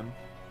behind them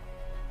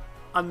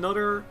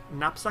another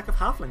knapsack of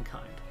halfling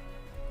kind.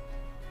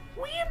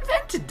 We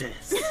invented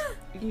this.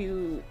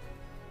 You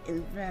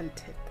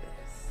invented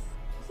this.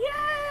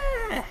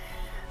 Yes.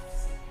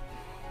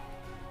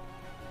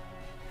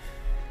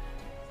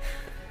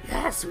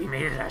 Yes, we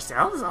made it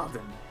ourselves,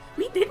 Alden.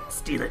 We didn't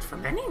steal it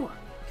from anyone.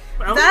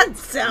 Well, That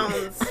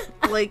sounds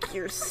like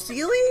you're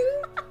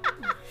stealing?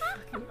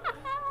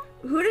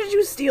 Who did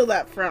you steal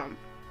that from?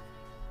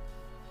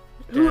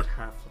 dead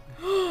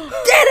halfling.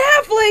 Dead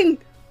halfling!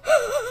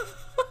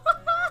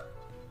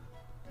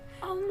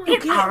 Oh my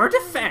In our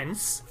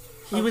defense,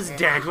 he was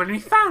dead when we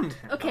found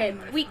him. Okay,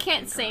 we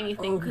can't say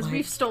anything because my-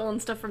 we've stolen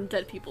stuff from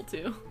dead people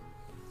too.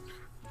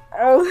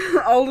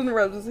 Alden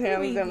rubs his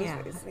hand mean, down his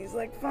yeah. face and he's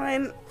like,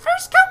 fine.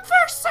 First come,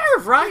 first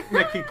serve, right?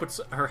 Nikki puts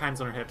her hands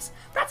on her hips.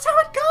 That's how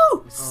it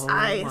goes. Oh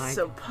I my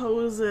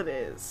suppose it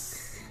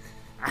is.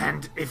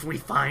 And if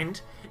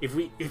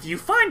you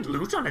find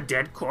loot on a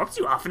dead corpse,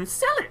 you often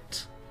sell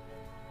it.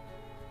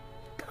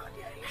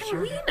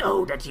 And we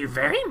know that you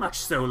very much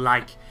so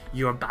like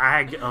your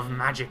bag of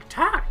magic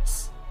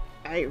tarts.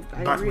 I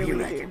But really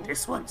we reckon do.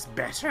 this one's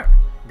better.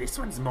 This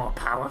one's more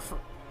powerful.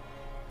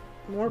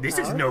 This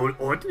is power? no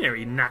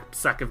ordinary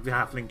knapsack of the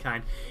halfling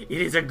kind. It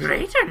is a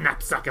greater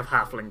knapsack of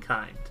halfling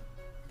kind.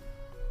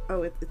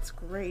 Oh, it's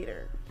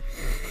greater.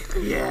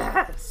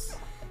 Yes.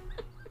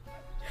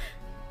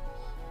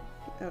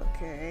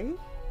 Okay.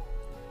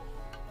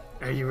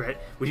 Are you ready?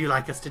 Would you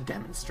like us to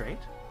demonstrate?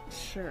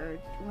 Sure.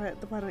 Why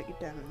don't you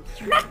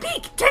demonstrate?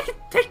 Neckbeak, take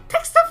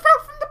stuff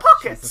out from the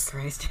Jesus pockets.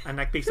 Christ. And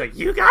Neckbeak's like,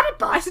 you got it,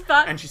 boss. I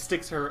thought- And she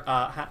sticks her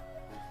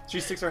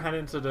hand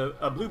into the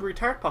blueberry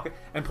tart pocket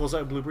and pulls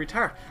out a blueberry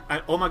tart.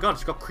 And oh my god,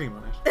 it's got cream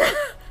on it.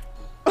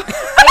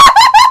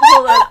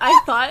 Hold on,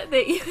 I thought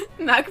that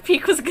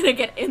MacPeak was gonna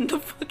get in the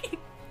fucking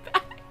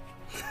bag.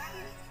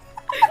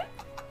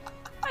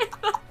 I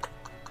thought.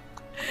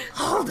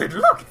 Hold it,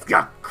 look, it's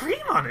got cream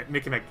on it.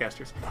 Mickey Mac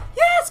gestures.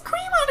 Yes,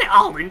 cream on it,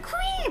 almond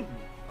cream.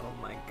 Oh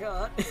my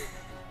god.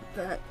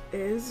 That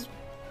is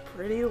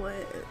pretty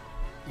lit.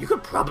 You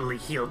could probably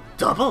heal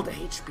double the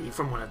HP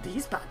from one of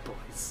these bad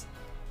boys.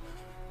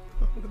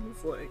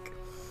 It's like,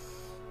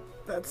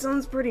 that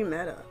sounds pretty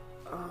meta.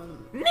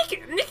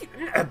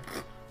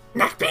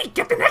 Neckbeak,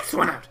 get the next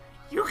one out.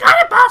 You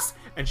got it, boss.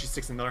 And she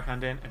sticks another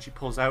hand in and she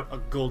pulls out a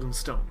golden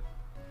stone.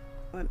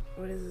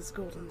 What is this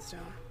golden stone?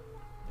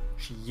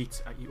 She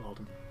yeets at you,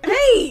 Alden.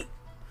 Hey!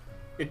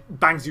 It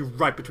bangs you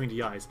right between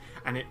the eyes,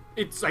 and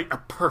it's like a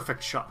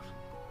perfect shot.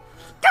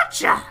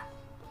 Gotcha!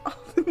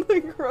 Alden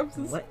like rubs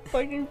his What?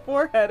 fucking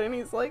forehead and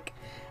he's like,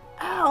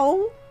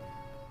 ow!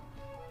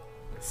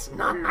 It's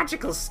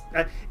non-magical.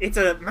 It's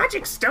a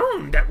magic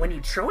stone that when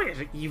you throw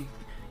it,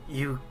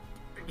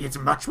 it's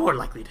much more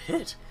likely to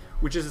hit.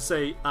 Which is to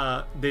say,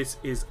 this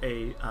is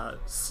a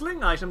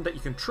sling item that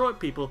you can throw at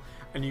people,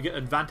 and you get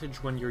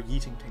advantage when you're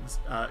yeeting things.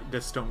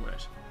 This stone with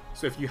it.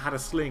 So if you had a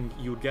sling,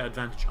 you would get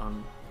advantage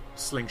on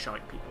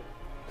slingshotting people.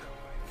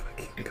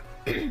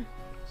 God.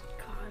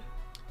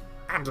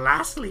 And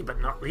lastly, but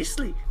not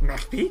leastly,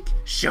 Neckbeak,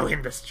 show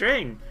him the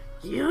string.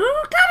 You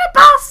got it,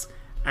 boss!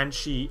 And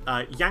she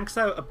yanks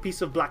out a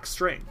piece of black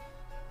string.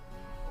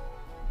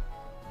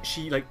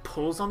 She like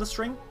pulls on the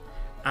string,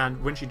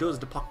 and when she does,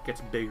 the pocket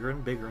gets bigger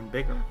and bigger and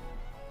bigger.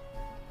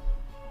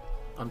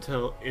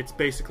 Until it's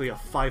basically a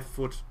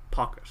 5-foot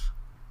pocket.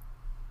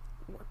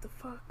 What the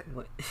fuck?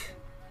 What?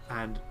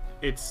 And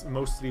it's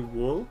mostly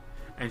wool.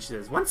 And she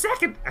says, 1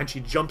 second! And she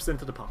jumps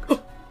into the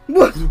pocket.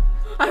 What?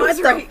 I What was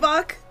the right.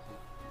 fuck?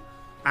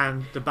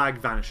 And the bag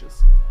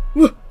vanishes.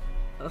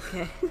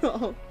 Okay.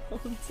 Oh,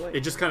 it's like,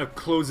 It just kind of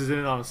closes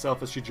in on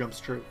itself as she jumps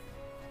through.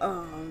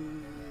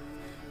 um,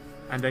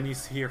 And then you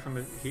hear from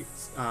a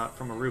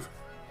roof,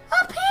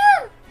 up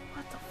here!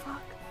 what the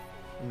fuck?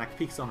 And Mac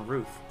peeks on a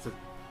roof. It says,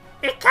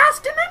 it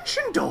casts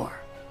Dimension Door!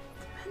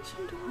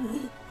 Dimension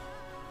door.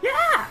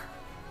 Yeah!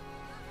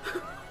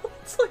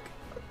 It's like,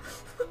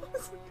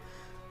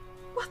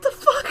 what the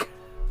fuck?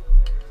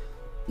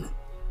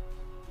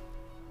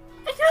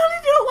 I can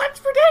only do it once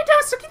per day,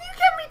 though, so can you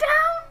get me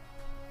down?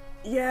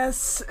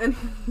 Yes, and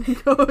he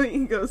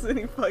goes and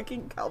he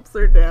fucking helps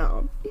her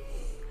down.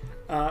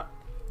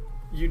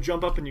 You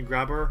jump up and you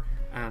grab her,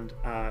 and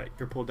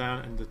you're pulled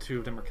down, and the two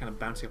of them are kind of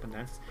bouncing up and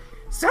down.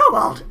 So,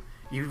 Alden,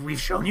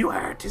 we've shown you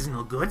our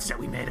artisanal goods that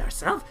we made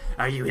ourselves.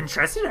 Are you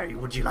interested, or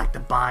would you like to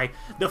buy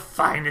the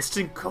finest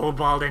in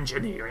kobold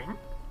engineering?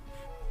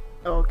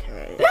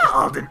 Okay. Yeah,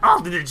 Alden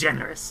the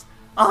generous.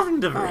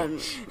 Alden the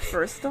rich.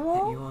 First of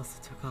all, You also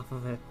took off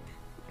of a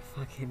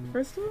fucking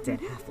First of all?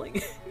 dead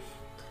halfling.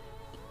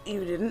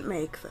 you didn't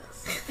make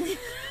this.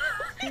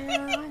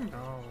 Yeah, I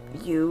know.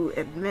 You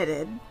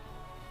admitted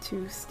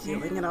to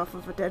stealing it off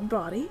of a dead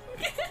body.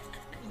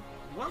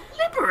 Well,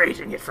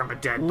 liberating it from a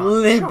dead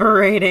body.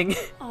 Liberating.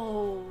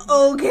 Oh.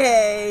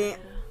 Okay.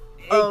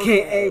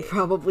 AKA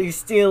probably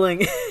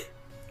stealing.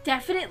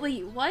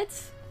 Definitely.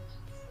 What?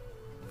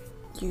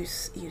 You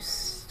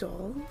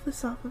stole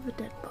this off of a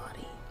dead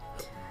body.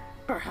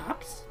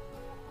 Perhaps.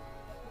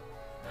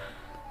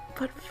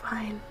 But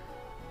fine.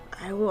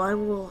 I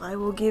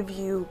will give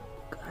you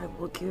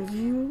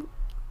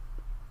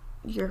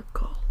your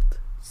gold.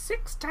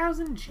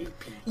 6,000 GP.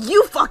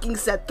 You fucking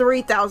said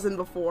 3,000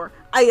 before.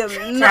 I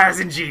am not.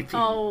 3,000 GP.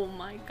 Oh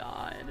my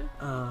god.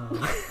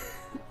 Oh.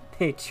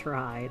 They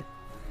tried.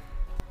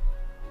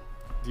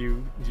 Do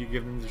you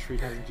give them the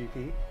 3,000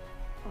 GP?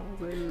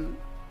 Alden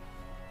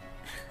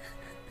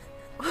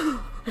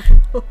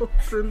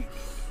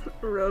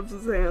rubs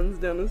his hands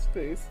down his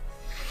face.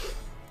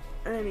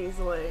 And he's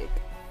like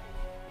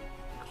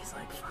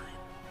fine.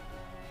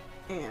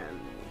 And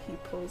he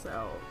pulls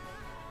out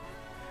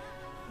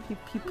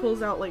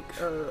like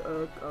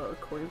a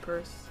coin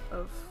purse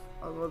of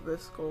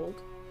this gold.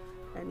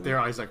 And Their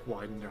eyes like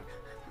widen.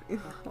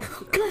 you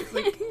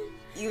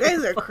guys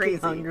are Fucking crazy.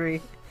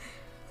 hungry.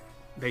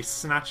 they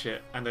snatch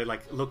it and they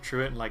like look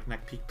through it and like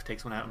Neck Peak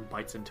takes one out and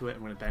bites into it,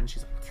 and when it bends,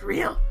 she's like, "It's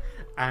real."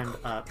 And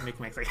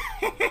Micmac's like,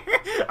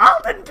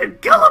 "Alden the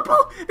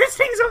Gullible! This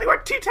thing's only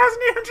worth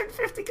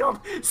 2,850 gold.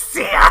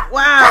 See ya!"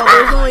 Wow,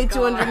 there's only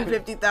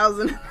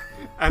 250,000.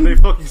 And they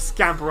fucking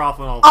scamper off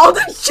and all.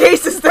 Alden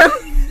chases them.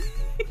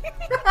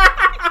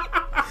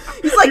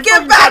 He's like,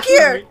 "Get back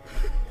here!"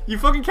 You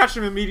fucking catch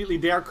them immediately.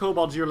 They are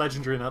kobolds. You're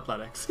legendary in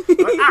athletics.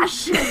 Like, ah,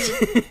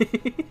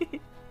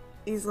 shit.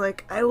 He's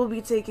like, "I will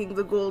be taking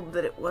the gold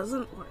that it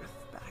wasn't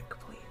worth back,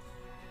 please."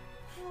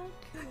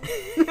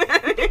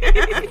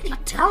 You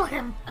tell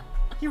him.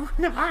 You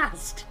wouldn't have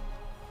asked.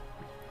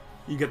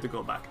 You get the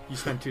gold back. You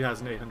spend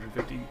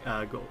 2,850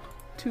 gold.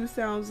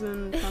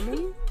 2,000 how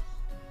many?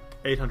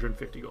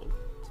 850 gold.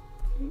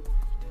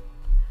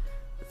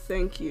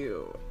 Thank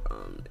you.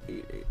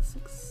 8, 8,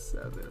 6,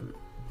 7.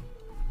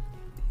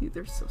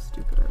 They're so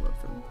stupid. I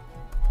love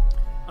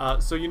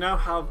them. So you now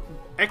have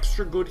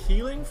extra good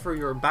healing for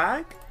your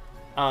bag.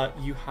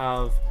 You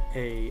have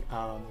a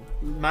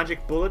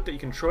magic bullet that you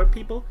can throw at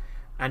people,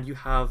 and you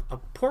have a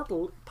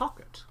portal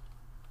pocket.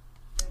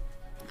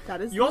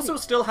 That is. You also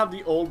still have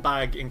the old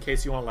bag in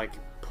case you want to like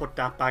put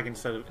that bag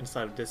inside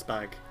of this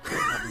bag and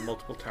have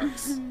multiple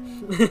tarts.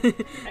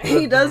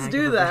 He does Bag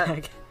do of a that.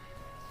 bag.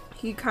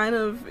 He kind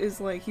of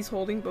is like, he's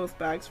holding both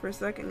bags for a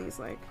second. He's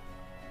like,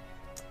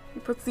 he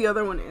puts the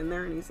other one in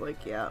there, and he's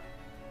like, "Yeah."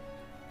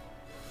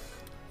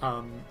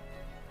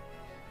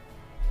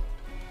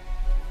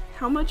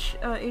 How much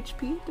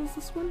HP does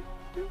this one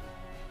do?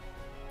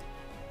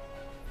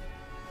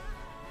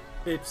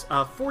 It's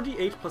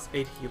 48 plus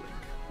 8 healing,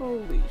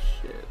 Holy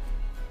shit.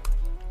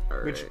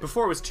 Alright. which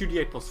before was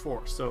 2d8 plus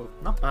 4, so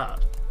not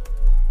bad.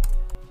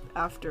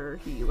 After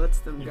he lets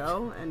them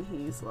go, and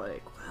he's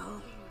like,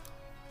 "Well,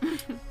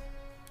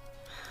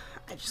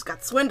 I just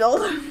got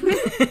swindled."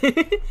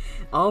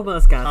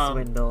 Almost got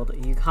swindled.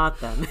 You caught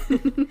them.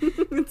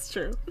 It's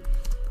true.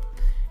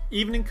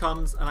 Evening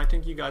comes, and I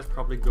think you guys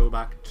probably go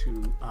back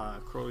to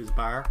Crowley's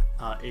bar.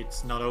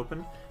 It's not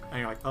open, and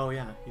you're like, "Oh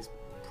yeah, he's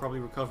probably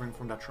recovering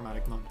from that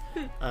traumatic month."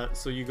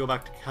 So you go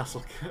back to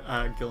Castle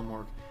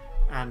Gilmore,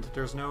 and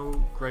there's no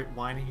great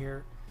wine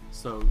here,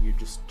 so you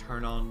just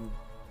turn on,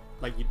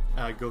 like, you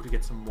go to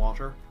get some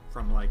water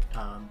from, like,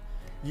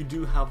 you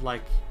do have,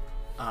 like,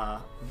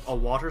 a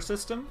water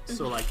system,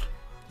 so, like,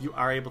 you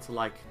are able to,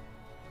 like,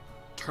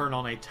 turn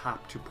on a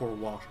tap to pour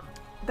water.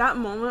 That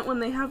moment when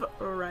they have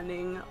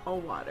running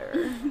water.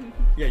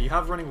 Yeah, you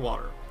have running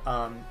water.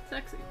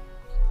 Sexy.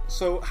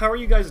 So how are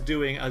you guys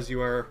doing as you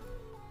are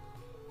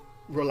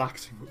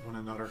relaxing with one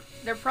another?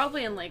 They're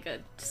probably in like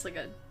a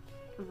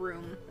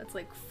room that's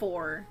like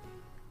for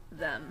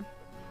them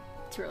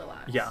to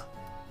relax. Yeah,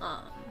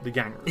 the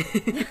gang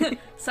room.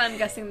 So I'm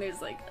guessing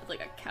there's like a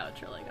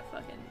couch or like a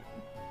fucking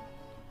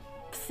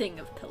thing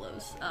of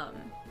pillows.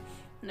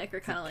 Nick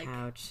are kind of like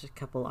Couch, a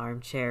couple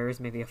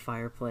armchairs, maybe a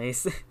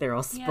fireplace. They're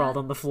all sprawled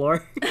on the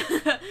floor.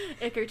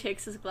 Iker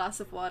takes his glass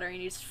of water and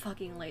he just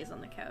fucking lays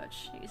on the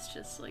couch. He's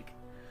just like,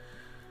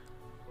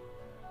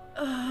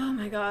 "Oh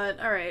my god,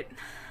 alright.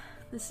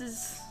 This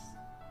is..."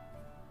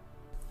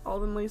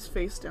 Alden lays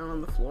face down on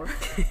the floor.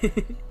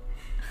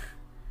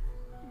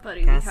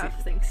 Buddy, we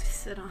have things to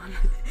sit on.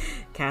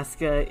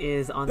 Casca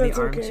is on That's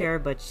the okay. armchair,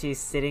 but she's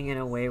sitting in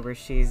a way where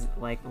she's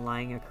like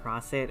lying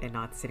across it and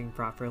not sitting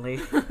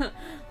properly.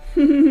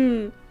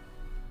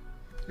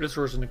 This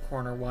was in the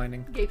corner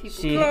whining. Gay people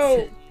She-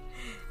 can't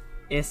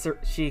sit.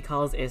 She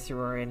calls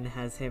Isror and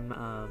has him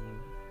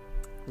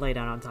lay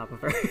down on top of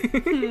her.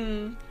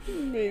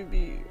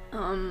 Maybe.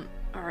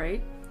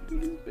 Alright.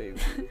 Maybe.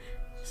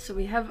 So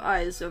we have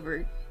eyes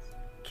over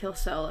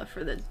Kilsella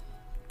for the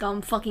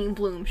dumb fucking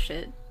Bloom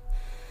shit.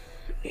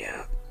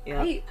 Yeah.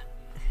 Yeah.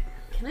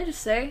 Can I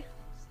just say,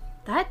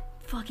 that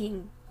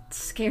fucking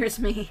scares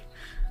me.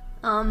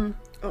 Oh,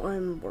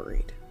 I'm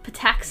worried.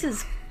 Patax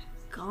is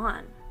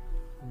gone.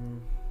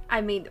 I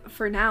mean,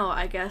 for now,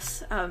 I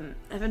guess.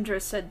 Evandra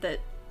said that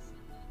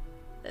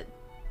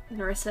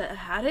Narissa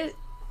had it,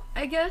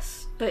 I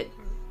guess, but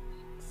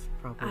It's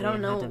probably I don't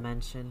in know. the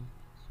dimension.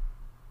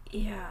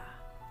 yeah,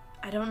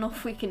 I don't know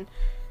if we can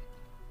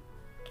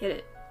get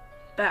it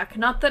back.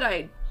 Not that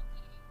I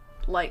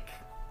like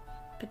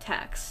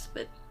Patax,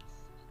 but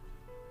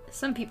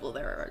some people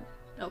there are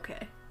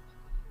okay.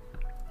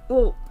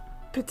 Well,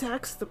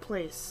 Patax the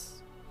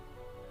place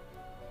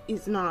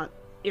is not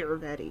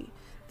Iravetti.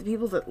 The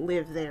people that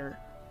live there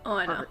Oh,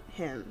 I know. aren't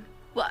him.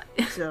 What?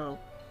 So,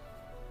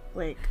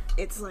 like,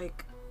 it's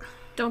like...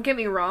 Don't get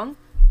me wrong.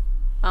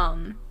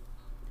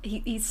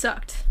 He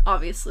sucked.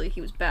 Obviously,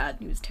 he was bad.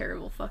 He was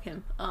terrible. Fuck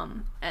him.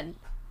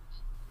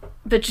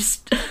 But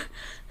just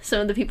some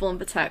of the people in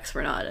Patax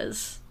were not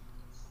as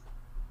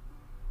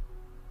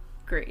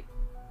great.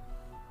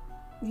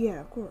 Yeah,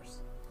 of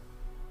course.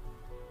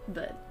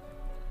 But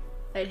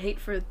I'd hate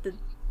for the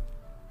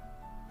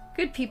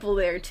good people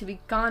there to be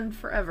gone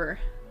forever.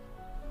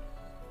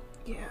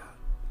 Yeah.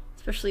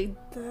 Especially,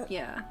 That'd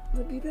yeah,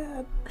 be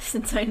bad.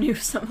 since I knew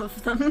some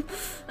of them.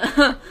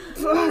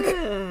 Fuck!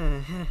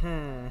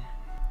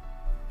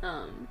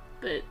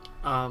 But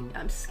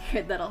I'm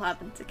scared that'll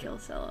happen to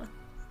Kilsella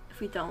if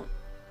we don't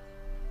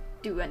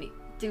do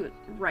it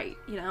right,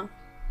 you know?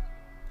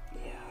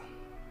 Yeah.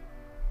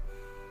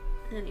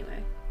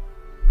 Anyway.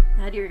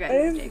 How do your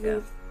guys' day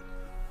go?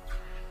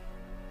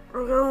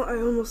 Well, I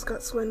almost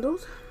got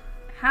swindled.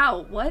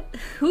 How? What?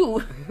 Who?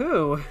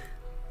 Who?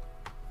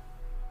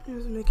 It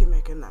was Mickey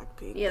Mick and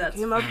Knockpeak. Yeah, that's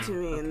They came up to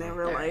me and they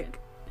were Alright.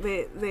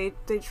 like,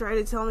 they tried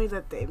to tell me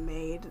that they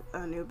made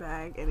a new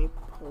bag, and he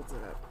holds it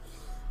up.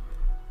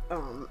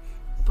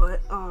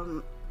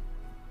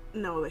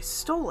 No, they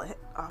stole it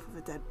off of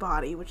a dead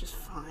body, which is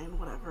fine,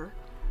 whatever.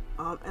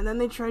 And then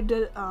they tried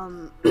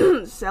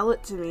to sell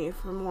it to me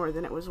for more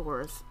than it was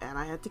worth, and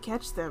I had to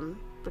catch them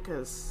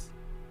because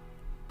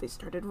they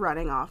started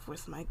running off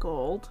with my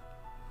gold.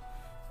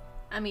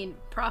 I mean,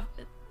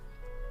 profit.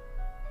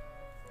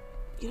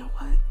 You know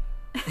what?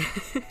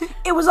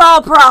 It was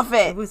all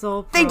profit. It was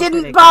all They profit didn't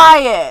again.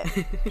 buy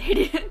it. They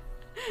didn't.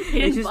 They They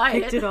didn't just buy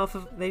picked it. it off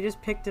of. They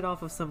just picked it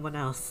off of someone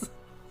else.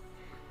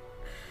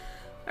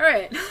 All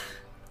right.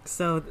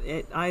 So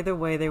either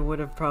way, they would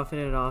have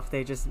profited off.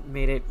 They just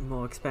made it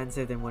more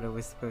expensive than what it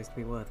was supposed to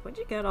be worth. What'd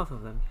you get off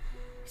of them?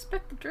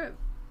 Respect the drip.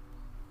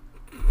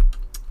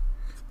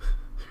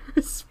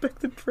 Respect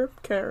the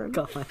drip, Karen.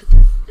 God.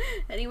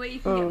 Any way you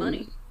can get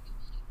money.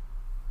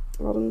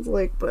 Autumn's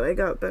like, but I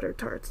got better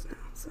tarts now,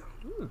 so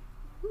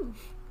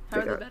How they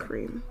are they got better?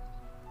 cream.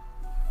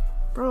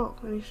 Bro,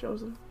 when he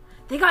shows them.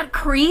 They got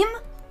cream?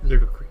 They're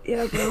good cream.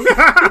 Yeah, bro.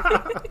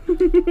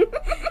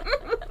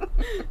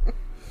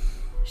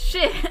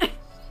 Shit.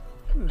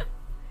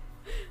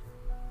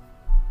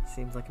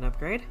 Seems like an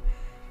upgrade.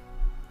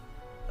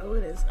 Oh,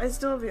 it is. I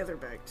still have the other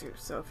bag too.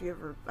 So if you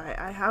ever,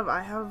 I have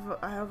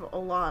a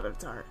lot of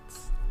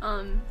tarts.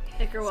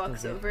 Icar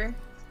walks good. over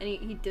and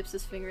he dips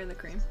his finger in the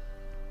cream.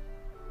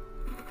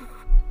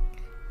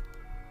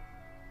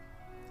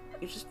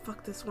 You just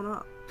fucked this one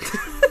up.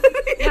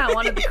 Yeah, I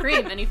wanted the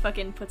cream, and he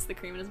fucking puts the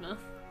cream in his mouth.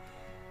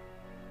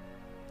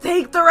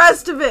 Take the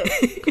rest of it.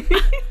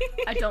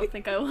 I don't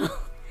think I will.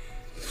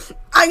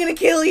 I'm gonna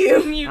kill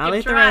you. You I'll can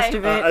eat the try. rest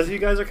of it. As you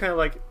guys are kind of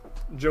like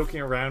joking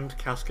around,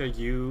 Casca,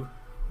 you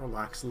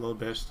relax a little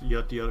bit. You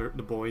let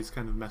the boys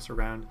kind of mess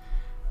around,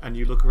 and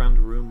you look around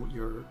the room with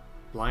your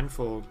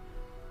blindfold.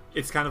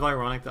 It's kind of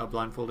ironic that a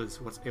blindfold is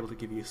what's able to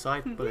give you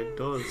sight, but it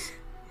does.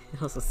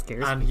 It also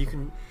scares And me. you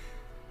can.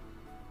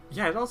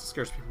 Yeah, it also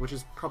scares people, which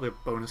is probably a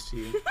bonus to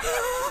you.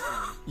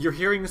 Your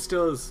hearing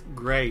still is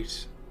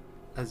great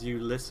as you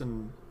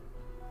listen,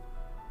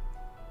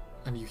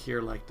 and you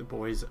hear like the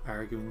boys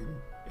arguing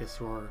and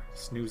Isror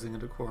snoozing in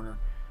the corner,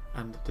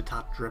 and the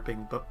tap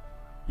dripping. But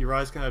your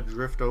eyes kind of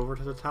drift over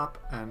to the tap,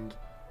 and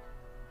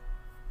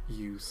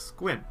you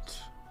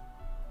squint.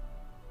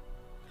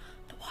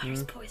 The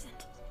water's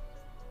poisoned.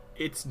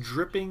 It's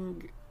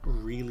dripping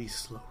really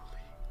slowly.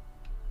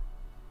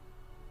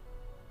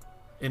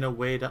 In a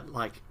way that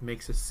like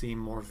makes it seem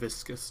more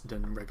viscous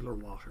than regular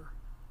water.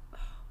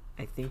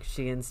 I think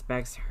she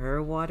inspects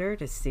her water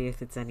to see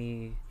if it's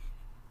any.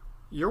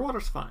 Your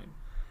water's fine,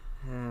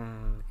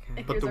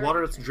 Okay. but Yours the are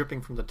water okay. that's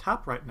dripping from the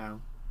tap right now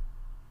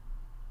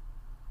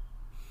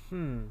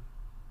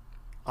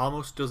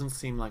almost doesn't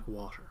seem like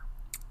water.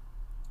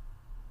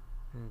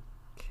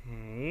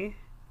 Okay.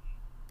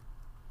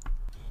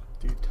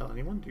 Do you tell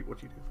anyone? What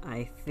do you do?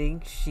 I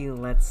think she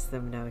lets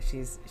them know.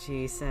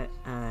 She said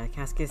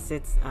Casca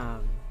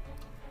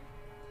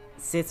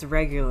sits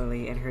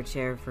regularly in her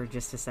chair for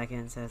just a second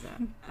and says,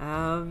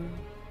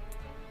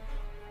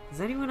 does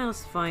anyone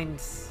else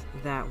find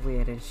that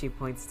weird? And she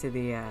points to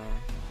the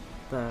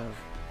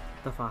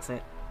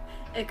faucet.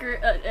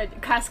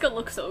 Icar, Casca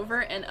looks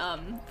over and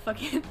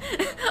fucking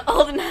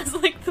Alden has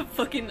like the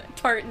fucking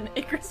tart in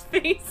Icar's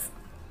face.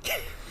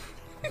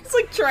 He's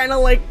like trying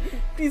to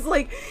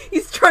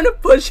he's trying to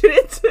push it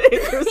into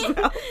Icar's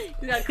mouth.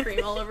 He's got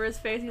cream all over his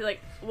face. He's like,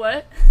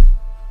 what?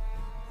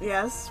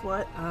 Yes,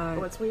 what?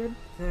 What's weird?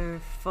 The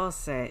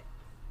faucet.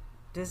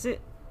 Is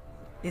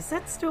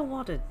that still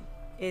water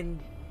in,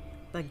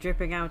 like,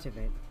 dripping out of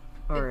it?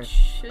 Or It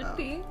should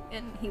be.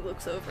 And he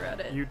looks over at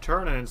it. You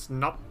turn and it's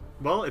not.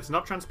 Well, it's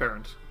not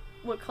transparent.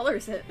 What color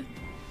is it?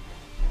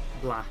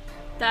 Black.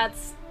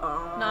 That's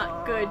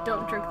not good.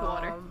 Don't drink the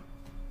water.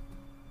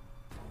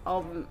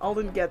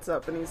 Alden gets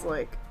up and he's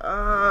like,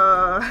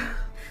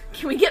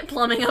 Can we get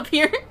plumbing up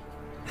here?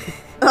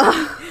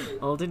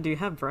 Alden, do you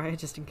have Briar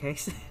just in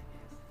case? Of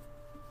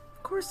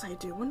course I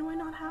do. When do I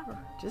not have her?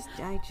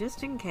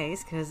 Just in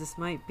case, because this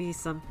might be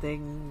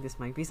something.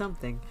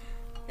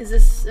 Is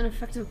this an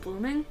effective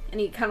blooming? And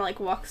he kind of like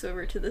walks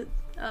over to the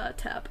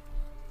tap.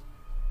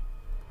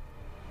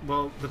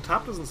 Well, the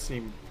tap doesn't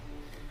seem.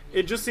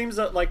 It just seems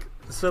that like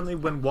suddenly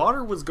when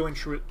water was going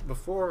through it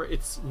before,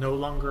 it's no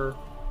longer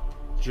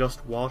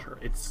just water.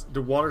 It's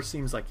the water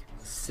seems like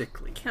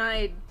sickly. Can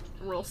I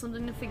roll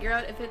something to figure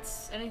out if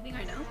it's anything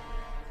I know?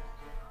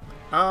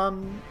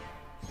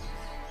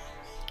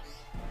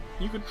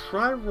 You could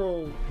try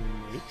roll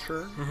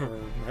nature or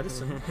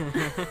medicine.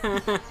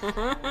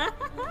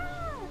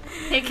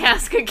 Hey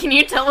Casca, can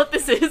you tell what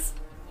this is?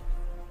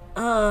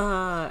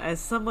 As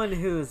someone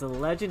who's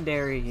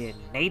legendary in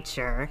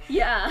nature,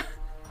 Yeah.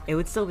 it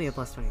would still be a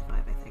plus 25,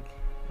 I think.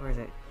 Or is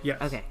it?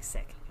 Yes. Okay,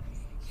 sick.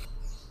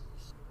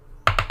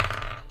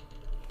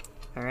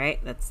 Alright,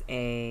 that's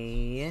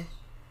a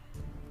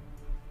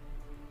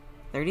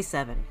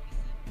 37.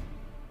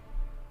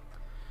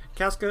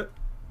 Casca,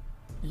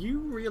 you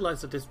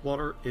realize that this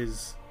water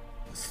is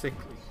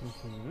sickly.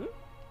 Mm-hmm.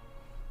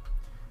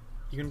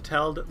 You can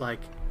tell that,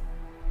 like,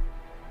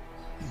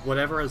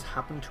 whatever has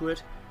happened to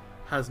it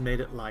has made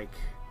it, like,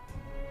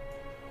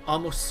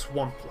 almost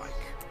swamp-like.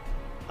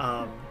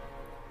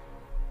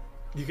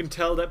 You can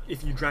tell that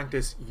if you drank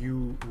this,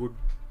 you would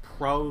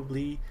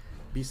probably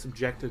be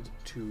subjected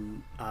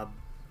to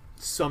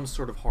some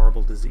sort of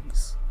horrible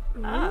disease.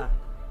 Ah,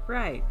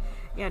 right.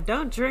 Yeah,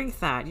 don't drink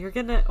that.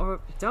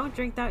 Don't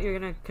drink that, you're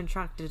gonna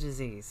contract a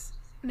disease.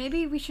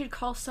 Maybe we should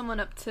call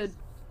someone up to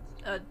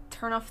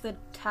turn off the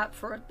tap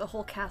for the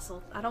whole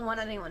castle. I don't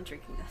want anyone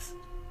drinking this.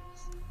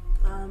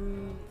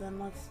 Then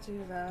let's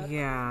do that.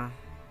 Yeah.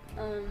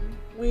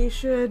 We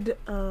should,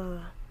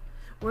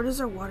 where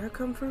does our water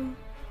come from?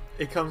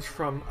 It comes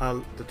from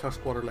the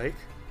Tuskwater Lake.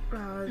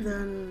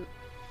 Then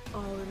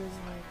all it is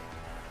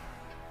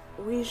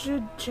we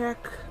should check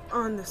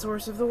on the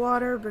source of the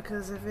water,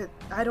 because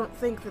I don't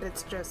think that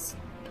it's just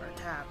our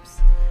taps.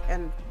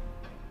 And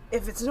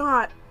if it's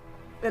not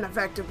an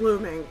effective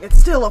blooming, it's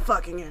still a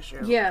fucking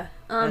issue. Yeah.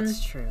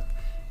 That's true.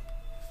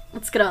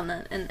 Let's get on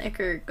that. And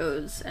Iker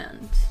goes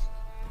and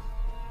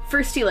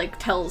first he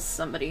tells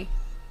somebody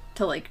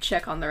to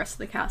check on the rest of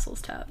the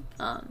castle's tap.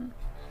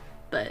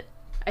 But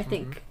I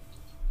think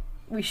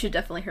we should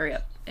definitely hurry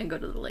up and go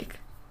to the lake.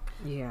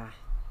 Yeah.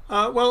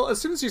 Well, as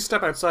soon as you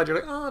step outside, you're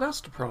like, oh, that's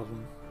the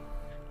problem.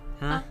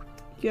 Huh?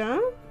 Yeah?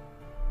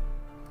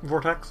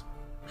 Vortex?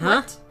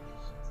 Huh?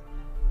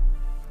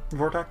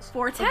 Vortex?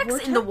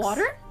 Vortex in the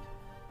water?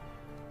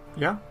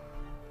 Yeah?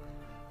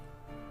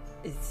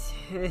 It's,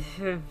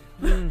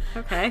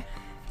 okay.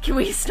 Can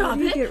we stop How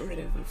do you it? get rid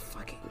of the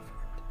fucking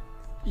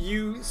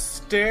You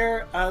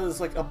stare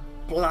as a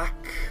black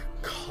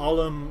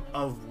column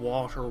of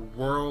water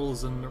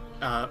whirls in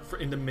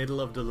the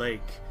middle of the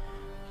lake.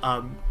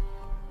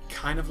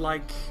 Kind of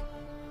like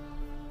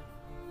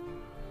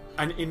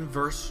an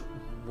inverse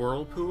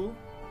whirlpool.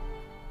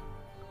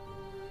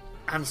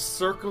 And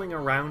circling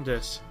around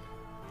it,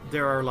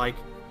 there are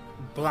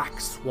black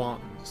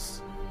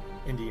swans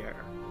in the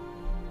air.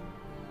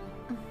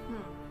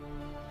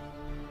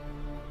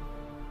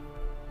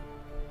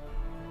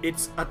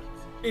 It's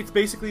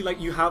basically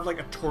you have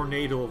a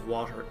tornado of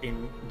water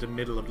in the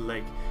middle of the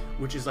lake,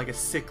 which is a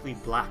sickly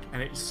black,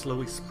 and it's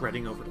slowly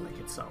spreading over the lake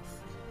itself.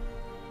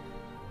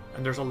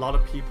 And there's a lot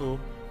of people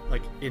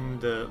in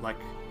the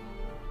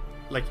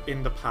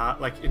in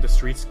the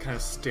streets, kind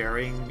of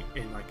staring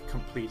in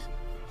complete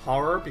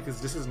horror,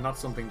 because this is not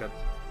something that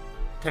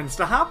tends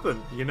to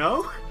happen, you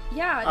know?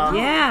 Yeah.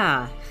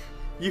 Yeah.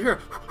 You hear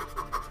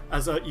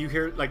as you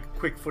hear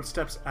quick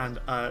footsteps, and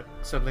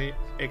suddenly,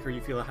 Iker,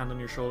 you feel a hand on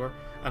your shoulder,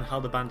 and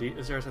Hal the bandit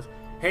is there and says,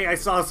 "Hey, I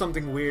saw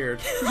something weird."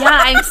 Yeah,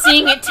 I'm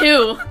seeing it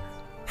too.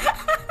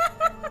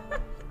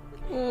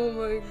 Oh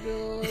my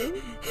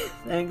god.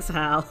 Thanks,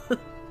 Hal.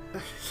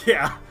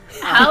 Yeah.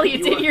 Hal, you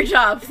did your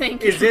job.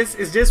 Thank you. Is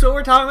this what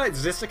we're talking about?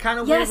 Is this the kind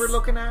of weird Yes. we're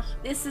looking at?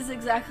 This is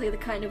exactly the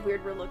kind of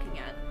weird we're looking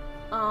at.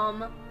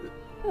 How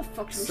the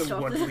fuck should we So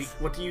stop this?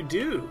 what do you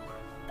do?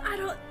 I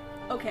don't...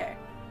 Okay.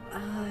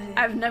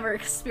 I've never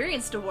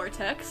experienced a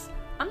vortex.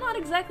 I'm not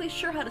exactly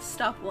sure how to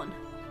stop one.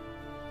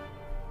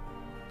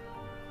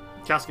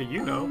 Casca,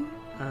 you know.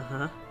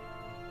 Uh-huh.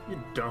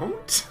 You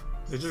don't?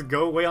 They just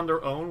go away on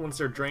their own once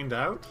they're drained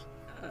out?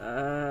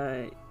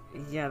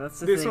 Yeah, that's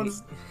the This thing.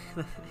 one's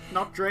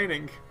not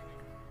draining.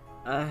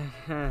 Yeah,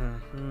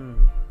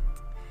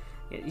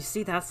 you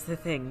see, that's the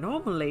thing.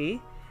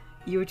 Normally,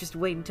 you would just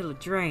wait until it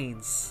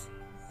drains.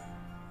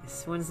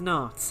 This one's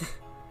not.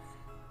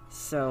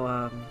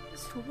 So,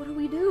 So what do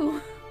we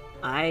do?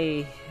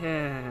 is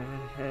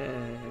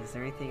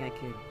there anything I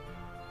could...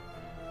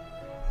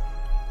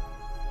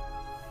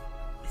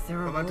 Is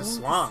there a What about the rule?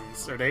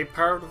 swans? Are they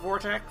part of the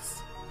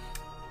vortex?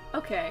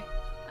 Okay.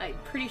 I'm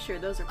pretty sure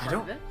those are part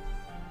of it.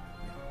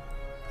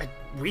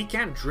 We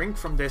can't drink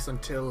from this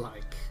until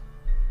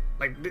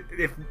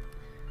if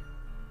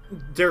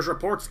there's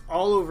reports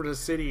all over the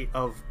city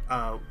of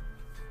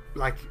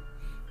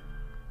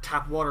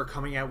tap water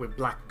coming out with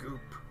black goop.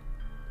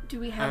 Do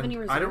we have any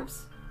And I don't-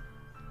 reserves?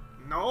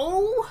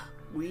 No,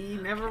 we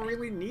never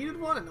really needed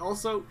one. And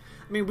also,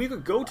 I mean, we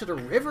could go to the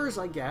rivers,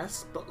 I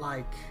guess, but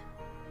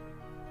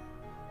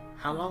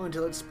how long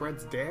until it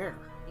spreads there?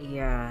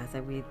 Yeah,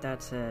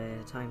 that's a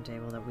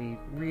timetable that we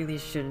really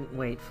shouldn't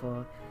wait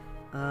for.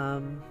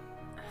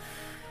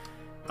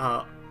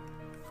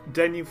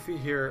 Then you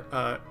hear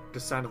the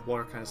sound of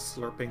water kind of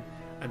slurping,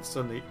 and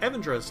suddenly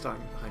Evandra is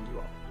standing behind you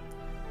all.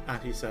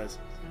 And he says,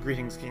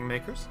 "Greetings,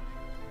 Kingmakers.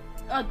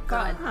 Oh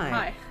god, Hi.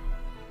 hi.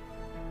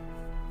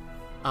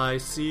 I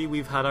see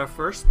we've had our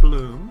first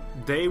bloom.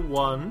 Day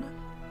 1.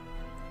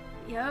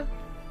 Yep.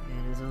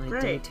 And there's only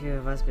day Great. 2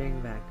 of us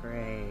being back.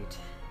 Great.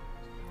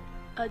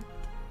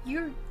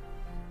 You're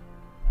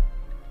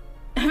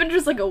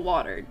Avendra's like a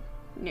water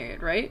near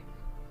it, right?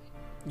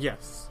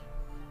 Yes.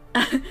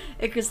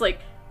 Icar's like,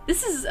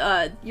 this is,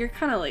 you're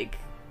kind of like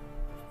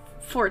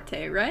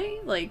forte,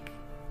 right? Like,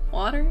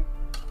 water?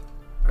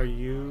 Are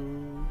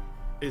you...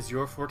 Is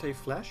your forte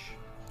flesh?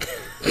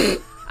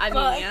 I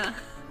mean,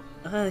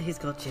 yeah. He's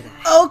got Jedi.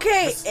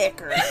 Okay,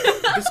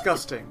 Icarus.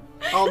 Disgusting.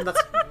 Alden,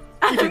 that's...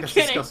 You think that's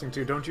kidding. disgusting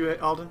too, don't you,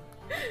 Alden?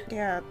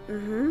 Yeah,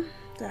 mm-hmm.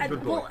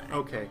 Good boy.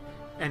 Okay.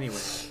 Anyway.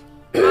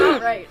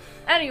 Right.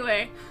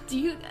 Anyway, do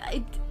you...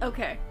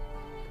 okay.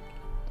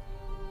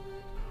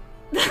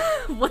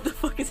 What the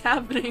fuck is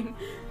happening?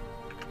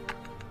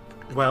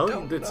 Well,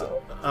 it's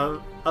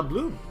a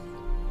bloom.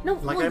 No,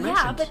 Like well, I yeah,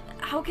 mentioned. but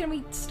how can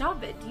we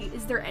stop it?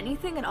 Is there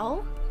anything at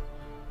all?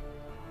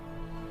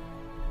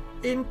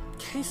 In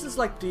cases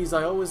like these,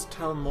 I always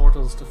tell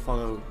mortals to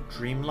follow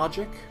dream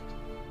logic.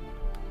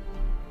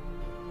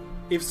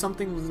 If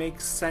something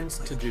makes sense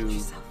to do,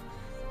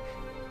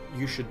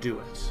 you should do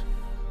it.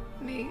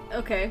 Me?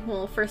 Okay,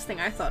 well, first thing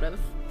I thought of,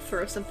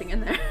 throw something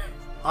in there.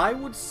 I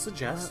would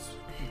suggest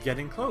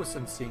getting close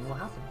and seeing what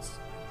happens.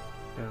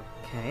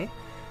 Okay.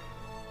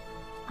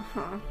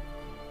 Uh-huh.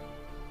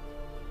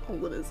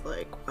 Olin is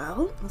like,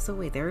 well, Also,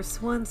 wait, there are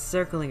swans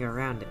circling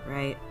around it,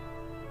 right?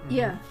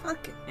 Yeah.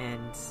 fuck it.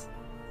 And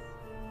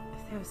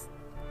if there's,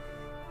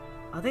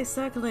 are they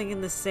circling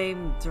in the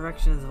same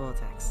direction as the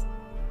vortex?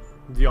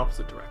 The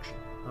opposite direction.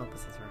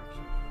 Opposite direction.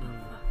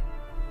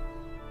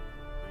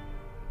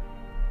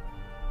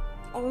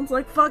 Olin's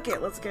like, fuck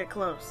it, let's get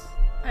close.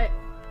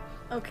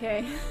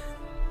 Okay.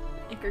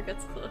 Icar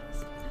gets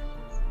close.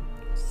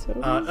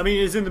 So I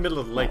mean, it's in the middle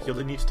of the lake.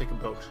 You'll need to take a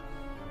boat.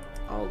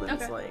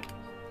 Alden's Okay. like,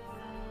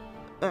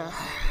 ugh,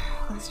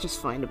 let's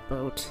just find a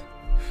boat.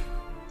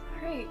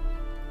 Alright.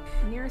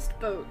 Nearest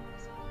boat.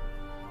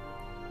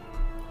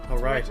 All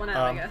right. One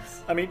out, I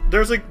guess. I mean,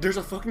 there's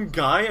a fucking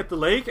guy at the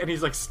lake, and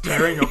he's like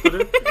staring up at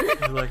it.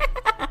 He's like,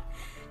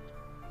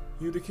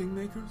 "You the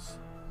kingmakers?"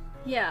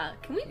 Yeah,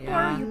 can we Yeah.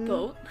 borrow your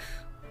boat?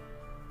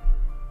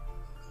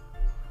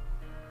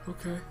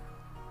 Okay.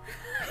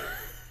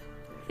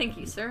 Thank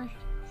you, sir.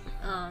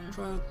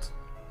 Try and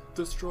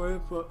destroy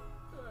it, but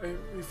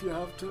if you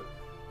have to,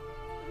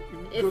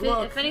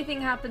 If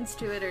anything happens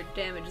to it or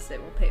damages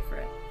it, we'll pay for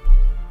it.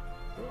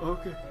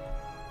 Okay.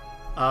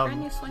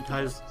 Brand new swanky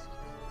Guys,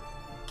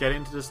 get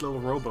into this little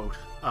rowboat.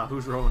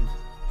 Who's rowing?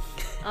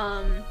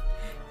 Icar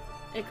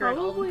and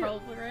Probably.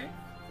 Alden probably, right?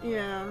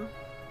 Yeah.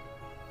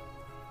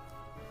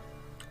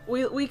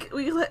 We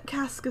let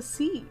Casca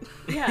see.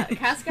 Yeah,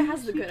 Casca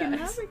has the She good can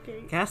eyes.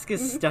 navigate.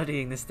 Caska's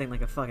studying this thing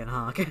like a fucking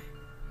hawk.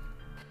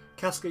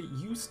 Casca,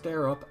 you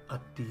stare up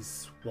at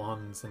these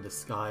swans in the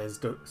skies,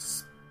 the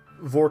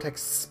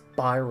vortex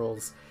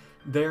spirals.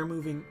 They're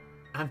moving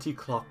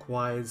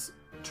anti-clockwise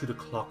to the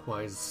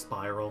clockwise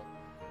spiral.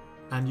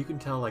 And you can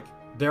tell, like,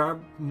 there are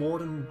more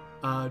than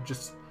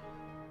just...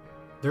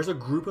 There's a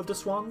group of the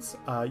swans.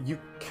 You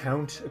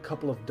count a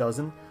couple of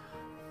dozen.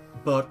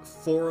 But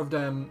 4 of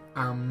them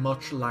are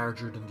much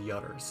larger than the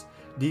others.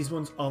 These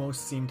ones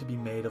almost seem to be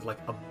made of, like,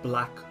 a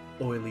black,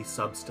 oily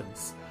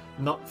substance.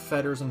 Not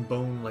feathers and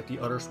bone like the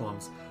other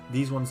swans.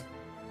 These ones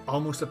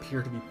almost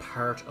appear to be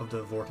part of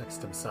the vortex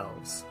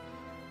themselves.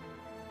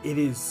 It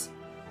is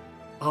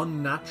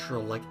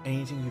unnatural, like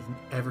anything you've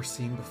ever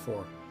seen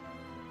before.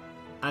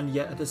 And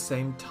yet at the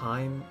same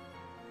time,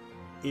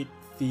 it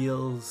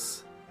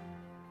feels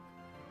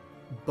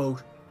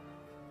both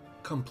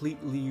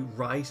completely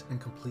right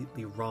and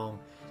completely wrong.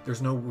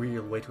 There's no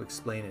real way to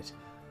explain it.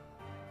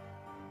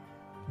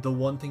 The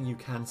one thing you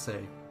can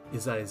say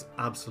is that it's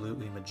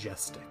absolutely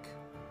majestic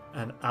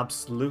and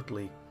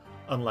absolutely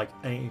unlike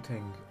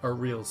anything a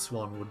real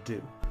swan would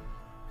do.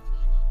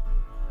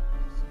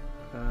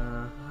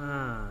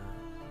 Uh-huh.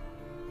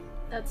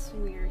 That's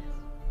weird.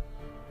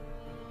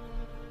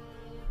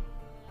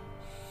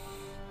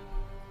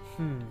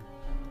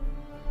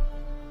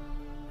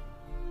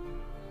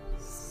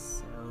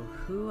 So,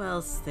 who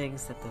else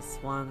thinks that the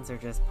swans are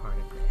just part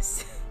of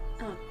this?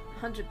 Oh,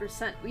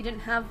 100%. We didn't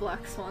have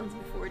black swans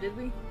before, did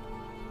we?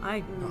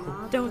 I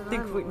Not don't that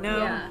think I'm we... aware No,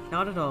 Yeah.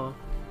 not at all.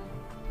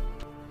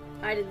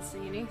 I didn't see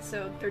any,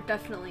 so they're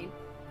definitely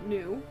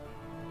new.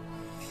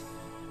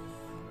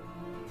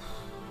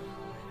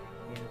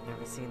 We've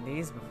never seen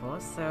these before,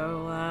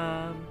 so,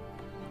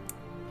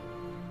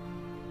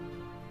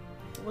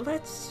 well,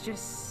 let's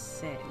just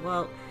say...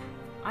 Well,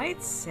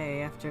 I'd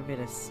say after a bit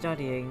of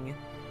studying,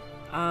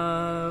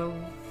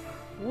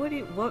 what do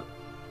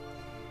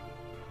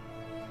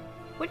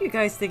you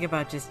guys think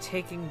about just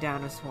taking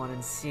down a swan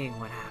and seeing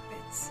what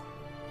happens?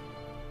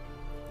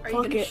 Are you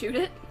Fuck gonna it. shoot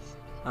it?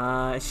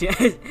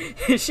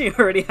 She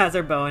already has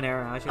her bow and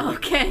arrow. She's like,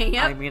 Okay,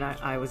 yep. I mean,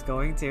 I was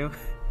going to.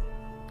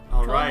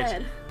 All Go right.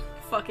 ahead.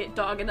 Fuck it,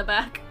 dog in the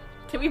back.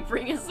 Can we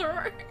bring a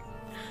sword?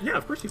 Yeah,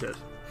 of course you did.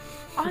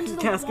 Onto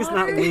the Casca's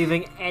water? not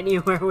leaving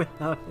anywhere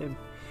without him.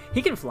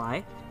 He can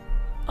fly.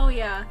 Oh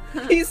yeah.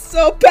 He's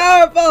so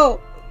powerful!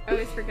 I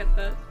always forget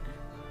that.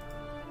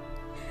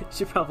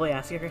 Should probably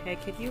ask her, hey,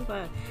 can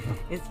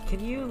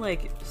you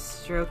like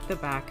stroke the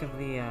back of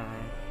the,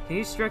 can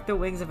you stroke the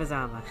wings of his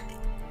armor?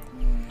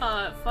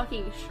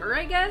 Fucking sure,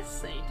 I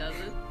guess? And he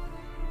doesn't.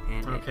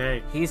 And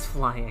Okay. he's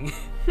flying.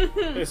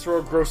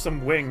 Isror grows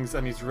some wings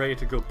and he's ready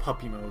to go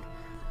puppy mode.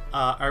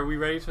 Are we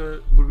ready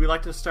to... Would we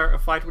like to start a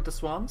fight with the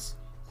swans?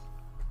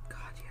 God,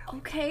 yeah.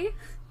 Okay.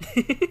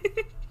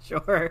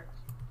 Sure.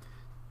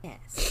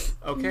 Yes.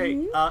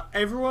 Okay,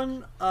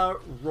 everyone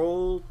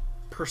roll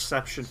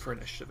perception for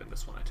initiative in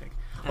this one, I think.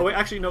 Oh wait,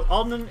 actually no,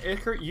 Alden and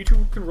Iker, you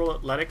two can roll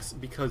athletics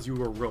because you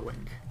were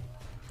rowing.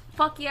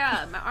 Fuck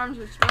yeah, my arms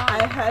are strong.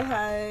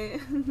 Hi.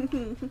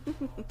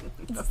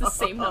 It's the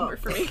same number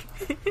for me.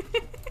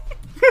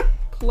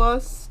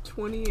 Plus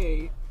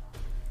 28.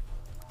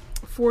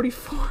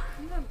 44.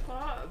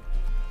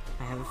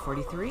 I have a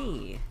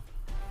 43.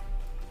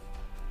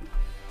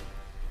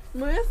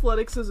 My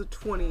athletics is a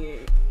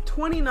 28.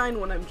 29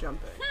 when I'm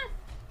jumping.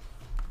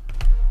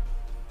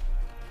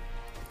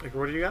 Iker,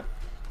 what do you got?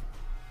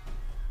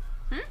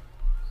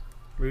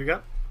 What do you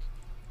got?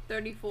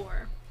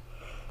 34.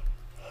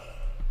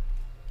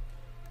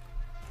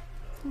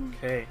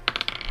 Okay.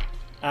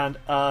 And,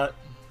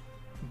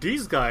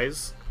 these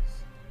guys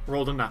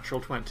rolled a natural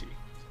 20.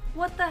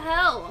 What the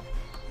hell?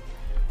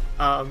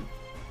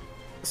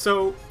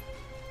 So,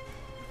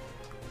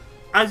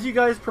 as you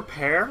guys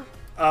prepare,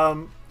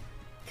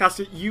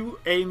 Castor, you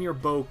aim your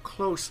bow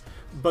close,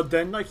 but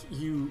then, like,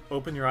 you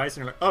open your eyes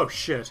and you're like, oh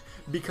shit,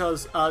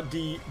 because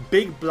the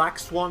big black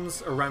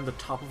swans around the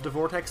top of the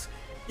vortex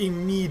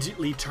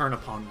immediately turn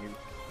upon you.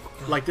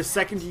 Like, the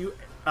second you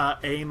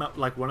aim at,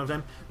 like, one of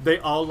them, they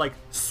all, like,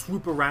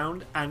 swoop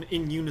around and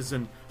in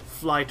unison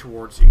fly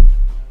towards you.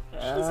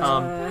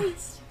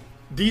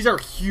 These are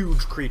huge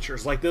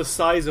creatures, like the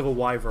size of a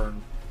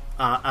wyvern,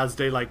 as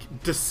they,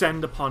 like,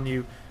 descend upon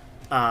you,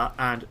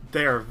 and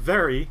they're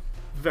very,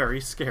 very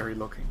scary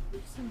looking.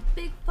 Some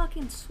big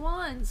fucking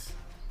swans.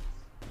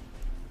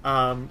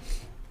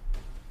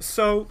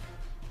 So,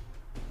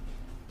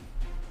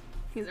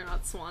 These are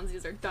not swans,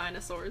 these are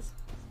dinosaurs.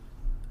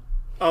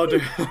 oh,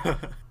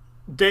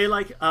 they,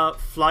 like,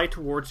 fly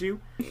towards you.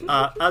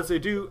 As they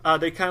do,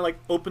 they kind of, like,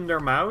 open their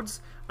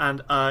mouths,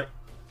 and,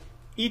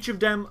 each of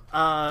them,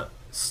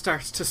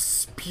 starts to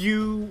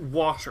spew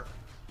water.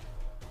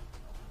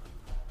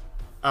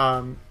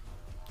 And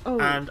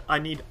I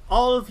need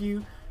all of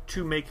you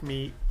to make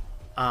me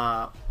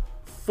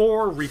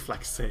 4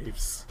 reflex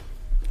saves.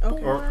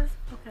 Okay. Or,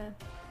 Okay.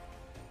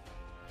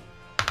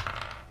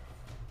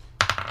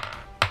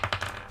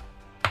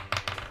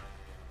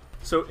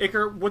 so,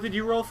 Iker, what did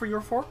you roll for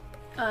your 4?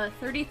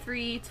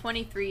 33,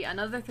 23,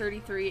 another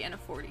 33, and a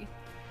 40.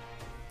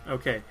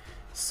 Okay.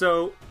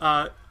 So,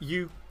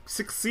 you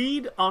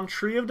succeed on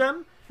 3 of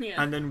them,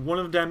 Yeah. and then one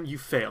of them you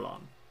fail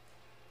on.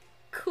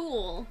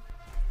 Cool.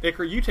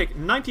 Iker, you take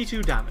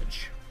 92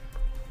 damage.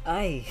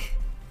 Aye.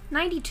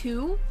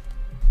 92?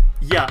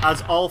 Yeah,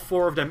 as all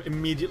 4 of them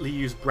immediately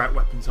use breath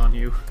weapons on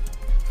you.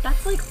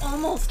 That's like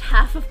almost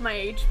half of my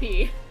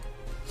HP.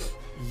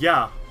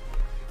 Yeah.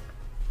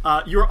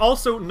 You're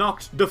also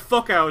knocked the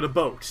fuck out of the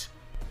boat.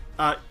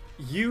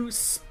 You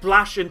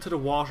splash into the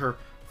water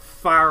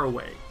far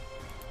away.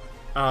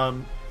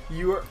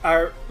 You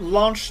are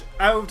launched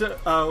out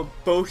of the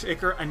boat,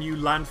 Iker, and you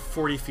land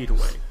 40 feet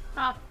away.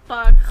 Ah,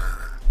 fuck.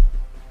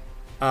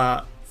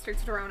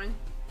 Starts drowning.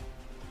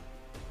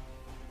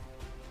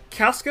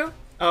 Casca,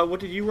 what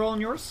did you roll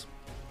on yours?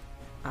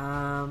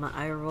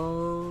 I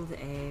rolled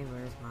a...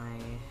 Where's my...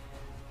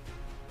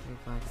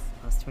 reflex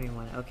plus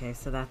 21. Okay,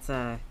 so that's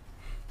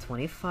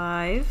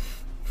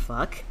 25.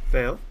 Fuck.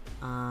 Fail.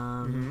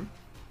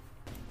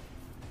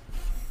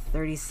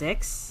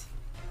 36.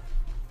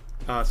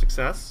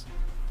 Success.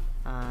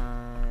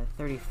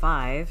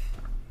 35.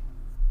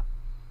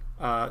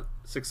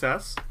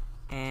 Success.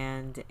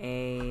 And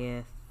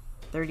a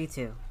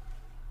 32.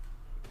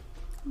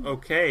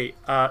 Okay,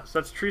 so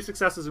that's 3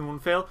 successes and 1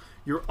 fail.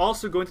 You're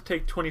also going to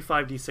take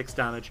 25d6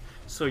 damage,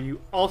 so you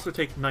also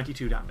take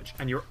 92 damage,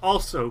 and you're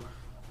also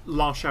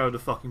launched out of the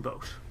fucking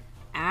boat.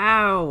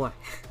 Ow!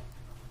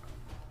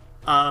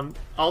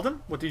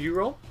 Alden, what did you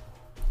roll?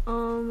 I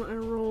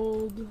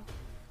rolled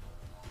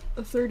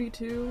a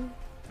 32,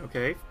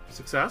 Okay,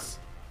 success.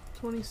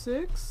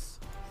 26,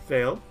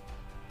 Fail.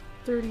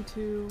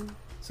 32,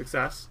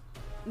 Success.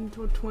 and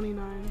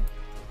 29.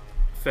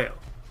 Fail.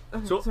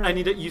 Okay, So sorry. I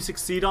need that you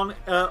succeed on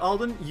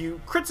Alden. You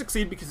crit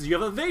succeed because you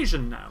have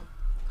evasion now.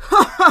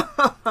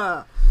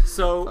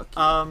 So,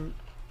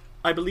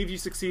 I believe you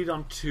succeed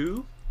on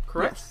 2,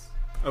 correct? Yes.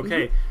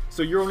 Okay,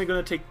 so you're only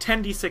going to take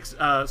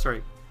 10d6,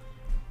 sorry.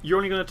 You're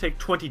only going to take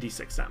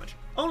 20d6 damage.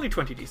 Only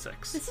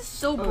 20d6. This is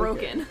so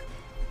broken.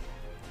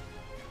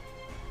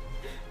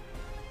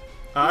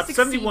 That's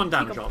 71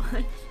 damage, Take a Alden.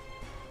 punch.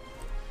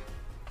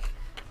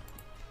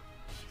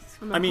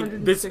 I'm I mean,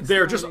 106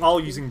 they're just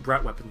all HP. using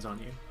breath weapons on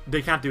you.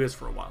 They can't do this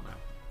for a while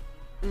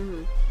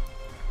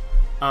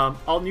now.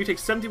 Alden, you take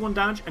 71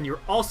 damage, and you're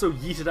also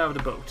yeeted out of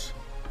the boat.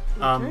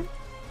 Okay.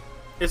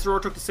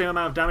 Isror took the same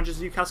amount of damage as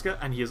you, Casca,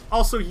 and he is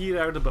also yeeted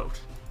out of the boat.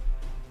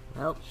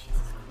 Well,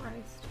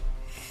 Christ.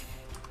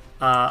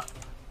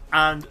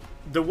 And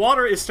the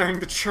water is starting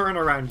to churn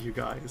around you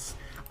guys.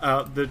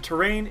 The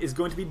terrain is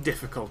going to be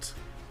difficult.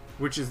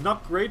 which is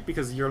not great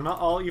because you're not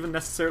all even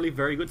necessarily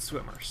very good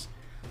swimmers.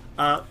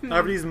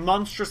 However, these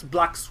monstrous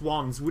black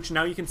swans, which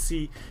now you can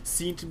see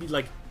seem to be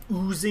like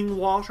oozing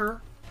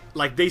water,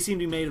 like they seem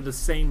to be made of the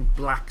same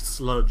black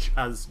sludge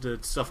as the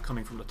stuff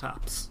coming from the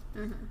taps.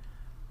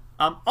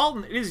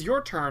 Alden, it is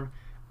your turn.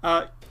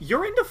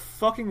 You're in the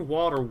fucking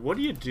water. What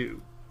do you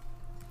do?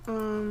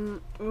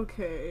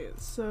 Okay,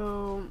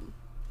 so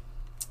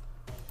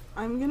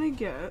I'm gonna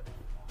get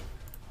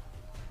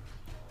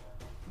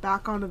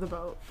back onto the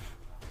boat.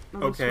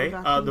 Okay,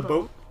 the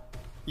boat.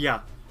 Yeah.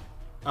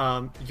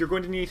 You're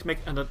going to need to make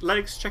an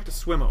athletics check to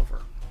swim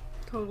over.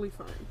 Totally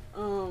fine.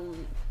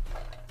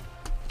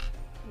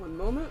 One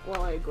moment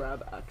while I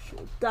grab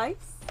actual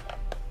dice.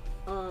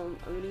 I'm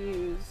gonna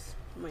use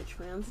my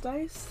trans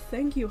dice.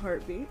 Thank you,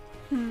 Heartbeat.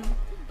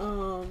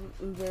 I'm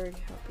very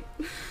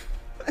happy.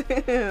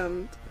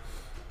 And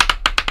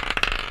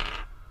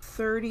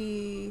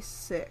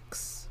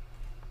 36.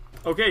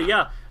 Okay,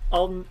 yeah.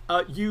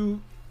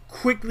 You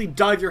quickly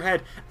dive your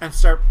head and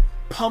start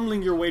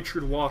pummeling your way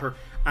through the water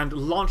and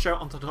launch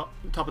out onto the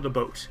top of the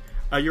boat.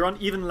 You're on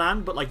even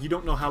land, but like you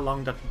don't know how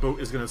long that boat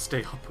is going to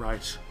stay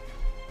upright.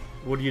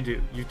 What do?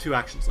 You have 2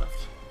 actions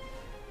left.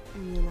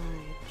 And then I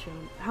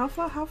jump. How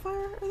far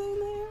are they in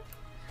the air?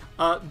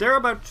 They're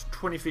about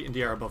 20 feet in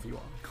the air above you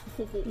all.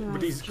 And With I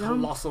these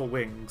jump, colossal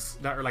wings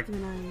that are like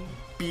and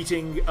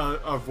beating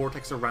a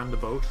vortex around the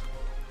boat.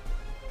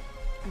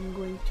 I'm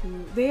going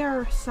to. They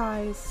are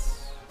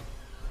size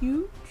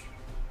huge.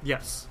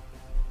 Yes.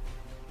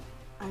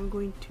 I'm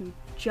going to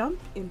jump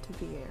into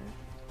the air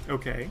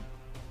Okay.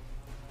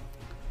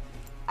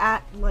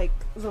 at like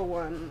the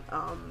one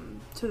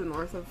to the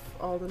north of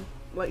Alden,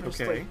 like just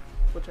Okay. like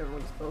whichever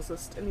one's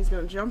closest, and he's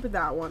gonna jump at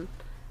that one,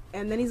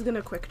 and then he's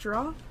gonna quick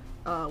draw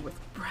with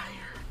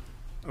Briar.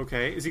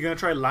 Okay. Is he going to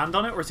try land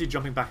on it, or is he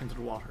jumping back into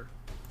the water?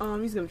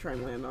 He's gonna try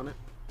and land on it.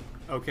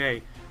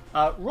 Okay.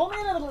 Roll me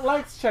an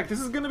athletics check. This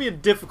is going to be a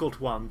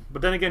difficult one.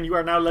 But then again, you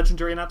are now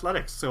legendary in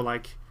athletics, so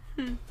like...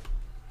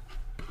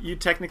 You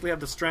technically have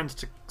the strength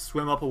to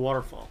swim up a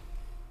waterfall.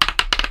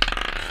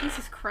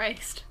 Jesus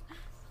Christ.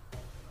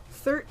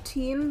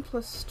 13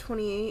 plus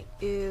 28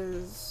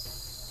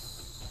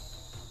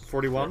 is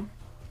 41?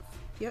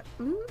 Yep.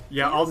 Yeah,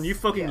 yes? Alden, you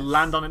fucking Yes.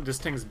 land on it, this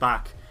thing's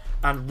back,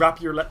 and wrap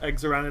your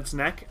legs around its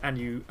neck, and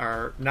you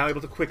are now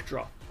able to quick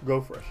draw.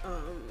 Go for it.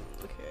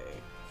 Okay.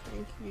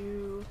 Thank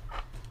you.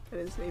 That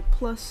is a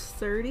plus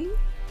 30.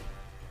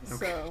 Okay,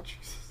 So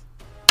Jesus.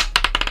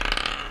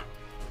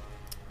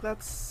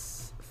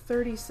 that's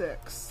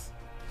 36.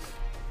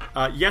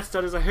 Yes,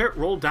 that is a hit.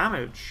 Roll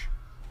damage.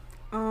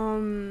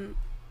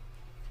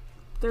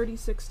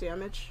 36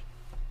 damage.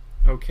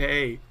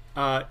 Okay.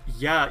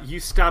 Yeah, you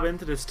stab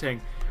into this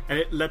thing, and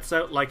it lets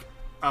out like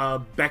a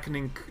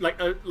beckoning, like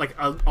an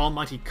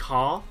almighty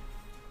caw.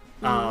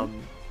 It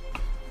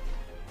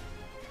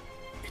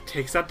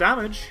takes that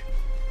damage.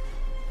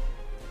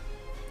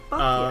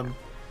 Fuck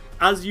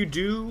As you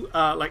do,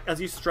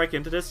 as you strike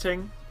into this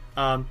thing,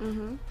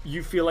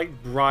 you feel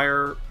like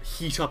Briar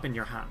heat up in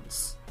your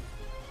hands,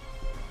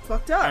 yeah.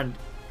 Fucked up. and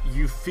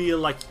you feel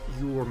like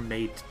you were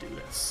made to do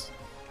this.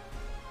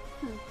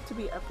 To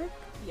be epic?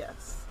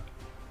 Yes.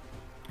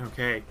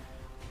 Okay.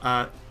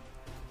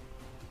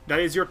 That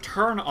is your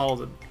turn,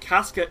 Alden.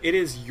 Casca, it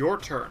is your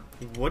turn.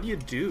 What do you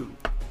do?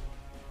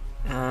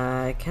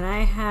 Can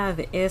I have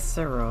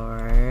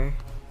Isseror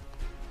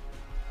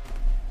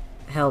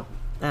help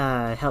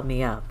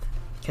me up?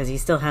 Because he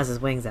still has his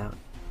wings out.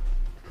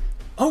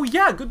 Oh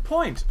yeah, good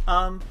point.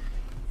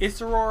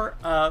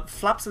 Isseror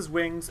flaps his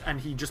wings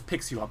and he just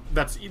picks you up.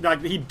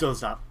 He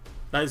does that.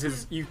 That is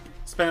his. You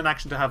spend an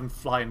action to have him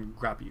fly and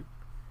grab you,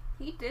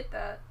 He did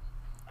that.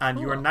 and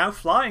you are now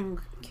flying,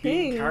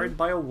 being King. carried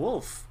by a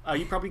wolf.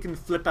 You probably can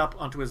flip up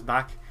onto his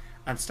back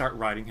and start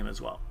riding him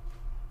as well.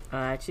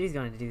 She's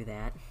going to do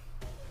that.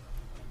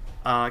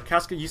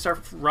 Casca, you start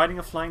riding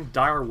a flying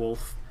dire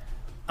wolf.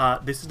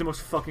 This is the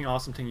most fucking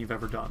awesome thing you've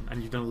ever done,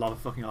 and you've done a lot of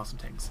fucking awesome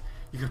things.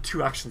 You've got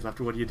 2 actions left.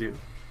 What do you do?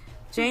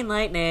 Chain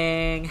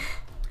lightning.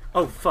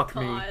 Oh, fuck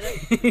me. God.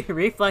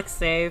 Reflex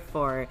save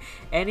for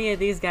any of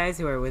these guys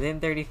who are within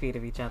 30 feet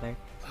of each other.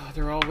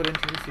 They're all within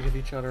 30 feet of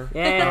each other.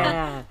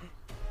 Yeah.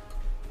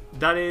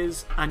 That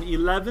is an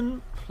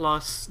 11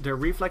 plus their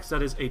reflex.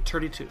 That is a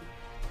 32.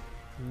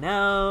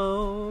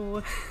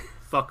 No.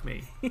 Fuck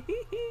me.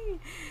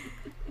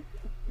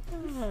 I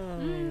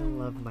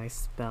love my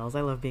spells.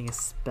 I love being a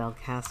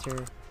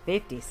spellcaster.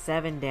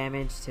 57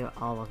 damage to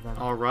all of them.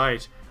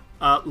 Alright.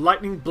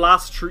 Lightning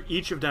blasts through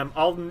each of them.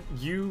 Alden,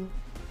 you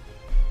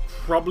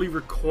probably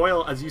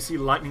recoil as you see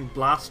lightning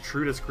blast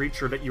through this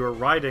creature that you are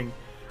riding.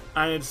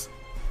 And it's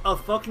a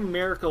fucking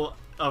miracle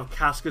of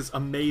Casca's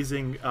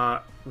amazing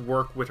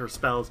work with her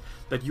spells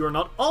that you are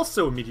not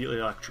also immediately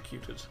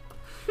electrocuted.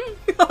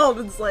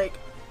 Alden's like,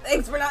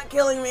 thanks for not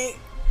killing me.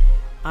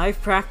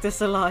 I've practiced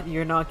a lot.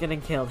 You're not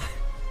getting killed.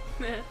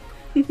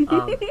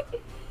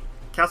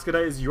 Casca,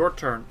 that is your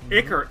turn.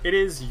 Iker, it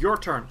is your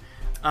turn.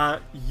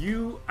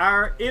 You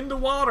are in the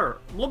water.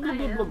 Blah, blah,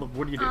 blah, blah, blah.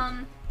 What do you do?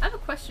 I have a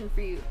question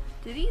for you.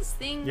 Do these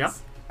things... Yeah?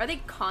 Are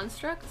they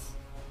constructs?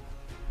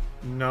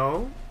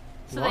 No.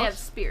 So What? they have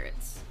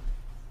spirits.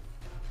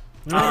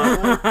 I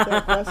don't like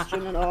that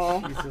question at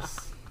all.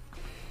 Jesus.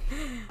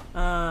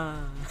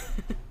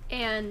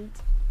 And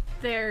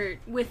they're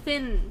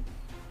within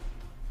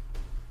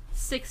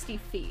 60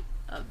 feet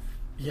of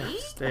Yes, me,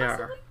 they are.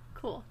 possibly?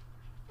 Cool.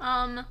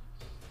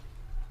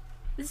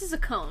 This is a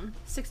cone.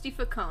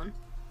 60-foot cone.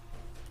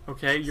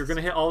 Okay, you're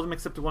gonna hit all of them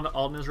except the one that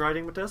Alden is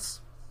riding with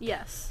this.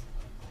 Yes.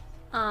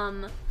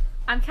 I'm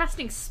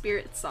casting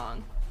Spirit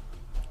Song.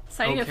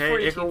 Citing a Okay,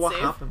 fortitude Iker, what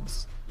save.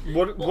 happens?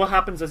 What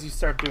happens as you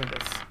start doing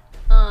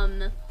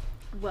this?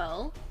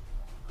 Well,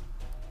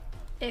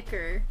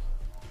 Iker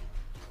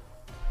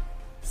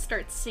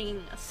starts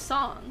singing a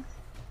song.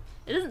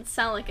 It doesn't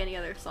sound like any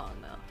other song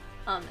though.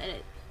 And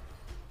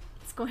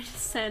it's going to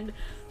send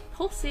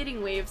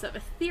pulsating waves of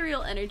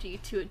ethereal energy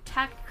to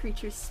attack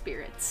creatures'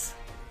 spirits.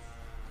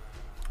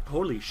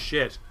 Holy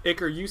shit.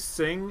 Iker, you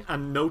sing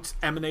and notes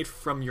emanate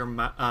from your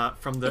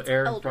from the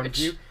air in front of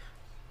you.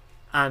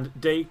 And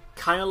they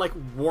kind of like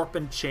warp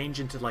and change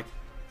into like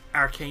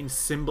arcane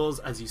symbols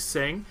as you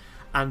sing.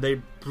 And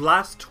they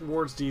blast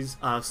towards these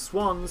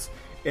swans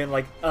in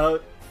like a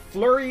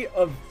flurry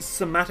of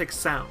somatic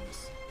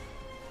sounds.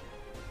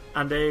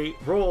 And they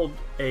rolled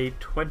a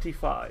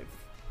 25.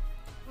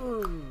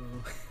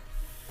 Ooh.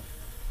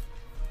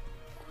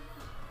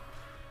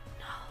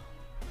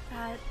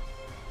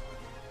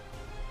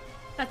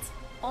 That's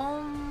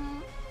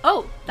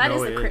oh, that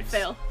No, is a it crit is.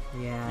 fail.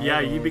 Yeah. Yeah,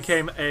 it you is.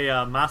 became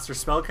a master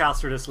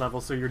spellcaster this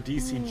level, so your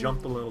DC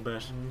jumped a little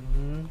bit.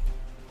 Mhm.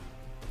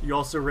 You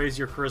also raise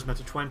your charisma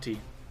to 20.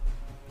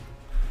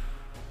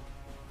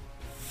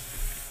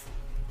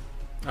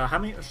 How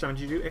many damage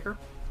did you do, Iker?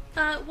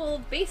 Well,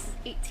 base is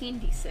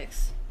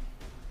 18d6.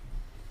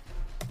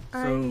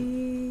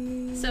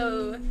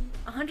 So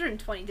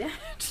 120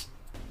 damage.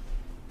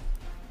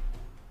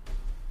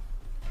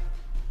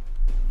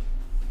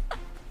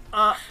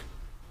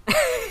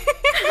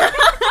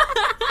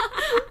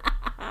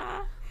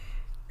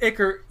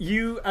 Iker,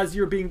 you, as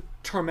you're being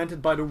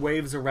tormented by the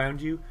waves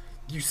around you,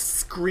 you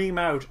scream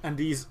out, and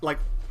these, like,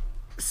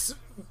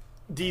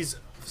 these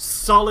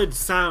solid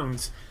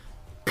sounds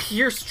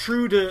pierce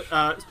through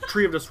the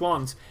Tree of the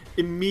Swans,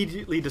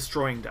 immediately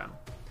destroying them.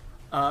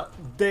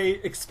 They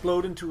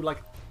explode into,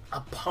 like, a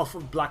puff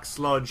of black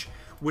sludge,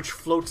 which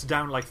floats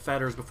down like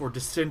feathers before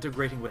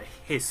disintegrating with a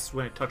hiss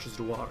when it touches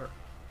the water.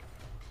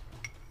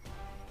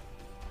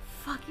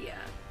 Fuck yeah.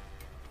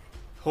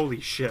 Holy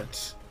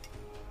shit.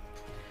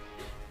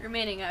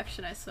 Remaining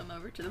action, I swim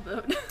over to the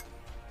boat.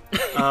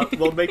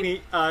 Well, make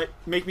me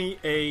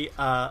a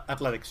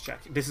athletics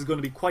check. This is going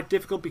to be quite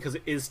difficult because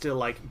it is still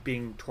like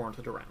being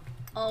torrented around.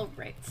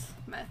 Alright.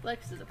 My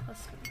athletics is a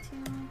plus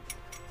 22.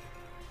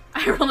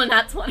 I rolled a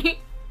nat 20.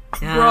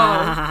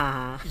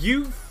 Bro.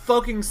 You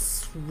fucking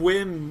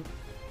swim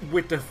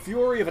with the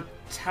fury of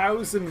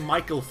 1,000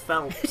 Michael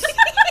Phelps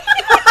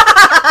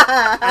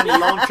and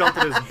launch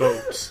onto this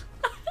boat.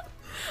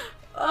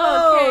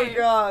 Oh Okay.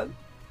 god.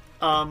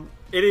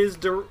 It is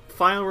the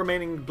final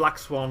remaining Black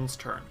Swan's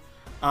turn.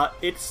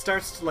 It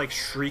starts to like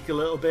shriek a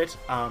little bit,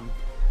 and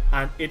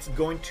it's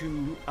going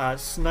to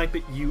snipe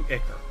at you,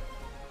 Iker.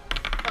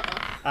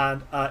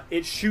 And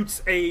it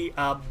shoots a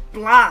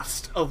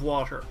blast of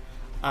water,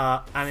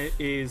 and it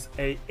is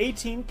a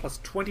 18 plus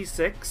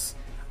 26.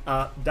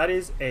 That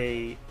is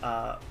a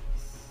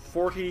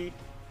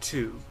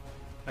 42,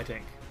 I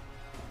think.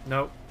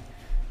 No,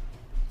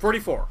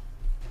 44.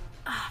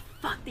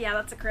 Fuck, yeah,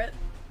 that's a crit.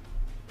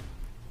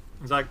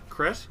 Is that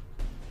crit?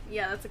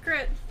 Yeah, that's a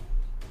crit.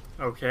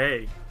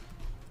 Okay.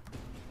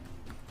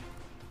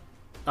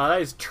 That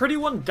is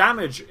 31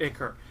 damage,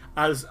 Iker,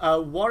 as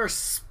water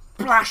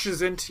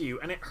splashes into you,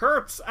 and it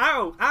hurts.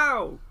 Ow!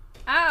 Ow!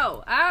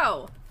 Ow,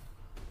 ow.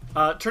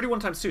 31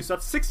 times 2, so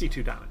that's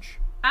 62 damage.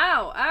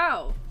 Ow,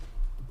 ow.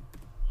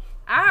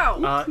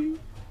 Ow.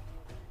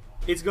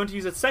 It's going to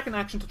use its second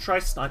action to try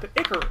snipe at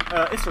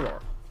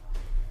Isseror.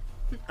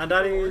 And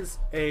that is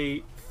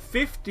a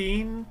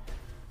 15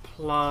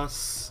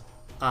 plus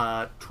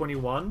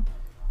 21.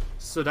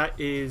 So that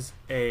is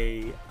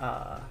a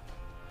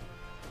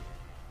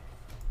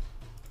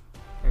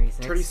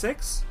 36.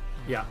 36?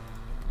 Yeah.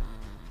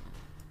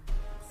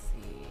 Let's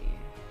see.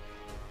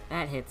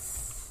 That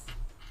hits.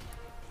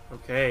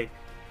 Okay.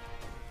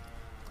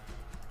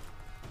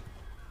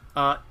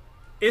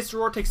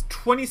 Isseror takes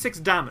 26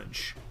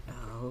 damage.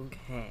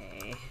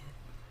 Okay.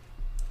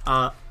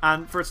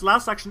 And for its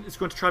last action, it's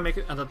going to try and make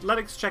an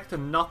athletics check to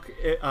knock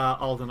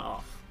Alden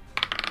off.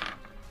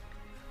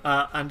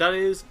 And that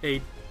is a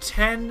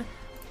 10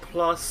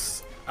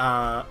 plus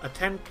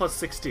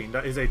 16.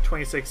 That is a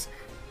 26.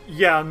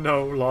 Yeah,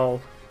 no,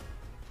 lol.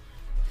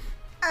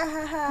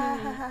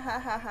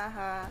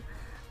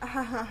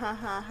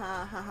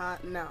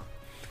 No.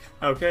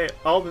 Okay,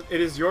 Alden,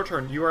 it is your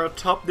turn. You are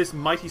atop this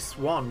mighty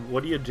swan.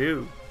 What do you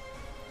do?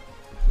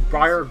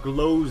 Briar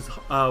glows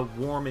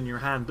warm in your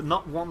hand, but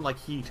not warm like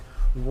heat,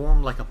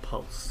 warm like a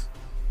pulse.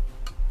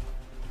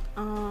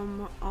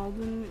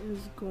 Alden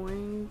is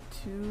going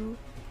to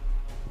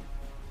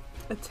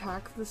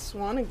attack the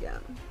swan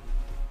again.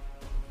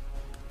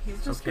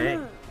 He's just Okay.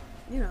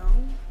 gonna,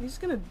 he's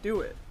gonna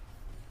do it.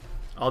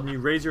 Alden, you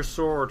raise your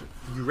sword,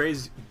 you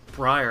raise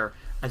Briar.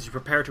 As you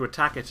prepare to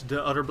attack it,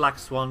 the other black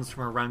swans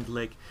from around the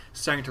lake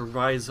starting to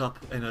rise up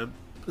in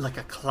like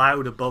a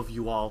cloud above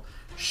you all.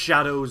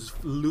 Shadows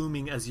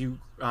looming as you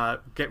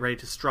get ready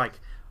to strike.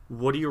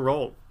 What do you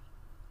roll?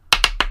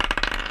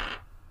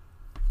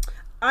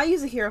 I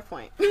use a hero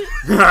point. You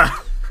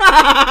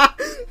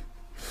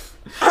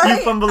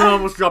fumble and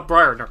almost drop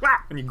Briar,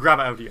 and you grab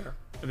it out of the air.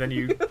 And then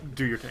you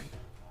do your thing.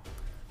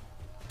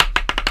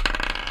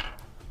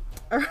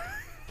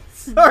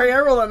 Sorry, I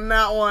rolled a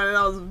nat 1 and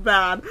that was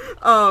bad.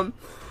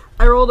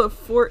 I rolled a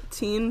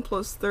 14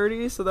 plus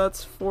 30, so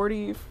that's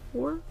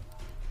 44.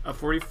 A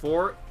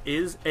 44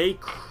 is a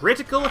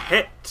critical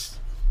hit.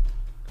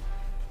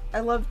 I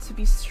love to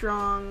be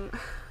strong.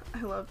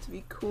 I love to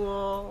be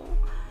cool.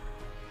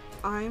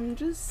 I'm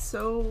just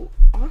so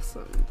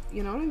awesome.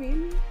 You know what I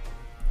mean?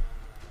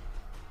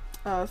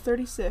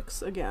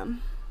 36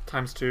 again.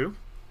 Times 2.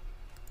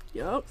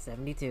 Yup.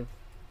 72.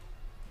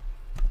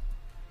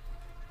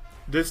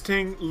 This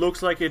thing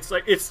looks like it's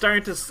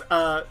starting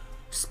to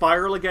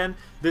spiral again.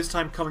 This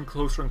time coming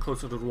closer and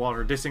closer to the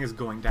water. This thing is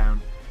going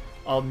down.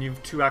 Alden, you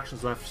have 2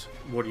 actions left.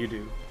 What do you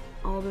do?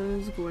 Alden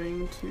is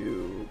going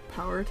to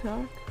power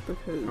attack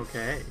because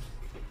Okay.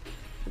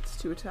 it's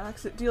 2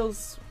 attacks. It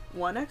deals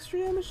 1 extra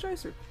damage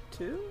dice or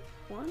 2?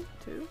 1,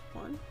 2,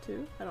 1,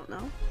 2. I don't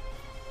know.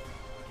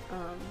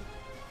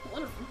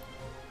 One of them.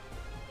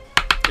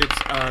 It's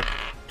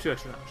 2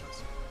 extra damage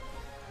dice.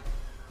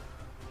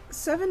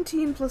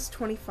 17 plus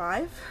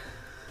 25.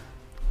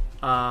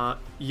 Yeah,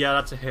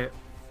 that's a hit.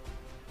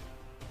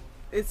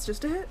 It's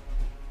just a hit?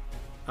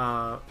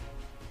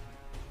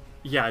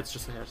 Yeah, it's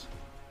just a hit.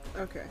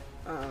 Okay.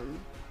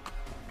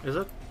 Is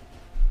it?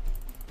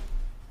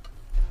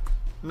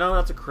 No,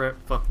 that's a crit.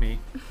 Fuck me.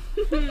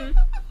 I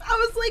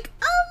was like,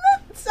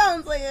 that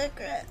sounds like a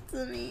crit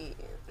to me.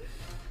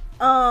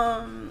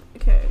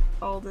 Okay.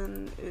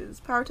 Alden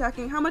is power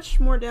attacking. How much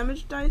more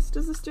damage dice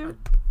does this do?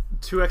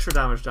 2 extra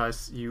damage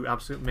dice, you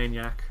absolute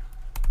maniac.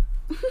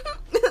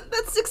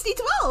 That's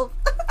 60-12.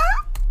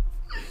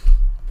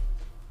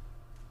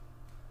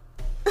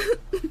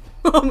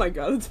 Oh my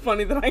god, it's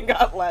funny that I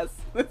got less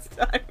this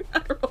time.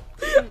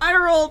 I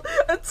rolled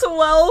a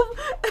 12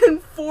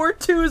 and 4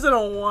 2s and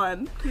a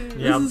 1.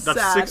 Yeah, This is that's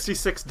sad.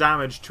 66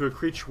 damage to a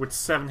creature with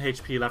 7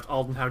 HP left.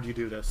 Alden, how do you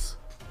do this?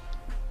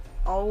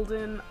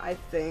 Alden, I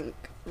think,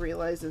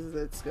 realizes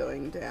that it's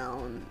going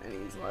down, and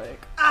he's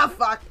like,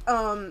 fuck!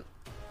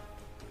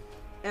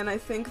 And I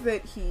think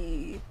that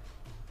he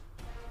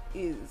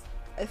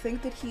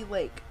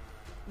like,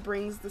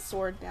 brings the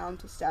sword down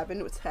to stab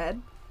into its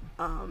head,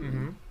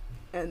 and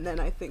then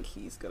I think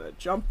he's gonna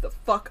jump the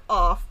fuck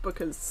off,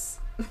 because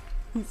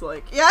he's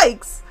like,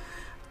 yikes!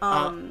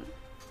 I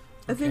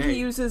think okay. he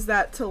uses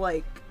that to,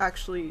 like,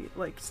 actually,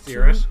 like,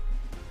 Steer it?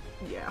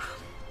 Yeah.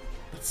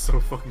 That's so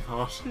fucking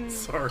hot.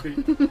 Sorry.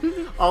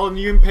 Alden,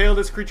 you impale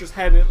this creature's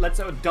head and it lets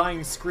out a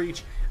dying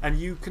screech, and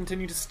you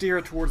continue to steer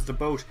it towards the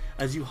boat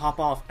as you hop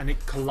off and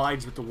it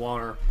collides with the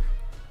water.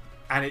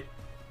 And it,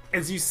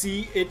 as you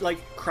see it like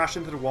crash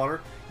into the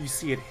water, you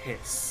see it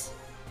hiss.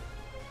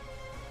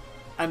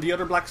 And the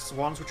other black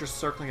swans which are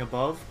circling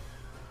above,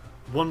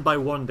 one by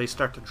one they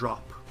start to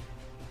drop.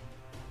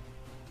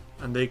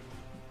 And they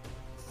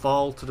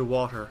fall to the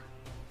water,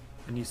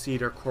 and you see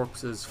their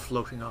corpses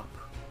floating up.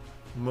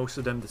 Most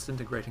of them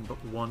disintegrating, but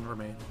one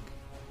remaining.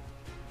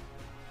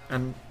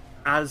 And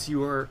as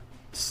you are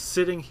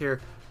sitting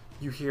here,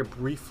 you hear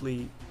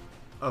briefly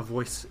a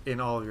voice in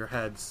all of your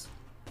heads,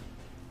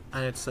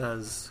 and it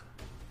says,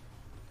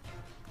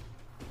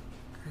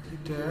 "Are you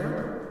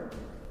there?"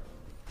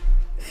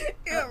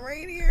 Yeah,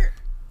 right here.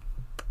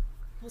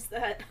 What's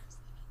that?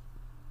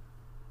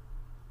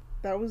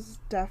 That was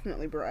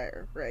definitely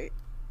Briar, right?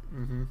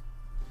 Mm-hmm.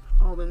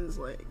 Alden's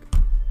like,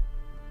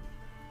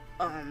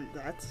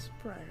 that's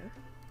Briar.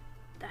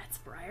 That's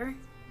Briar?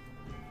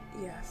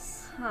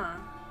 Yes. Huh.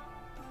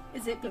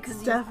 Is it because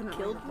you definitely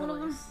killed one of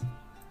them?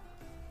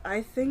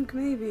 I think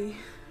maybe.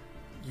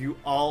 You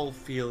all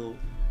feel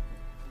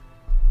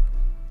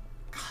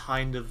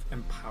kind of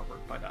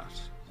empowered by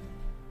that.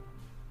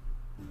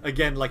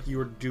 Again, like you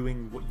are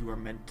doing what you are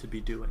meant to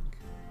be doing.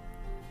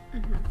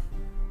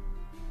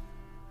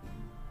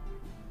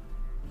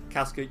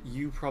 Casca,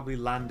 you probably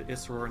land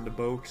Isror in the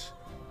boat.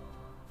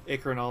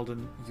 Iker and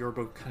Alden, your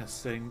boat kind of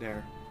sitting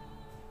there.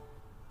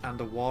 And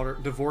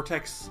the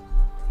vortex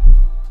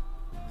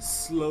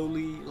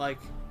slowly, like,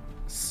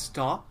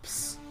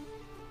 stops.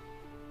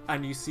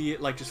 And you see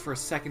it, like, just for a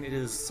second, it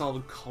is a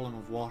solid column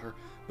of water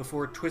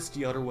before it twists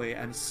the other way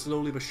and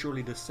slowly but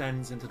surely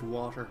descends into the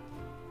water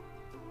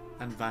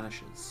and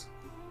vanishes.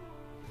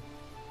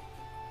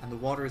 And the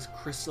water is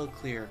crystal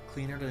clear,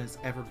 cleaner than it's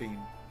ever been.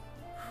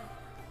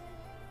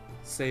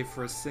 Save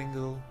for a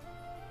single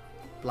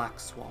black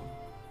swan.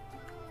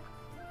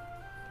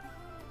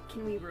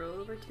 Can we row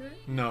over to it?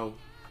 No.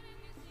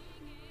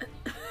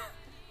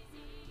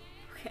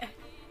 Okay.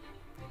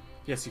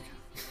 Yes, you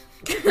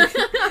can.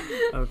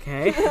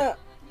 Okay.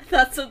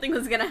 thought something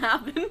was gonna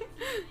happen.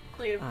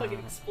 Like it fucking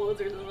explodes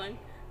or something.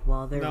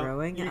 While they're No,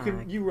 rowing,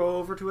 you row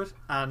over to it,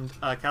 and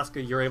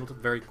Casca, you're able to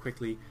very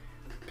quickly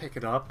pick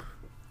it up.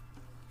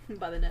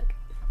 By the neck.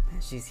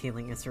 she's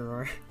healing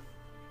Isseror.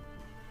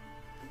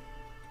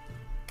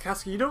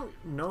 Casca, you don't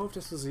know if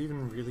this was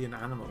even really an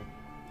animal.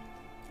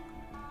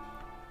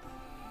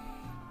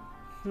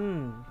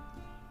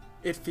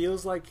 It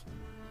feels like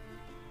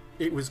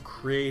it was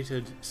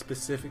created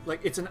specific. Like,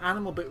 it's an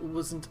animal, but it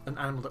wasn't an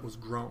animal that was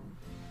grown.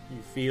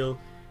 You feel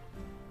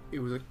it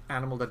was an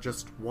animal that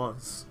just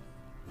was,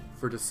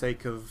 for the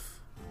sake of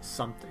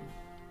something.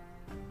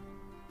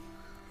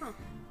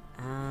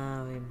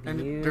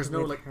 Imbued there's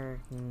no, with like- her.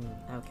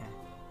 Okay.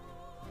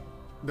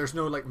 There's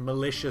no, like,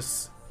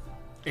 malicious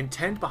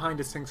intent behind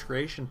this thing's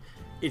creation.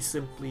 It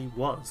simply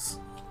was.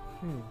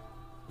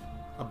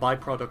 A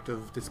byproduct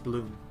of this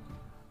bloom.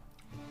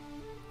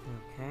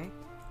 Okay.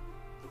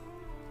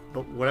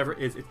 But whatever it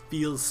is, it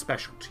feels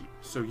special to you.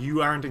 So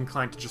you aren't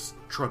inclined to just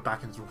throw it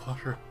back into the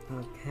water.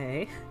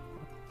 Okay.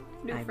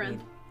 New I friend.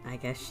 mean, I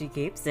guess she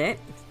keeps it.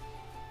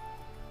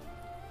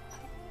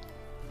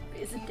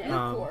 Is it dead?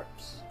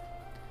 Corpse.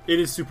 It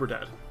is super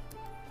dead.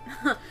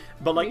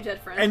 But like New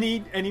dead friend.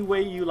 any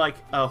way you like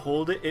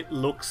hold it, it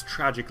looks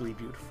tragically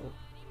beautiful.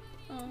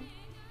 Oh.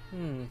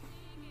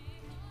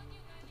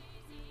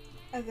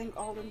 I think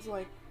Alden's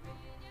like,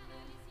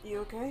 you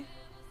okay?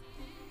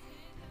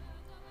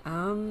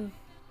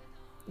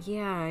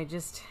 Yeah, I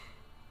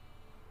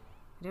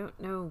don't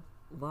know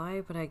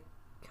why, but I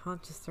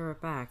can't just throw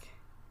it back.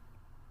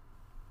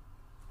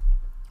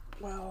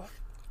 Well,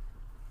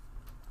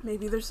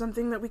 maybe there's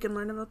something that we can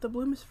learn about the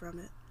blooms from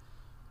it.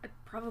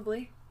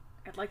 Probably.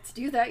 I'd like to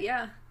do that,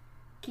 yeah.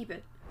 Keep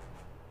it.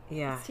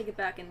 Yeah, Let's take it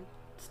back and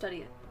study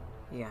it.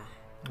 yeah.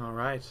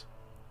 Alright.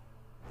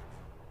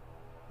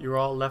 You're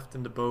all left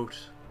in the boat,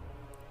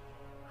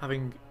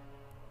 having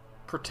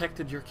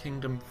protected your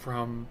kingdom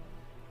from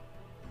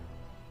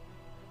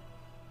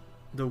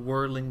the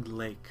whirling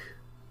lake,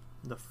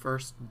 the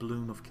first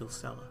bloom of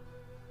Kilsella.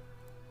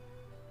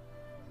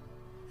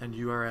 And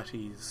you are at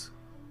ease.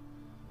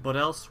 But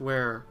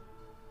elsewhere,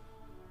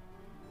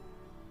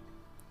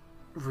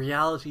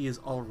 reality is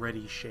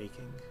already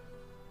shaking.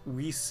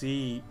 We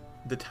see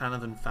the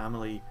Tanavan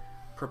family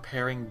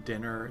preparing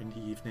dinner in the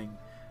evening,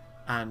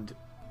 and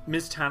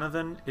Miss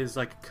Tanavan is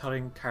like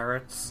cutting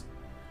carrots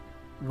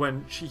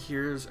when she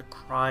hears a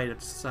cry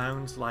that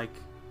sounds like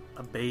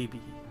a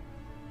baby,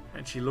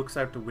 and she looks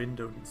out the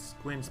window and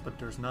squints, but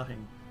there's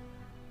nothing,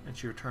 and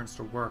she returns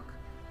to work.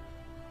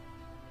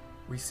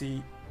 We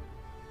see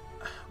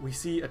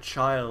a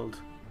child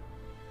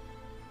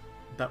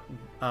that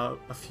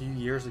a few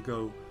years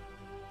ago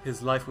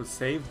his life was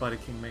saved by the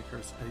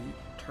Kingmakers, and he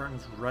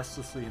turns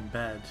restlessly in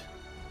bed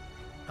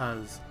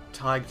as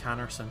Tig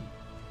Tannerson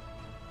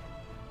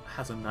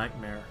has a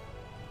nightmare.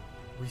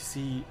 We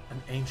see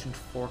an ancient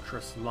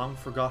fortress, long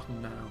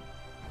forgotten now,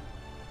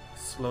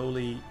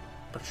 slowly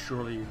but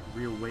surely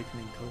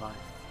reawakening to life.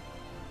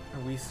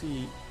 And we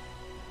see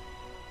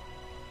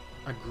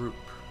a group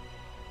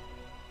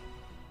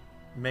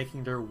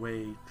making their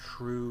way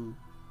through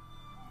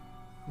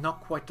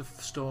not quite the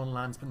Stolen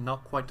Lands, but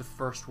not quite the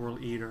First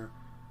World either,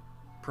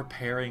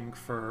 preparing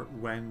for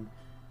when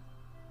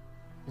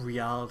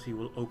reality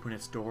will open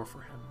its door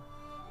for him.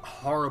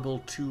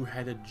 Horrible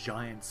two-headed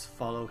giants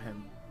follow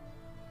him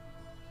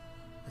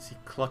as he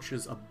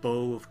clutches a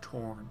bow of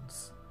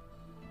thorns,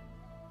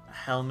 a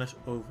helmet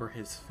over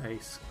his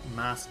face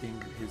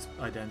masking his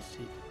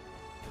identity,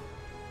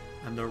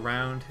 and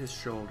around his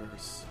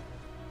shoulders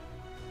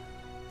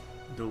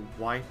the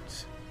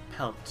white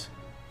pelt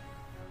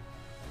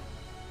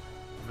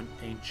of an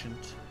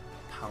ancient,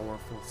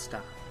 powerful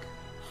stag.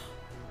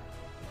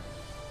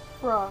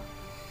 Bruh.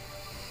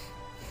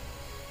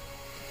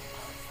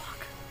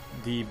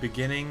 The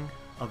beginning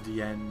of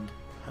the end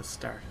has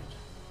started.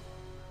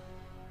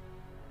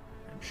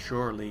 And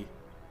surely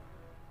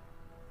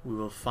we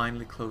will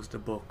finally close the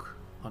book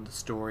on the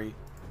story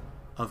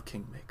of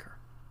Kingmaker.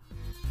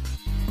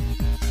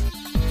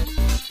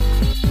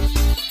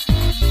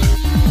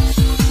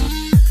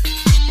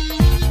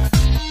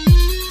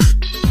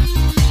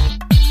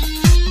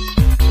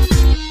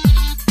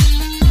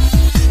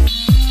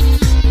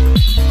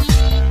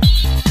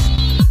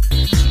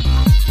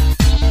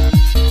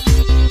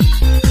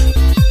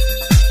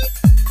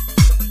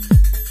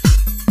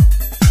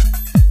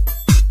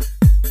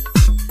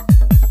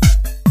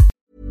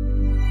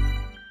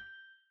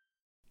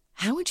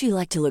 How would you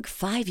like to look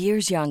 5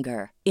 years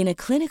younger? In a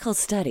clinical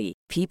study,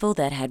 people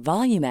that had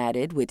volume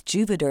added with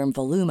Juvederm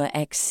Voluma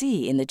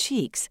XC in the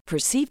cheeks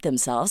perceived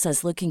themselves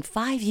as looking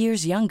 5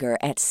 years younger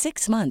at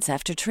 6 months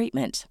after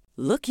treatment.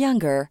 Look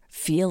younger,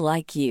 feel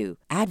like you.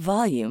 Add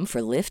volume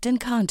for lift and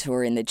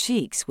contour in the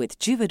cheeks with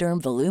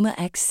Juvederm Voluma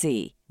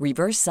XC.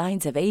 Reverse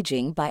signs of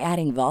aging by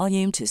adding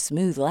volume to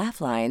smooth laugh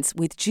lines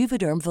with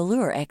Juvederm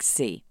Volure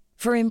XC.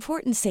 For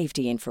important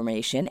safety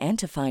information and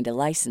to find a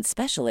licensed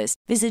specialist,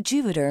 visit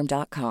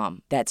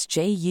Juvederm.com. That's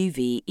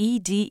JUVEDERM.com.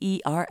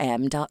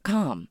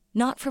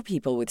 Not for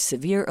people with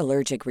severe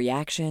allergic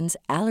reactions,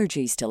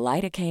 allergies to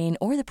lidocaine,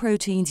 or the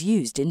proteins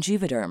used in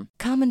Juvederm.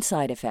 Common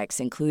side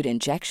effects include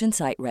injection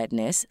site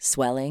redness,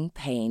 swelling,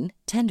 pain,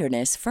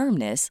 tenderness,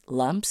 firmness,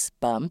 lumps,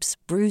 bumps,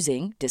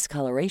 bruising,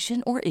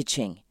 discoloration, or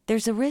itching.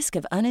 There's a risk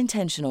of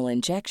unintentional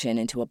injection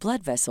into a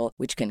blood vessel,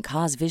 which can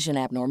cause vision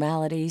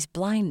abnormalities,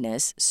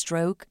 blindness,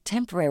 stroke,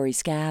 temporary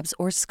scabs,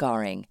 or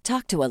scarring.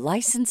 Talk to a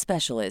licensed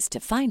specialist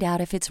to find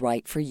out if it's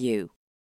right for you.